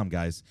years to come,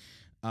 guys.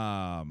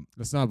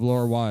 Let's not blow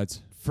our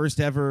wads. First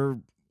ever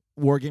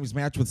war games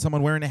match with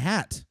someone wearing a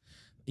hat.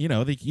 You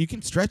know, you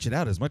can stretch it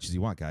out as much as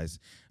you want, guys.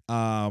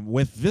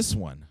 With this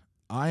one,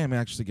 I am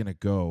actually going to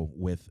go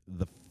with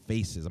the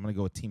faces. I'm going to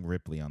go with Team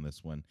Ripley on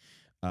this one,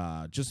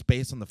 just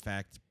based on the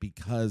fact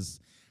because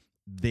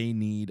they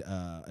need,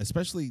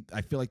 especially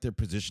I feel like they're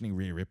positioning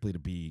Rhea Ripley to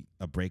be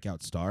a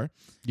breakout star.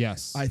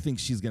 Yes. I think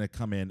she's going to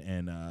come in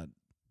and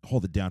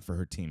hold it down for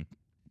her team.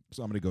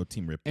 So I'm going to go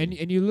Team Ripley.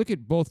 And you look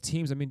at both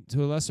teams. I mean,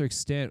 to a lesser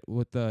extent,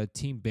 with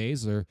Team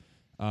Baszler,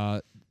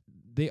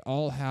 they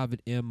all have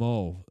an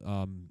MO.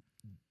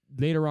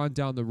 Later on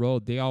down the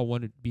road, they all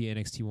want to be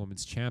NXT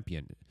Women's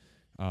Champion.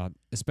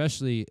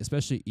 Especially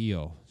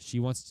Io.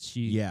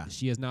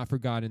 She has not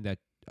forgotten that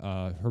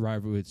her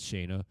rivalry with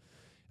Shayna.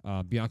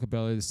 Bianca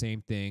Belair, the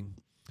same thing.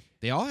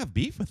 They all have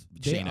beef with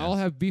Shayna. They all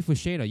have beef with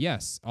Shayna.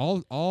 Yes,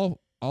 all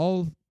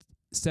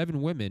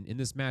 7 women in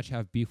this match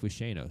have beef with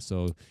Shayna.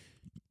 So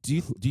Do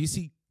you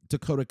see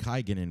Dakota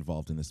Kai getting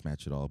involved in this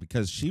match at all?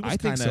 Because she was I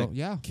think kind so. of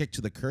Yeah. kicked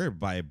to the curb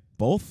by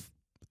both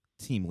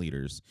team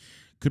leaders.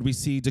 Could we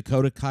see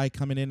Dakota Kai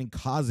coming in and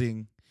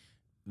causing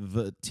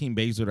the Team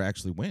Baszler to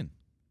actually win?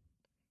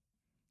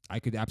 I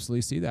could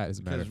absolutely see that. As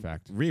a matter of Because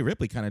fact. Rhea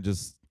Ripley kind of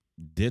just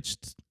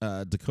ditched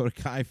Dakota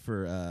Kai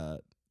for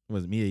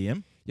was it Mia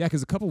Yim? Yeah,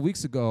 because a couple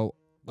weeks ago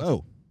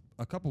Oh,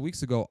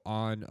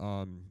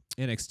 on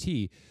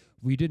NXT,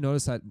 we did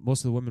notice that most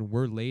of the women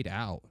were laid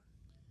out.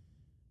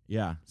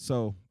 yeah.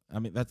 So I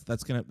mean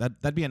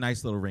that'd be a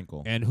nice little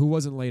wrinkle. And who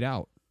wasn't laid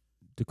out?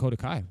 Dakota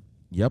Kai.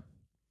 Yep.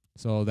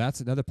 So that's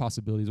another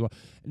possibility as well.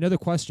 Another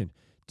question: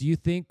 do you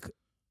think,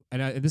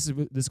 and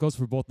this goes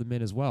for both the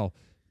men as well?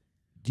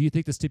 Do you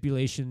think the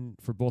stipulation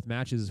for both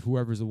matches,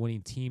 whoever's the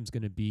winning team, is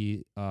going to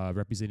be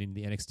representing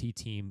the NXT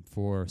team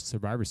for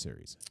Survivor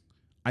Series?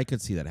 I could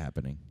see that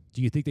happening.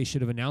 Do you think they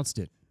should have announced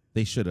it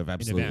They should have in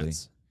absolutely.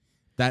 advance?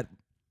 That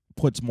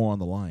puts more on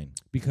the line.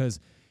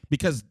 Because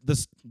Because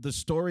the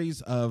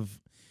stories of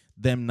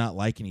them not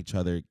liking each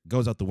other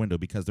goes out the window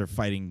because they're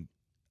fighting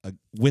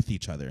with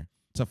each other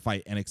to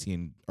fight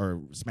NXT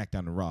or SmackDown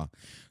and Raw.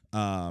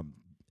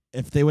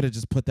 If they would have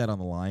just put that on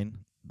the line,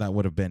 that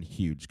would have been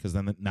huge. Because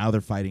then now they're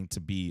fighting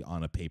to be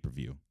on a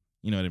pay-per-view.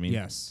 You know what I mean?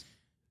 yes,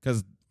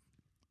 Because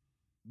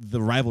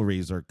the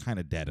rivalries are kind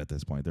of dead at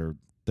this point. They're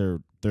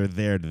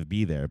there to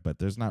be there, but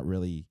there's not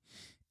really.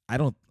 I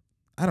don't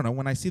know.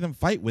 When I see them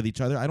fight with each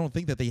other, I don't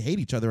think that they hate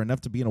each other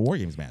enough to be in a War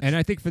Games match. and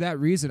I think for that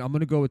reason, I'm going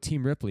to go with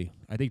Team Ripley.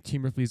 I think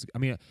Team Ripley's. I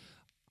mean,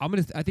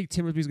 I think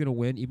Team Ripley's going to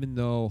win, even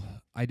though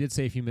I did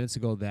say a few minutes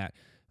ago that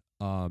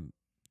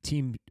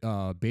Team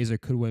Baszler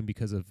could win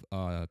because of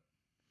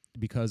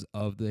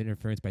the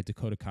interference by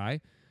Dakota Kai.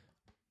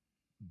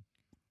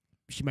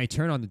 She might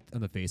turn on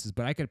the faces,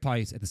 but I could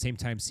probably at the same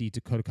time see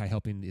Dakota Kai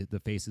helping the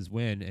faces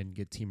win and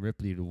get Team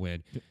Ripley to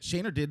win.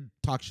 Shayna did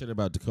talk shit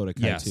about Dakota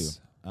Kai Yes.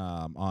 too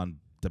on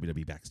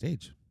WWE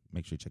Backstage.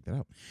 Make sure you check that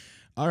out.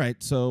 All right,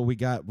 so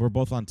we're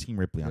both on Team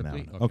Ripley on that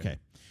Ripley? one. Okay.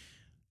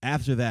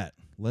 After that,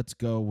 let's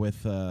go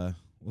with a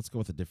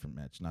different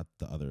match, not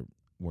the other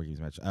War Games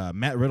match.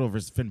 Matt Riddle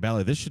versus Finn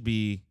Balor. This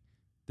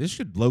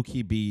should low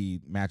key be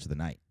match of the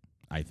night,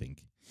 I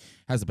think.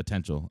 has the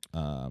potential.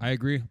 I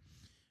agree.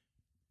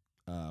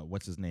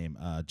 What's his name?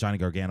 Johnny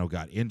Gargano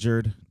got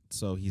injured,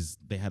 so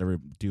they had to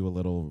do a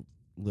little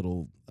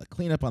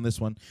cleanup on this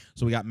one.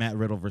 So we got Matt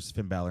Riddle versus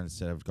Finn Balor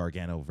instead of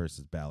Gargano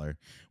versus Balor,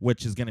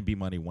 which is going to be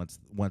money once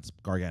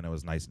Gargano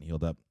is nice and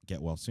healed up.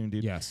 Get well soon,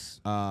 dude. Yes.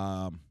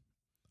 I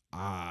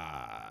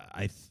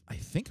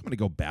think I'm going to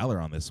go Balor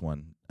on this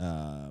one.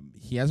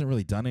 He hasn't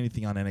really done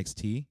anything on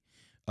NXT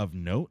of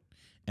note,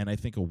 and I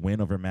think a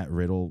win over Matt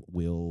Riddle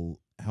will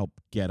help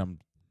get him,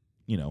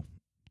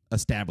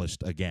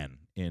 established again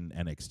in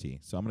NXT.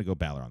 So I'm going to go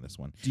Balor on this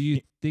one. Do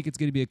you think it's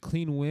going to be a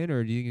clean win,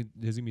 or do you think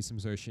there's going to be some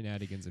sort of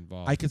shenanigans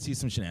involved? I could see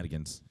some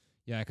shenanigans.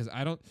 Yeah, because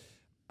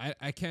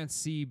I can't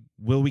see.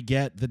 Will we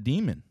get the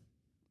Demon?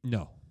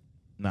 No.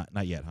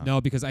 Not yet, huh?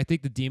 No, because I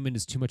think the Demon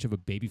is too much of a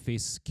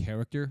babyface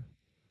character.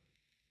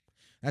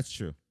 That's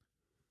true.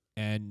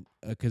 And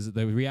because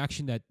the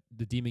reaction that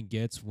the Demon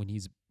gets when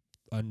he's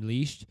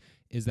unleashed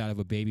is that of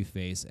a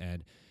babyface,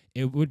 and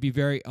it would be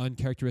very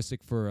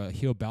uncharacteristic for a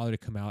heel Balor to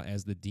come out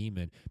as the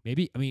Demon.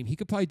 Maybe, he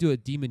could probably do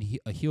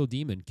a heel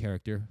Demon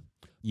character.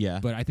 Yeah.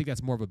 But I think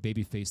that's more of a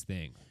babyface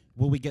thing.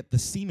 Will we get the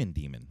Semen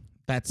Demon?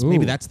 Ooh.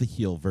 Maybe that's the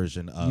heel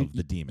version of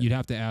the Demon. You'd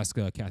have to ask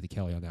Kathy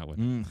Kelly on that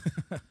one.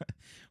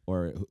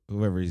 Or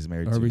whoever he's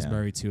married to. Or he's now.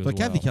 married to. But as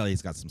Kathy well.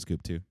 Kelly's got some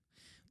scoop too.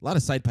 A lot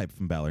of side pipe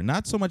from Balor.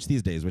 Not so much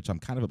these days, which I'm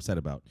kind of upset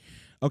about.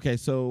 Okay,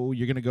 so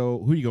you're gonna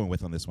go. Who are you going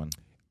with on this one?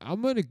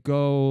 I'm gonna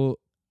go.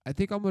 I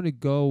think I'm gonna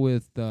go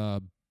with. I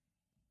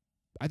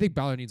think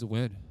Balor needs a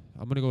win.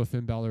 I'm gonna go with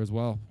Finn Balor as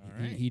well. All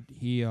right.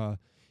 He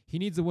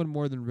needs a win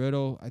more than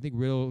Riddle. I think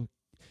Riddle.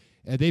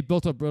 They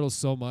built up Riddle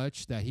so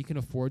much that he can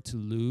afford to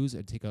lose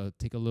and take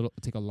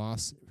a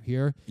loss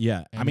here.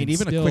 Yeah, And then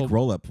even a still- quick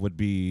roll up would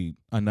be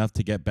enough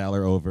to get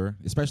Balor over,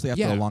 especially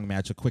after Yeah. a long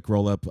match. A quick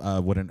roll up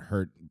wouldn't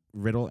hurt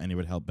Riddle, and it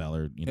would help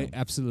Balor.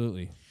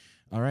 Absolutely.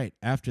 All right.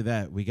 After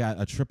that, we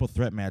got a triple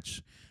threat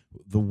match.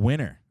 The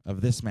winner of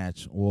this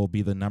match will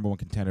be the number one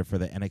contender for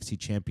the NXT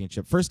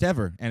Championship. First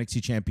ever NXT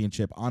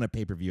Championship on a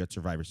pay-per-view at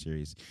Survivor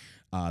Series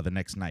the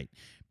next night.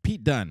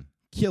 Pete Dunne,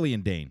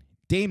 Killian Dane,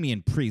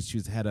 Damian Priest,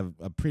 who's had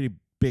a pretty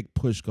big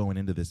push going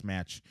into this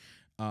match.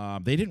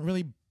 They didn't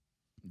really...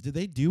 Did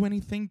they do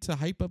anything to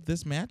hype up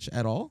this match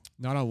at all?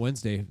 Not on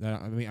Wednesday.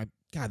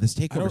 God, this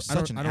takeover is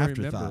such an I don't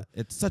afterthought. remember.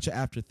 It's such an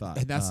afterthought.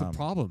 And that's the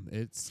problem.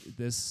 It's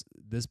this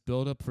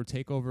build up for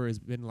Takeover has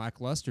been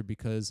lackluster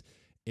because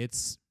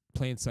it's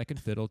playing second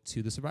fiddle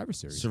to the Survivor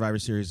Series. Survivor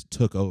Series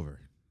took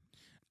over.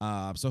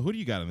 So who do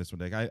you got on this one,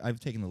 Dick? I've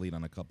taken the lead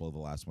on a couple of the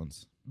last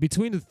ones.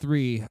 Between the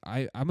three,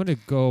 I'm gonna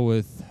go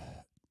with.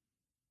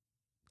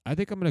 I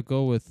think I'm gonna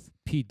go with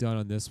Pete Dunne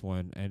on this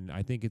one, and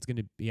I think it's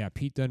gonna be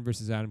Pete Dunne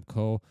versus Adam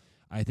Cole.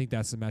 I think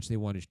that's the match they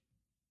want to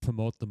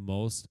promote the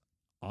most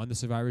on the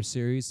Survivor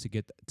Series to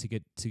get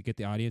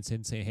the audience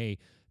in, saying, hey,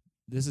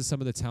 this is some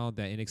of the talent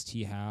that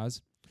NXT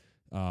has.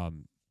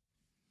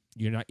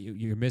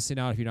 You're missing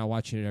out if you're not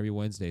watching it every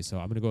Wednesday. So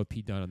I'm gonna go with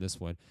Pete Dunne on this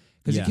one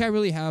because you can't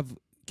really have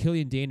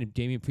Killian Dane and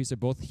Damian Priest are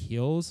both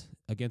heels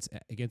against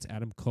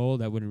Adam Cole.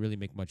 That wouldn't really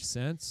make much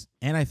sense.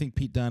 And I think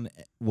Pete Dunne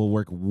will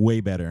work way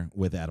better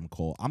with Adam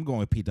Cole. I'm going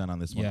with Pete Dunne on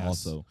this one Yes.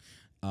 also.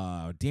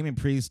 Damian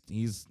Priest,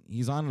 he's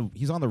on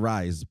the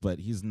rise, but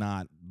he's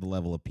not the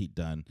level of Pete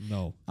Dunne.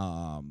 No.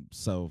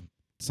 So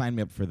sign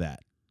me up for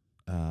that.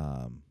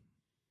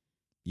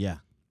 Yeah.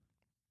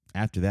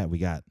 After that, we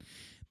got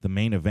the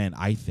main event,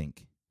 I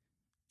think,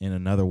 in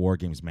another War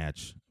Games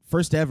match.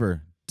 First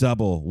ever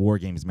double War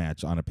Games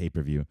match on a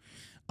pay-per-view.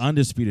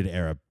 Undisputed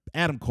Era.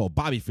 Adam Cole,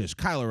 Bobby Fish,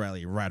 Kyle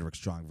O'Reilly, Roderick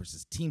Strong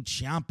versus Team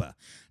Ciampa.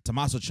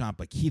 Tommaso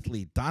Ciampa, Keith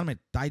Lee, Dominik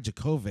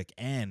Dijakovic,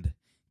 and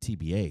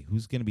TBA.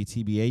 Who's going to be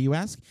TBA, you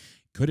ask?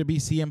 Could it be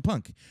CM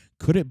Punk?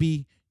 Could it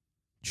be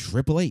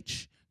Triple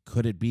H?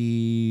 Could it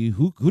be...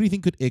 Who do you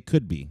think it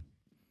could be?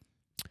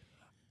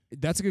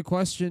 That's a good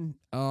question.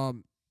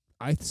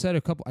 I said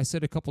a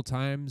couple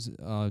times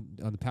on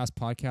the past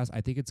podcast.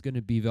 I think it's going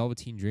to be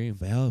Velveteen Dream.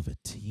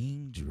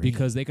 Velveteen Dream.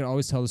 Because they could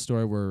always tell the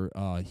story where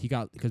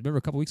because remember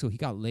a couple weeks ago he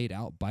got laid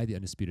out by the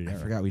Undisputed I Era.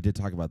 forgot we did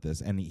talk about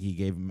this, and he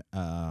gave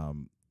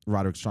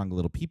Roderick Strong a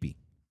little peepee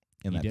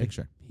in that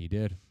picture. He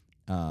did.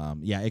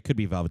 Yeah, it could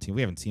be Velveteen. We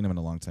haven't seen him in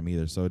a long time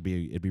either, so it'd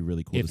be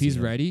really cool. If to he's see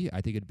him. ready,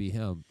 I think it'd be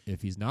him.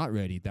 If he's not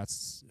ready,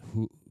 that's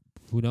who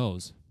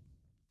knows.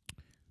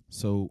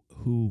 So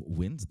who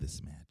wins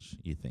this match?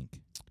 You think?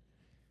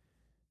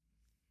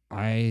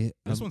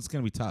 This one's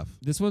gonna be tough.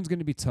 This one's going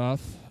to be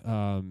tough.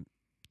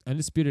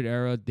 Undisputed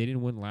Era, they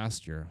didn't win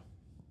last year.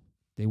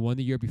 They won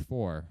the year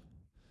before.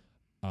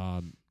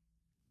 I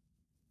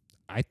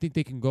think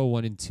they can go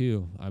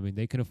 1-2. I mean,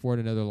 they can afford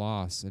another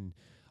loss, and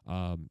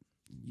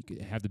you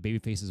could have the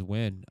babyfaces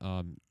win.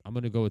 I'm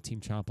going to go with Team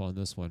Ciampa on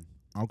this one.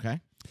 Okay.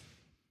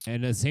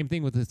 And the same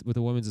thing with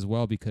the women's as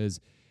well, because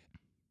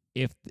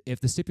if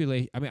the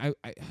stipulation, I mean,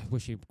 I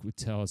wish you would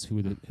tell us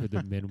who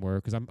the men were,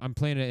 because I'm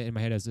playing it in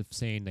my head as if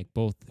saying like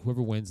both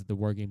whoever wins the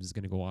War Games is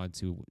going to go on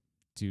to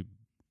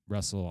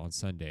wrestle on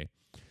Sunday.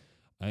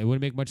 It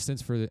wouldn't make much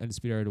sense for the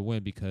Undisputed Era to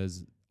win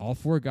because all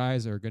four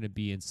guys are going to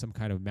be in some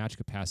kind of match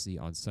capacity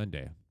on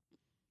Sunday.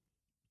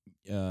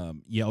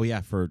 Yeah, oh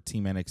yeah, for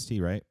Team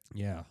NXT, right?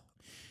 Yeah.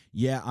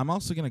 Yeah, I'm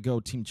also gonna go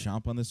Team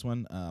Chomp on this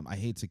one. I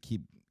hate to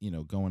keep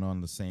going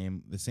on the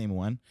same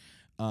one,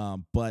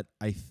 but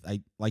I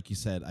like you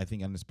said, I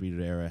think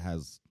Undisputed Era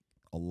has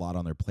a lot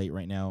on their plate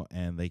right now,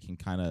 and they can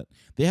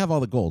they have all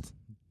the gold.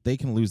 They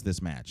can lose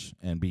this match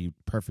and be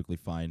perfectly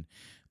fine.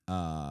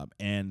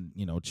 And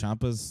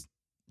Ciampa's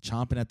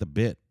chomping at the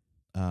bit.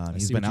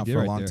 He's see been what you out did for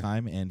a right long there.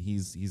 time, and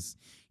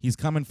he's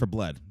coming for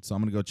blood. So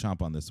I'm gonna go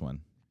Chomp on this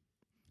one.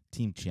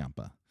 Team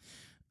Ciampa.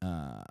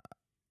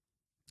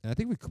 And I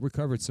think we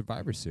covered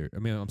Survivor Series. I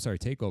mean, I'm sorry,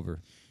 Takeover.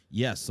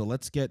 Yes, so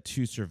let's get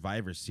to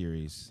Survivor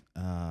Series.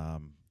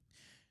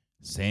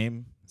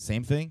 Same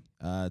thing.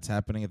 It's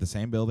happening at the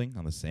same building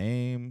on the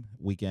same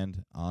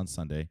weekend on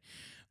Sunday.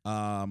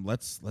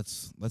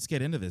 Let's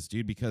get into this,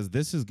 dude, because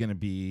this is going to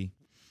be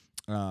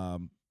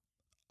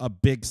a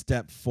big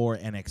step for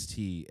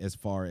NXT as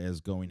far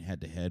as going head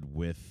to head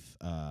with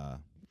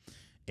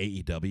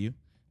AEW.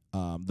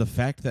 The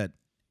fact that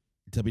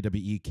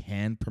WWE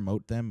can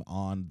promote them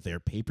on their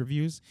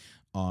pay-per-views,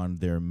 on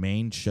their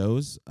main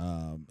shows,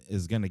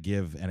 is going to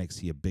give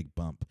NXT a big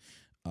bump.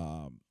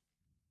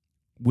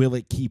 Will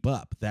it keep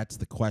up? That's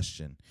the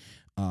question.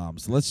 So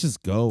let's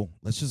just go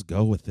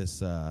with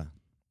this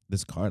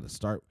this card. Let's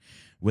start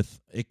with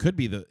it could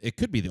be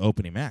the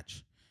opening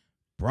match.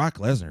 Brock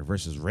Lesnar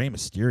versus Rey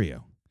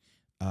Mysterio.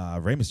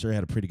 Rey Mysterio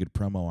had a pretty good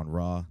promo on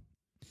Raw.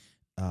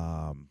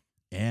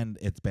 And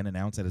it's been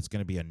announced that it's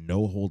going to be a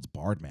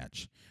no-holds-barred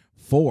match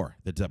for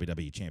the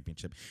WWE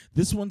Championship.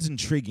 This one's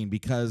intriguing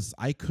because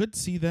I could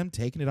see them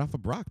taking it off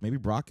of Brock. Maybe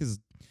Brock is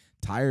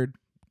tired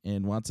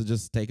and wants to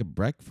just take a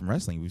break from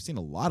wrestling. We've seen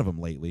a lot of them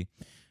lately.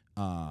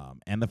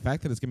 And the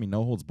fact that it's going to be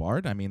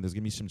no-holds-barred, I mean, there's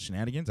going to be some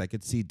shenanigans. I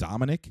could see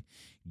Dominic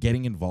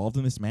getting involved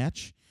in this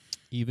match.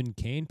 Even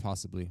Kane,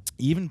 possibly.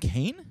 Even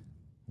Kane?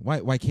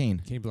 Why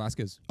Kane? Kane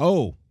Velasquez.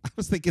 Oh, I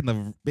was thinking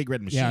the Big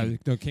Red Machine. Yeah,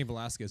 no, Kane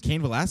Velasquez.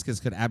 Kane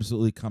Velasquez could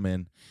absolutely come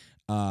in.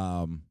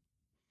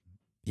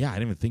 Yeah, I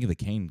didn't even think of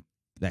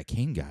that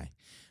Kane guy.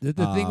 The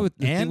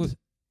thing with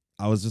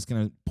I was just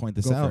gonna point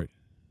this Go for out. it.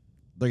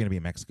 They're gonna be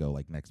in Mexico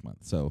like next month,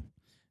 so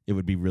it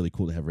would be really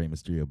cool to have Rey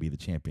Mysterio be the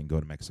champion, go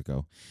to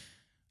Mexico.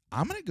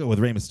 I'm gonna go with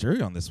Rey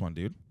Mysterio on this one,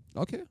 dude.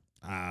 Okay.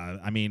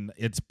 I mean,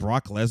 it's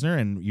Brock Lesnar,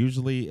 and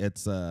usually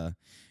it's a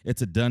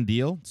done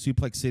deal.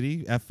 Suplex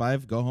City,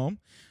 F5, go home.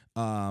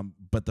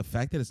 But the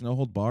fact that it's no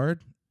hold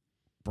barred,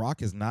 Brock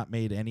has not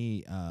made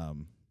any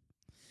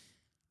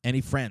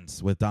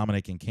friends with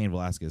Dominic and Kane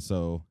Velasquez.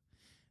 So,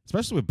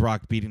 especially with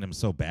Brock beating him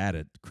so bad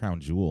at Crown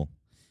Jewel,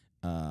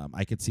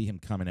 I could see him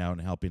coming out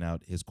and helping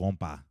out his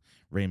compa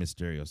Rey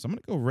Mysterio. So I'm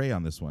gonna go Rey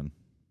on this one.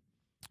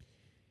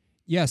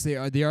 Yes, they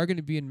are going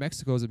to be in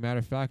Mexico, as a matter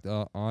of fact,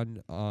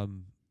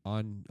 on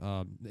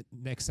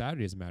next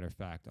Saturday, as a matter of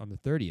fact, on the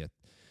 30th.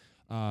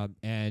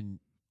 And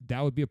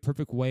that would be a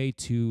perfect way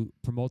to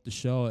promote the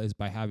show, is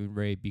by having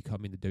Rey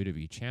becoming the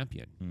WWE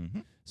champion. Mm-hmm.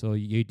 So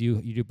you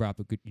do bring up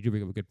a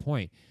good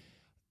point.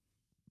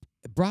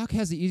 Brock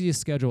has the easiest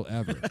schedule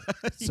ever.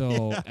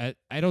 So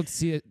I don't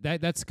see it.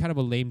 That's kind of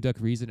a lame duck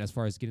reason as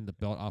far as getting the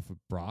belt off of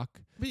Brock.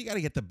 But you got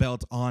to get the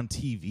belt on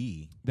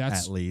TV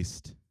That's- at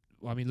least.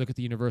 Well, I mean, look at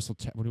the Universal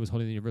when he was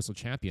holding the Universal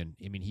Champion.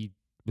 I mean, he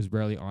was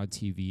rarely on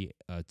TV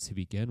to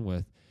begin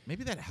with.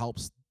 Maybe that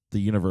helps the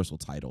Universal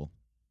title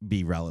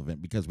be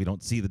relevant because we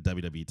don't see the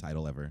WWE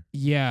title ever.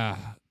 Yeah,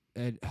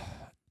 and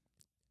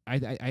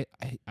I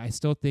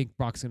still think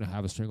Brock's gonna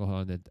have a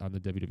stranglehold on the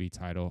WWE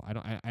title.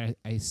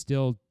 I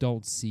still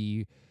don't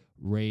see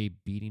Rey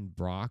beating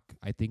Brock.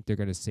 I think they're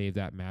gonna save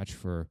that match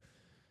for.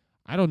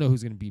 I don't know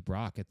who's gonna beat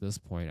Brock at this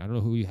point. I don't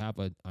know who you have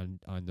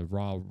on the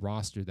Raw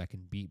roster that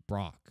can beat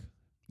Brock.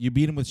 You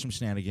beat him with some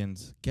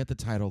shenanigans, get the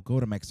title, go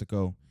to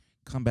Mexico,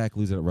 come back,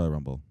 lose it at Royal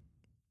Rumble.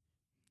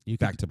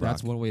 Back to Brock.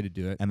 That's one way to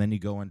do it. And then you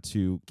go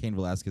into Kane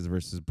Velasquez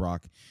versus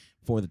Brock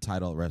for the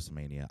title at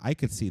WrestleMania. I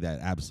could see that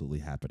absolutely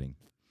happening.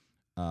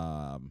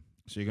 So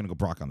you're going to go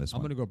Brock on this I'm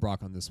one. gonna go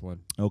Brock on this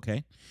one.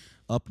 Okay.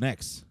 Up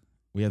next,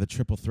 we have the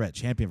triple threat,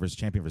 champion versus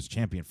champion versus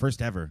champion.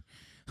 First ever.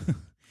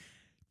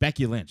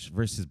 Becky Lynch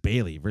versus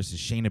Bayley versus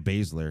Shayna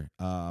Baszler.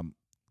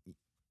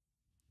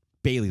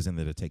 Bayley's in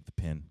there to take the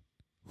pin.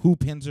 Who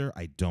pins her?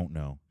 I don't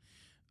know.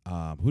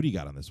 Who do you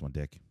got on this one,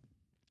 Dick?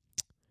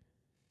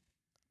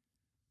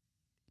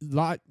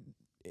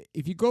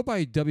 If you go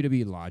by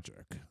WWE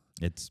logic,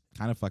 It's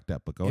kind of fucked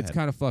up, but go it's ahead.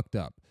 kind of fucked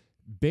up.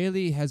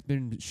 Bayley has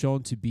been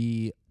shown to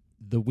be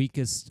the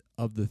weakest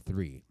of the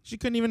three. She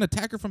couldn't even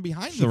attack her from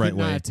behind She the right could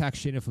not way. attack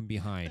Shayna from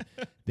behind.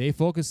 They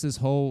focused this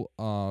whole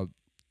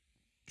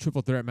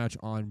triple threat match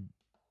on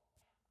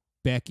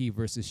Becky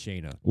versus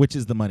Shayna, Which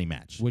is the money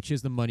match. which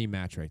is the money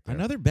match right there.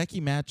 Another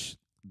Becky match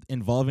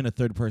involving a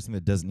third person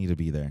that doesn't need to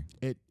be there.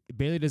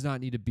 Bayley does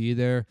not need to be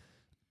there.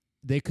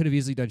 They could have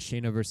easily done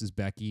Shayna versus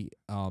Becky.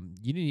 You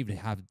didn't even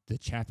have the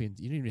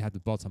champions. You didn't even have the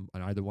belts on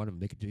either one of them.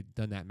 They could have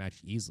done that match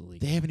easily.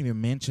 They haven't even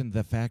mentioned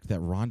the fact that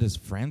Ronda's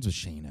friends with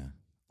Shayna.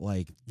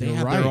 Like, they You're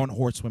have right. their own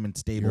horsewomen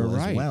stable You're as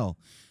right. well.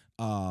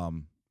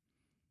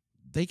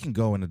 They can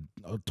go in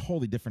a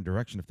totally different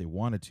direction if they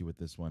wanted to with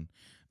this one.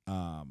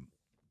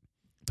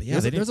 But But yeah,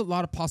 there's a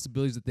lot of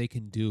possibilities that they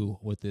can do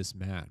with this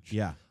match.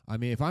 yeah. I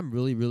mean, if I'm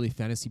really, really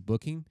fantasy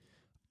booking,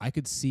 I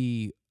could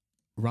see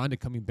Ronda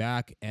coming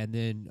back and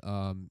then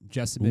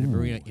Jessamine and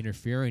Marina Ooh.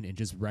 interfering and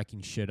just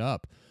wrecking shit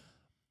up.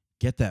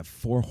 Get that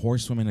 4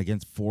 horsewomen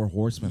against 4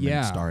 horsewomen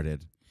Yeah.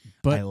 started.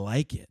 But I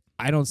like it.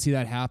 I don't see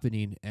that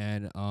happening,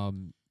 and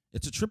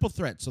It's a triple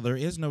threat, so there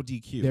is no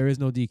DQ. there is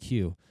no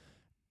DQ.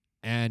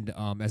 And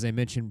as I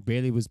mentioned,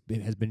 Bailey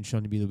has been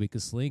shown to be the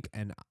weakest link,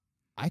 and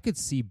I could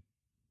see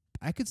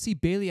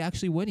Bailey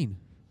actually winning.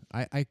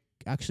 I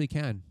actually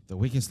can. The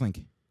weakest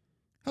link.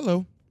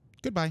 Hello.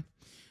 Goodbye.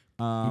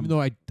 Even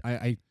though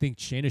I think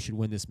Shayna should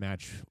win this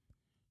match.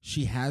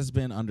 She has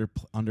been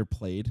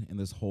underplayed in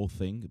this whole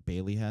thing.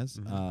 Bailey has.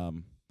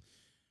 Mhm.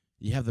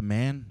 You have the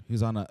man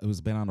who's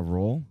been on a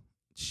roll,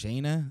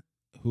 Shayna,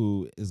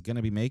 who is going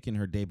to be making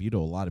her debut to a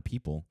lot of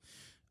people.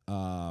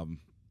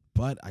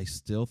 But I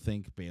still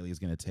think Bailey is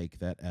going to take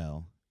that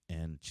L,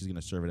 and she's going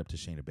to serve it up to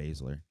Shayna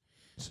Baszler.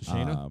 So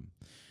Shayna?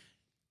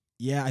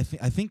 Yeah, I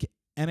think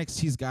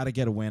NXT's got to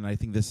get a win. I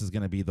think this is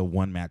going to be the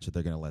one match that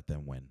they're going to let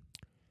them win.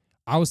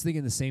 I was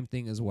thinking the same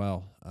thing as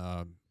well.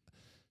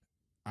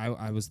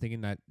 I was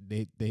thinking that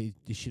they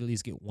should at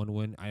least get one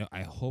win.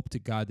 I hope to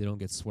God they don't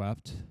get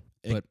swept.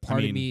 But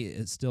part of me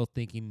is still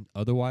thinking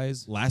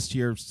otherwise. Last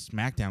year,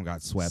 SmackDown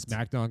got swept.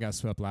 SmackDown got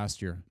swept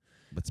last year.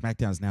 But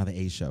SmackDown is now the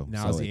A show.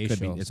 Now so it's the it A could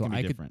show. Be, it's So going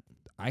to be different.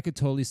 I could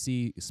totally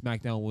see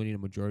SmackDown winning a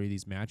majority of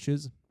these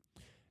matches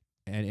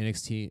and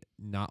NXT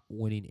not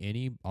winning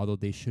any, although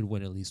they should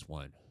win at least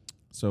one.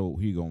 So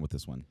who are you going with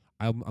this one?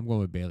 I'm going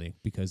with Bailey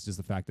because just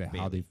the fact that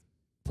how they've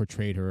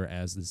portrayed her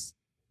as this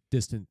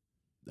distant,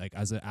 like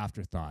as an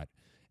afterthought,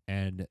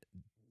 and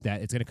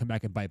that it's going to come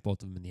back and bite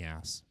both of them in the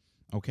ass.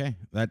 Okay,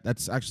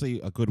 that's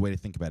actually a good way to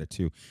think about it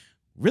too.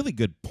 Really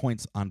good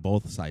points on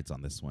both sides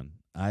on this one.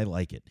 I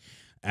like it.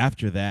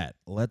 After that,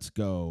 let's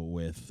go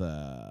with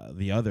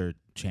the other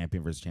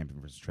champion versus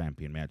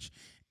champion match.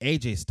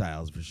 AJ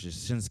Styles versus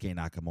Shinsuke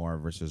Nakamura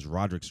versus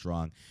Roderick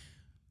Strong.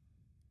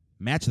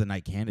 Match of the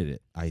night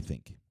candidate, I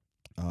think.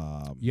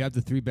 You have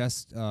the 3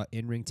 best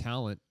in-ring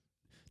talent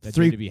that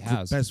 3 WWE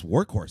has. best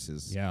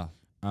workhorses. Yeah,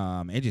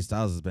 AJ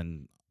Styles has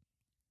been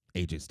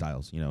AJ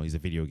Styles. You know, he's a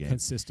video game.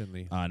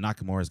 consistently.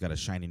 Nakamura's got a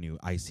shiny new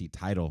IC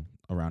title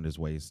around his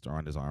waist or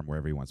on his arm,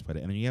 wherever he wants to put it.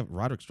 And then you have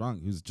Roderick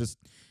Strong, who's just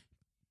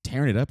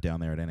tearing it up down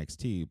there at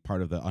NXT,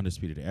 part of the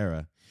Undisputed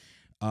Era.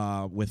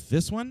 With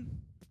this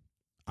one,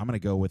 I'm going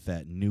to go with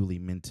that newly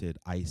minted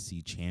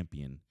IC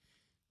champion,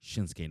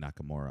 Shinsuke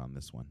Nakamura, on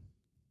this one.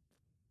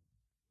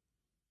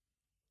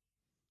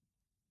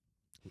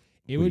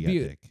 It Who would you got,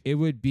 be Dick? it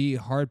would be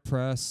hard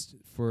pressed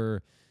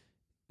for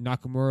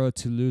Nakamura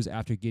to lose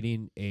after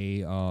getting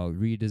a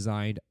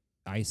redesigned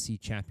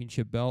IC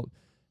championship belt,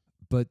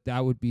 but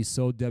that would be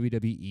so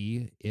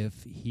WWE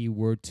if he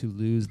were to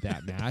lose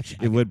that match.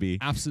 I It would be.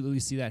 absolutely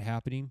see that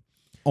happening.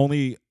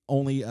 Only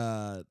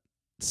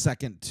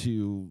second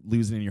to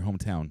losing in your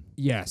hometown.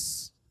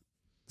 Yes.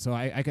 So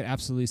I could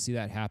absolutely see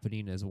that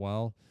happening as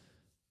well.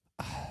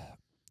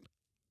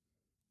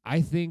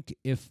 I think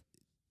if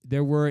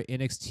there were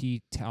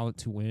NXT talent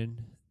to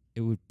win,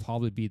 it would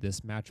probably be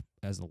this match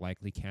as a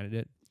likely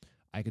candidate.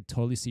 I could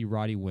totally see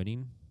Roddy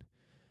winning,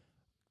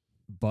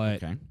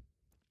 but Okay.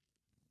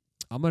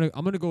 I'm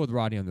gonna go with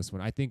Roddy on this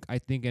one. I think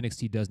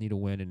NXT does need a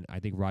win, and I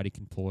think Roddy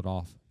can pull it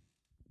off.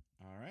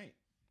 All right.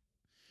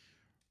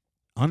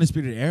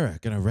 Undisputed Era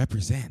going to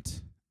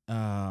represent.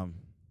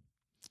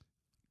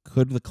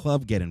 Could the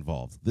club get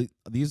involved?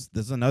 This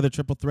is another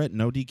triple threat.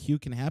 No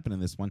DQ can happen in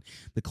this one.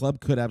 The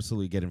club could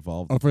absolutely get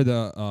involved Oh, for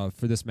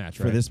this match,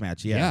 right? for this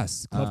match. Yeah.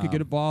 Yes, the club could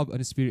get involved.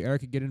 Undisputed Era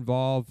could get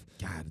involved.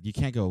 God, you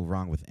can't go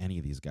wrong with any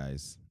of these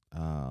guys.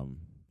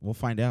 We'll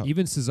find out.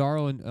 Even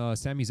Cesaro and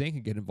Sami Zayn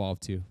could get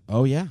involved too.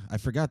 Oh yeah, I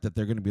forgot that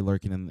they're going to be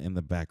lurking in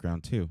the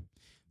background too.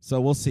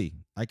 So we'll see.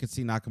 I could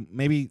see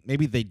maybe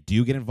they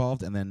do get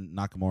involved, and then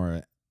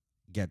Nakamura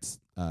gets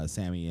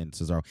Sami and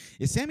Cesaro.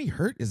 Is Sami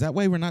hurt? Is that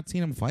why we're not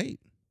seeing him fight?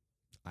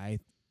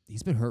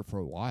 He's been hurt for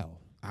a while.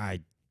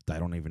 I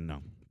don't even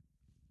know.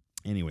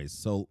 Anyways,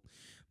 so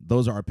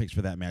those are our picks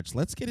for that match.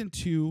 Let's get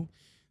into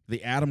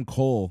the Adam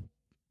Cole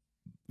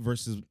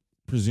versus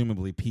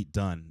presumably Pete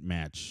Dunne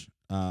match.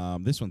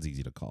 This one's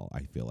easy to call,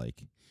 I feel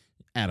like.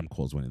 Adam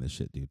Cole's winning this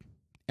shit, dude.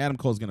 Adam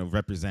Cole's going to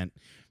represent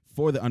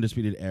for the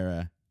Undisputed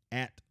Era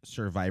at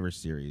Survivor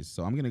Series.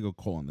 So I'm going to go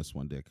Cole on this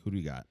one, Dick. Who do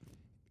you got?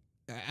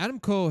 Adam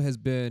Cole has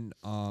been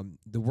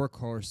the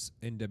workhorse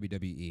in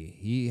WWE.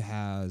 He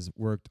has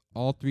worked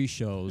all 3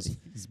 shows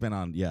He's been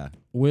on, yeah,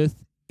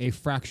 with a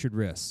fractured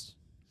wrist.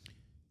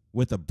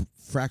 with a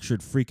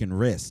fractured freaking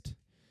wrist.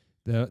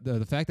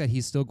 The fact that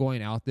he's still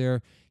going out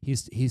there,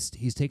 he's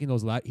taking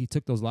those he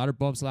took those ladder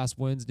bumps last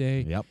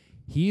Wednesday. Yep.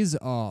 He's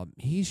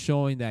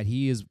showing that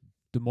he is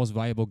the most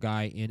valuable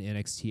guy in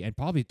NXT and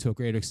probably to a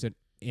greater extent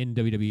in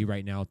WWE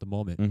right now at the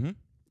moment. Mm-hmm.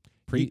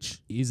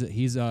 Preach.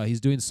 He's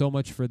doing so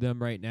much for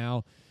them right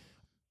now.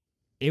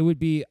 It would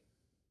be,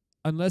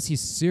 unless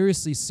he's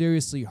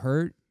seriously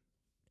hurt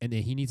and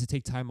then he needs to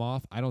take time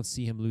off, I don't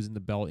see him losing the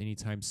belt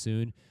anytime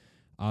soon.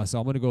 So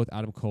I'm going to go with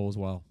Adam Cole as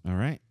well. All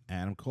right,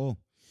 Adam Cole.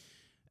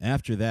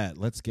 After that,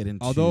 let's get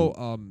into.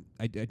 Although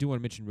I do want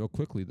to mention real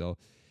quickly though,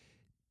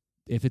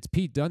 if it's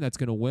Pete Dunne that's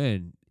going to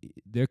win,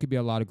 there could be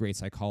a lot of great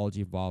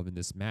psychology involved in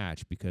this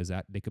match because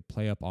they could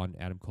play up on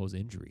Adam Cole's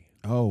injury.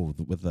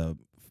 with the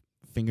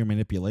finger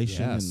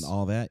manipulation Yes. and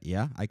all that.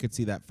 Yeah, I could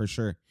see that for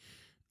sure.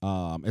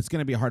 It's going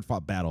to be a hard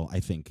fought battle. I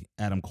think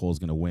Adam Cole's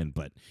going to win,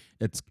 but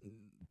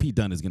Pete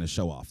Dunne is going to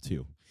show off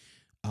too.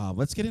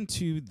 Let's get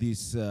into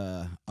these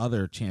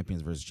other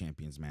champions versus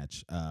champions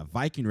match.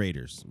 Viking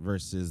Raiders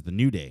versus the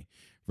New Day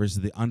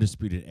versus the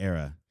Undisputed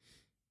Era.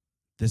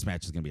 This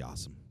match is going to be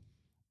awesome.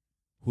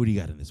 Who do you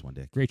got in this one,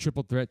 Dick? Great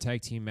triple threat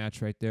tag team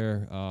match right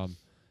there.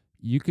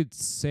 You could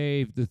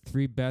save the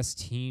three best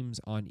teams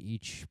on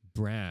each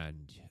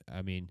brand.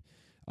 I mean,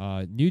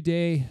 New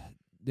Day,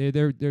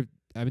 they're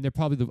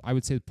probably I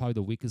would say probably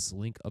the weakest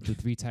link of the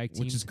three tag teams.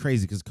 Which is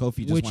crazy because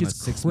Kofi just Which won a is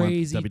 6-month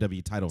crazy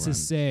WWE title to run.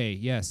 say.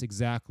 Yes,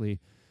 exactly.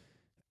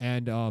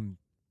 And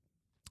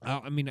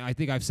I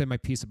think I've said my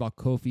piece about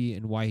Kofi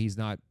and why he's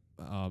not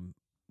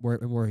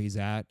where he's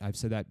at. I've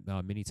said that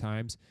many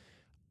times.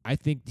 I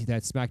think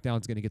that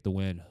SmackDown's going to get the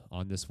win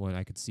on this one.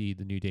 I could see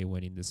the New Day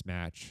winning this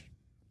match.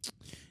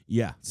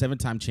 Yeah,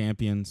 7-time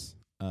champions.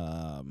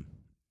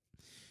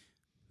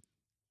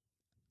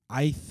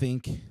 I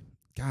think,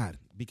 God,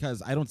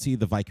 because I don't see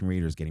the Viking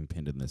Raiders getting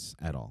pinned in this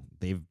at all.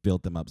 They've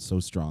built them up so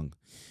strong.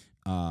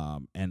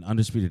 And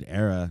Undisputed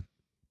Era,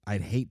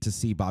 I'd hate to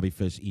see Bobby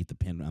Fish eat the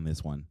pin on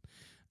this one.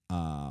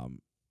 You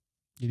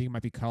think it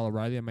might be Kyle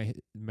O'Reilly that might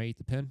eat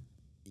the pin?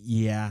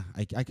 Yeah,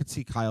 I could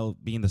see Kyle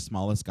being the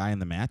smallest guy in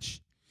the match,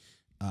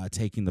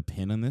 taking the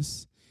pin in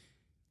this.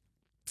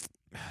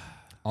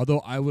 Although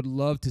I would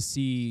love to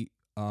see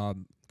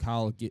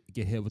Kyle get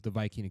hit with the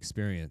Viking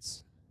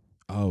experience.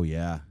 Oh,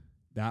 yeah.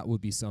 That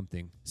would be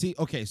something. See,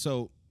 okay,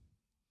 so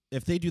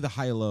if they do the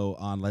high-low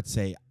on, let's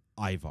say,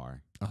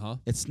 Ivar,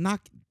 it's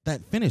not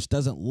that finish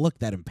doesn't look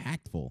that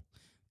impactful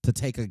to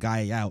take a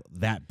guy out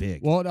that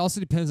big. Well, it also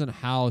depends on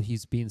how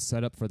he's being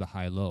set up for the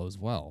high-low as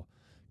well,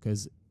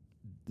 because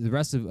the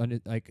rest of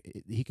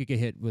he could get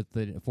hit with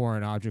the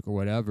foreign object or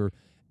whatever,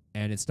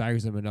 and it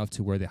staggers him enough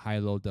to where the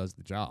high-low does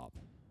the job.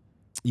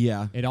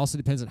 Yeah. It also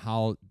depends on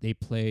how they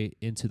play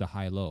into the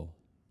high-low.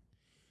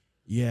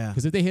 Yeah.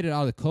 Because if they hit it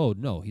out of the code,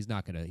 no, he's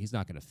not gonna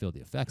feel the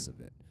effects of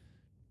it.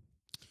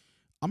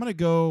 I'm gonna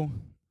go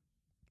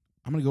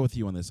with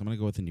you on this. I'm gonna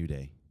go with the New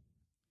Day.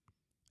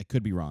 I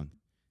could be wrong.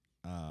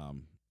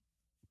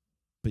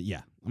 But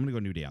yeah, I'm gonna go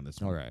New Day on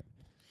this one. All right.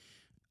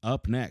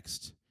 Up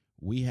next,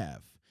 we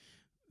have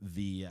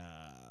the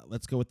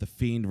let's go with the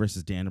Fiend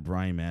versus Daniel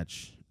Bryan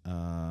match.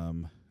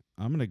 I'm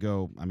gonna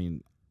go. I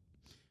mean,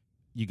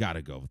 you got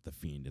to go with the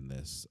Fiend in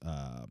this.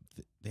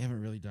 They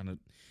haven't really done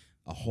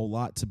a whole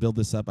lot to build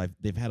this up.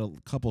 They've had a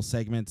couple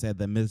segments. They had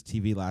the Miz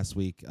TV last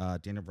week.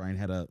 Daniel Bryan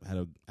had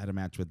a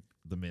match with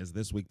the Miz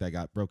this week that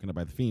got broken up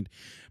by the Fiend,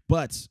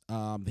 but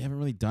they haven't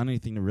really done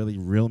anything to really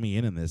reel me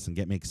in this and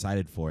get me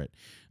excited for it.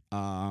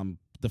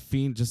 The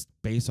Fiend, just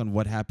based on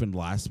what happened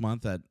last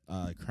month at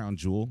Crown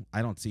Jewel,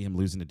 I don't see him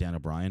losing to Daniel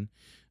Bryan.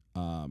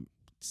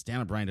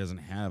 Daniel Bryan doesn't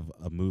have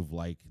a move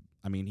like.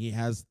 I mean, he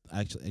has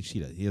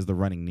he has the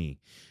running knee.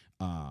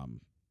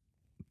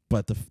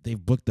 But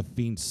they've booked the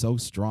Fiend so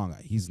strong,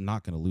 he's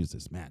not going to lose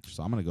this match.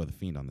 So I'm going to go with the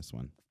Fiend on this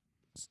one.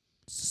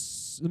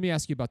 Let me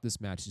ask you about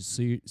this match.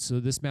 So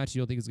this match,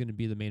 you don't think is going to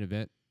be the main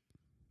event?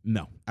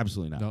 No,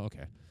 absolutely not. No,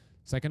 okay.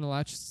 Second to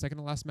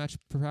last match,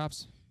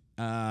 perhaps.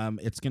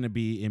 It's going to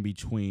be in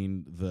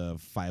between the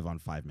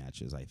 5-on-5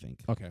 matches, I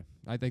think. Okay,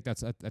 I think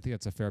that's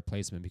a fair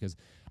placement because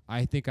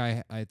I think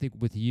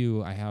with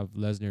you, I have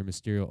Lesnar and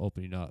Mysterio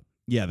opening up.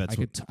 Yeah, that's I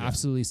could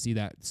absolutely see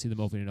them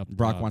opening up.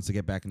 Brock wants to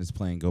get back in his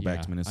plane, go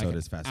back to Minnesota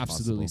as fast as possible.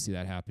 Absolutely see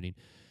that happening.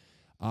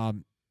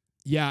 I'm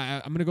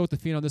gonna go with the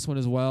Fiend on this one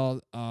as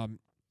well.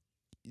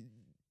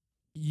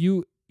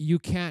 You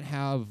can't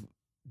have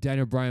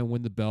Daniel Bryan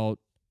win the belt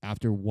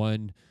after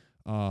one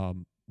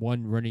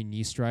running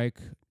knee strike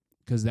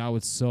because that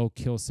would so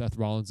kill Seth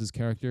Rollins'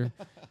 character.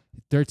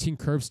 13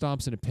 curb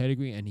stomps and a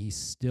pedigree, and he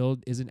still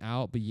isn't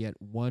out, but yet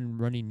one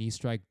running knee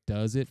strike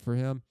does it for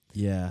him.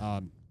 Yeah.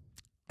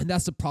 And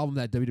that's the problem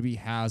that WWE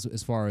has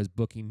as far as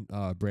booking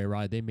Bray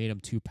Wyatt. They made him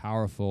too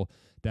powerful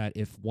that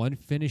if one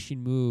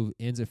finishing move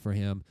ends it for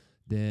him,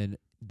 then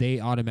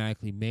they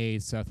automatically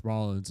made Seth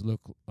Rollins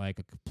look like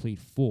a complete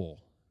fool.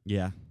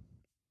 Yeah.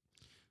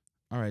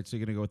 All right, so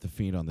you're going to go with the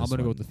Fiend on this one. I'm going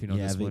to go with the Fiend on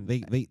this one.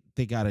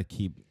 They got to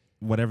keep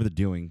whatever they're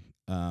doing.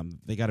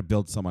 They got to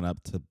build someone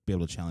up to be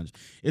able to challenge.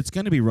 It's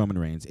going to be Roman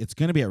Reigns. It's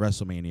going to be at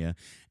WrestleMania.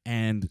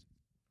 And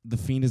the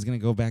Fiend is going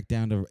to go back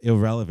down to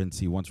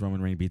irrelevancy once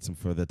Roman Reigns beats him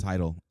for the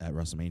title at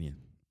WrestleMania.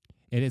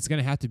 And it's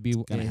going to have to be.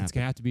 It's going happen.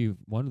 to have to be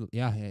one of the.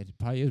 Yeah, it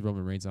probably is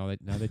Roman Reigns now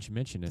that you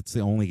mention it. It's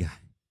the only guy.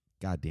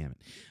 God damn it!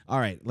 All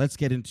right, let's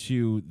get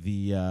into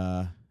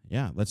the.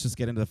 Let's just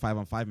get into the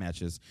 5-on-5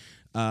 matches.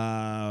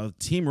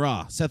 Team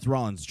Raw: Seth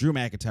Rollins, Drew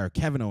McIntyre,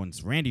 Kevin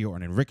Owens, Randy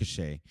Orton, and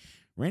Ricochet.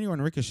 Randy Orton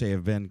and Ricochet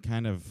have been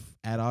kind of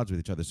at odds with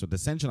each other, so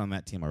dissension on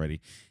that team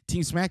already.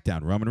 Team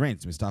SmackDown: Roman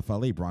Reigns, Mustafa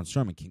Ali, Braun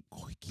Strowman,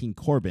 King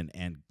Corbin,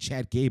 and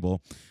Chad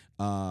Gable.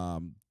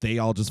 They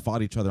all just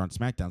fought each other on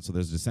SmackDown, so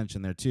there's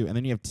dissension there too. And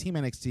then you have Team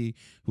NXT,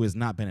 who has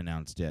not been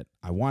announced yet.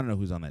 I want to know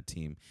who's on that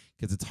team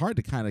because it's hard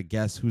to kind of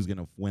guess who's going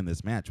to win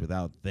this match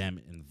without them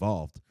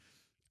involved.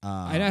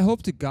 And I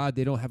hope to God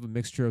they don't have a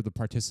mixture of the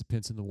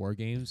participants in the War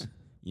Games.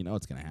 You know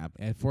it's going to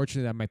happen. And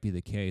fortunately, that might be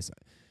the case.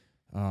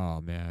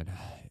 Oh, man.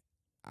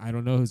 I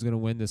don't know who's going to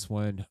win this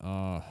one.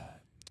 I'm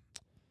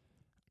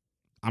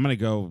going to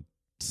go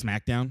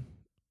SmackDown.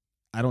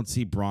 I don't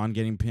see Braun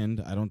getting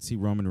pinned. I don't see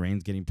Roman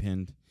Reigns getting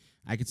pinned.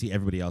 I could see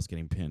everybody else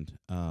getting pinned.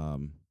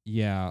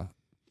 Yeah.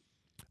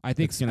 I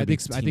think It's gonna be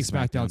Team SmackDown's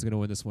SmackDown. going to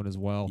win this one as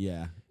well.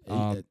 Yeah.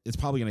 Um, It's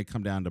probably going to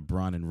come down to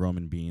Braun and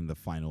Roman being the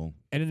final,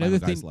 And final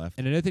another guys thing, left.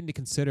 and another thing to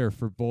consider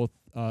for both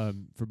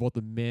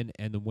the men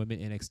and the women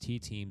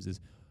NXT teams is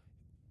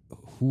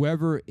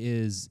whoever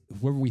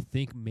we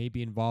think may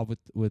be involved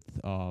with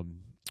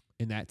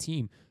in that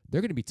team,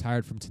 they're going to be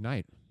tired from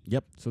tonight.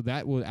 Yep. So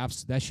that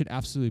should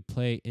absolutely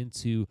play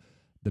into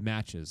the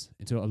matches,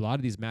 into a lot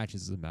of these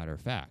matches, as a matter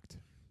of fact.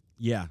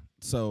 Yeah.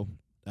 So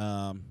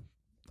I'm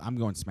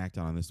going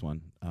SmackDown on this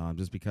one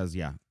just because,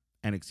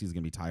 NXT is going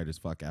to be tired as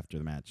fuck after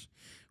the match.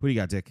 Who do you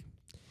got, Dick?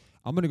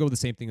 I'm going to go with the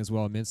same thing as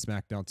well, men's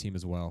SmackDown team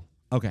as well.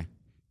 Okay.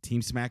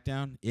 Team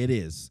SmackDown, it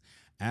is.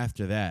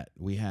 After that,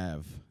 we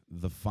have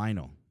the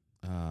final.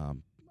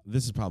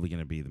 This is probably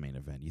going to be the main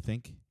event, you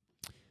think?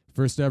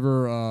 First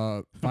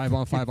ever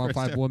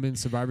 5-on-5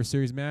 women's Survivor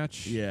Series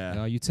match.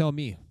 Yeah. You tell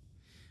me.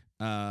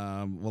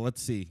 Well,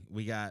 let's see.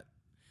 We got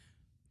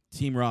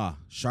Team Raw,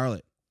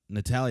 Charlotte,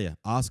 Natalya,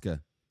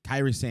 Asuka,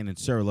 Kairi Sane, and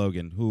Sarah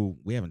Logan, who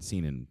we haven't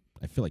seen in,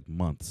 I feel like,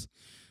 months,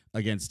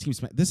 against Team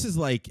SmackDown. This is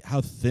like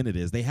how thin it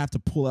is. They have to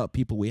pull out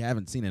people we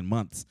haven't seen in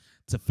months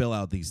to fill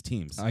out these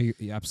teams.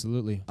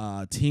 Absolutely.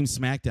 Team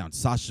SmackDown,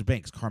 Sasha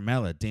Banks,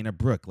 Carmella, Dana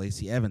Brooke,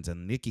 Lacey Evans,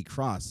 and Nikki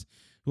Cross,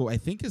 who I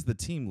think is the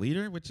team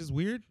leader, which is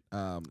weird.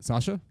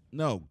 Sasha?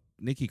 No,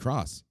 Nikki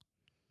Cross.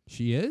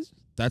 She is?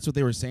 That's what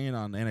they were saying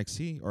on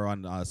NXT or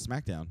on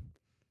SmackDown.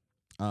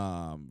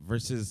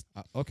 Versus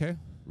Okay.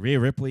 Rhea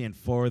Ripley and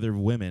 4 other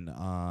women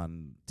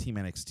on Team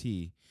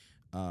NXT.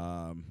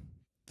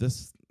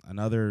 This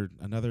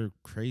another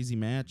crazy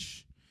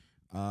match.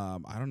 I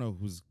don't know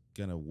who's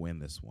gonna win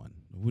this one.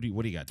 What do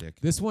you got, Dick?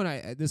 This one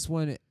is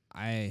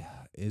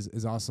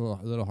also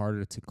a little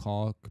harder to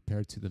call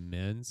compared to the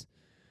men's.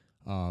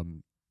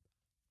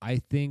 I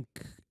think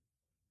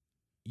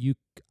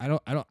I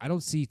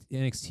don't see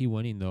NXT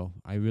winning though.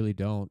 I really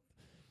don't.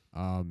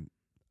 I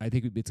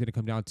think it's going to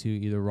come down to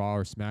either Raw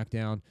or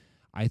SmackDown.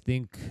 I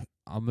think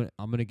I'm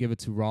gonna give it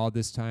to Raw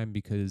this time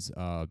because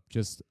I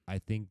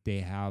think they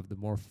have the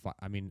more.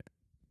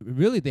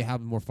 Really they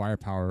have more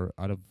firepower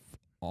out of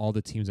all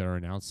the teams that are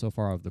announced so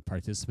far, of the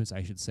participants,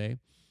 I should say.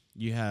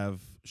 You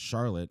have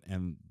Charlotte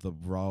and the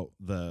Raw,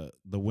 the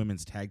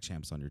women's tag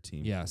champs on your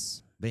team.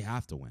 Yes, They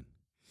have to win.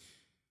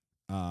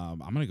 I'm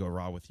gonna go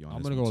Raw with you on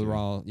I'm this gonna one go with too.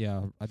 Raw.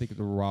 Yeah, I think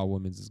the Raw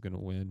women's is gonna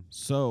win.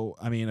 So,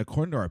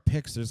 according to our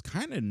picks, there's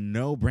kind of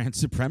no brand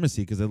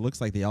supremacy because it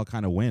looks like they all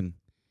kind of win.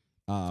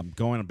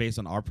 Going based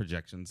on our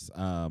projections.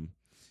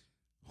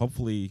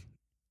 Hopefully,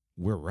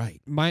 we're right.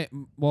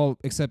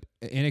 Except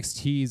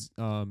NXT's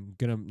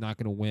not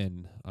gonna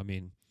win.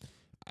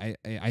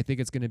 I think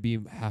it's gonna be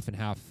half and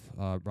half,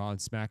 Raw and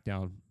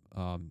SmackDown,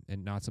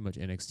 and not so much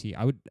NXT.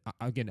 I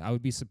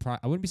would be surprised.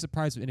 I wouldn't be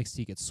surprised if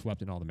NXT gets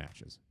swept in all the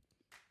matches.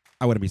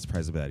 I wouldn't be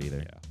surprised about that either.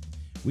 Yeah.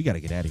 We got to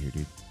get out of here,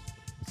 dude.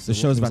 It's The a-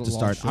 show's it was about to a long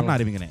start. show. I'm not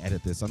even going to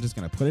edit this. I'm just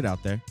going to put it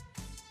out there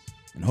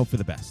and hope for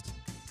the best.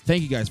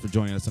 Thank you guys for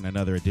joining us on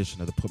another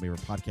edition of the Put Me Over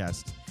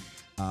podcast.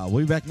 We'll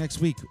be back next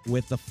week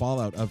with the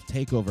fallout of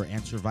TakeOver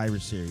and Survivor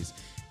Series.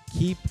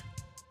 Keep.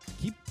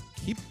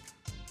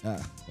 What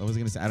was I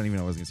going to say? I don't even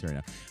know what I was going to say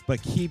right now.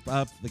 But keep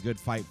up the good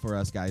fight for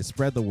us, guys.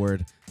 Spread the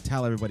word.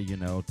 Tell everybody you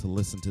know to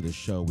listen to this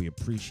show. We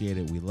appreciate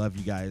it. We love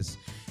you guys.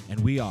 And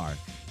we are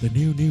the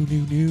new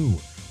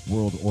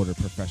World Order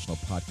Professional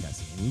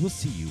Podcasting. And we will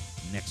see you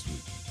next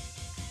week.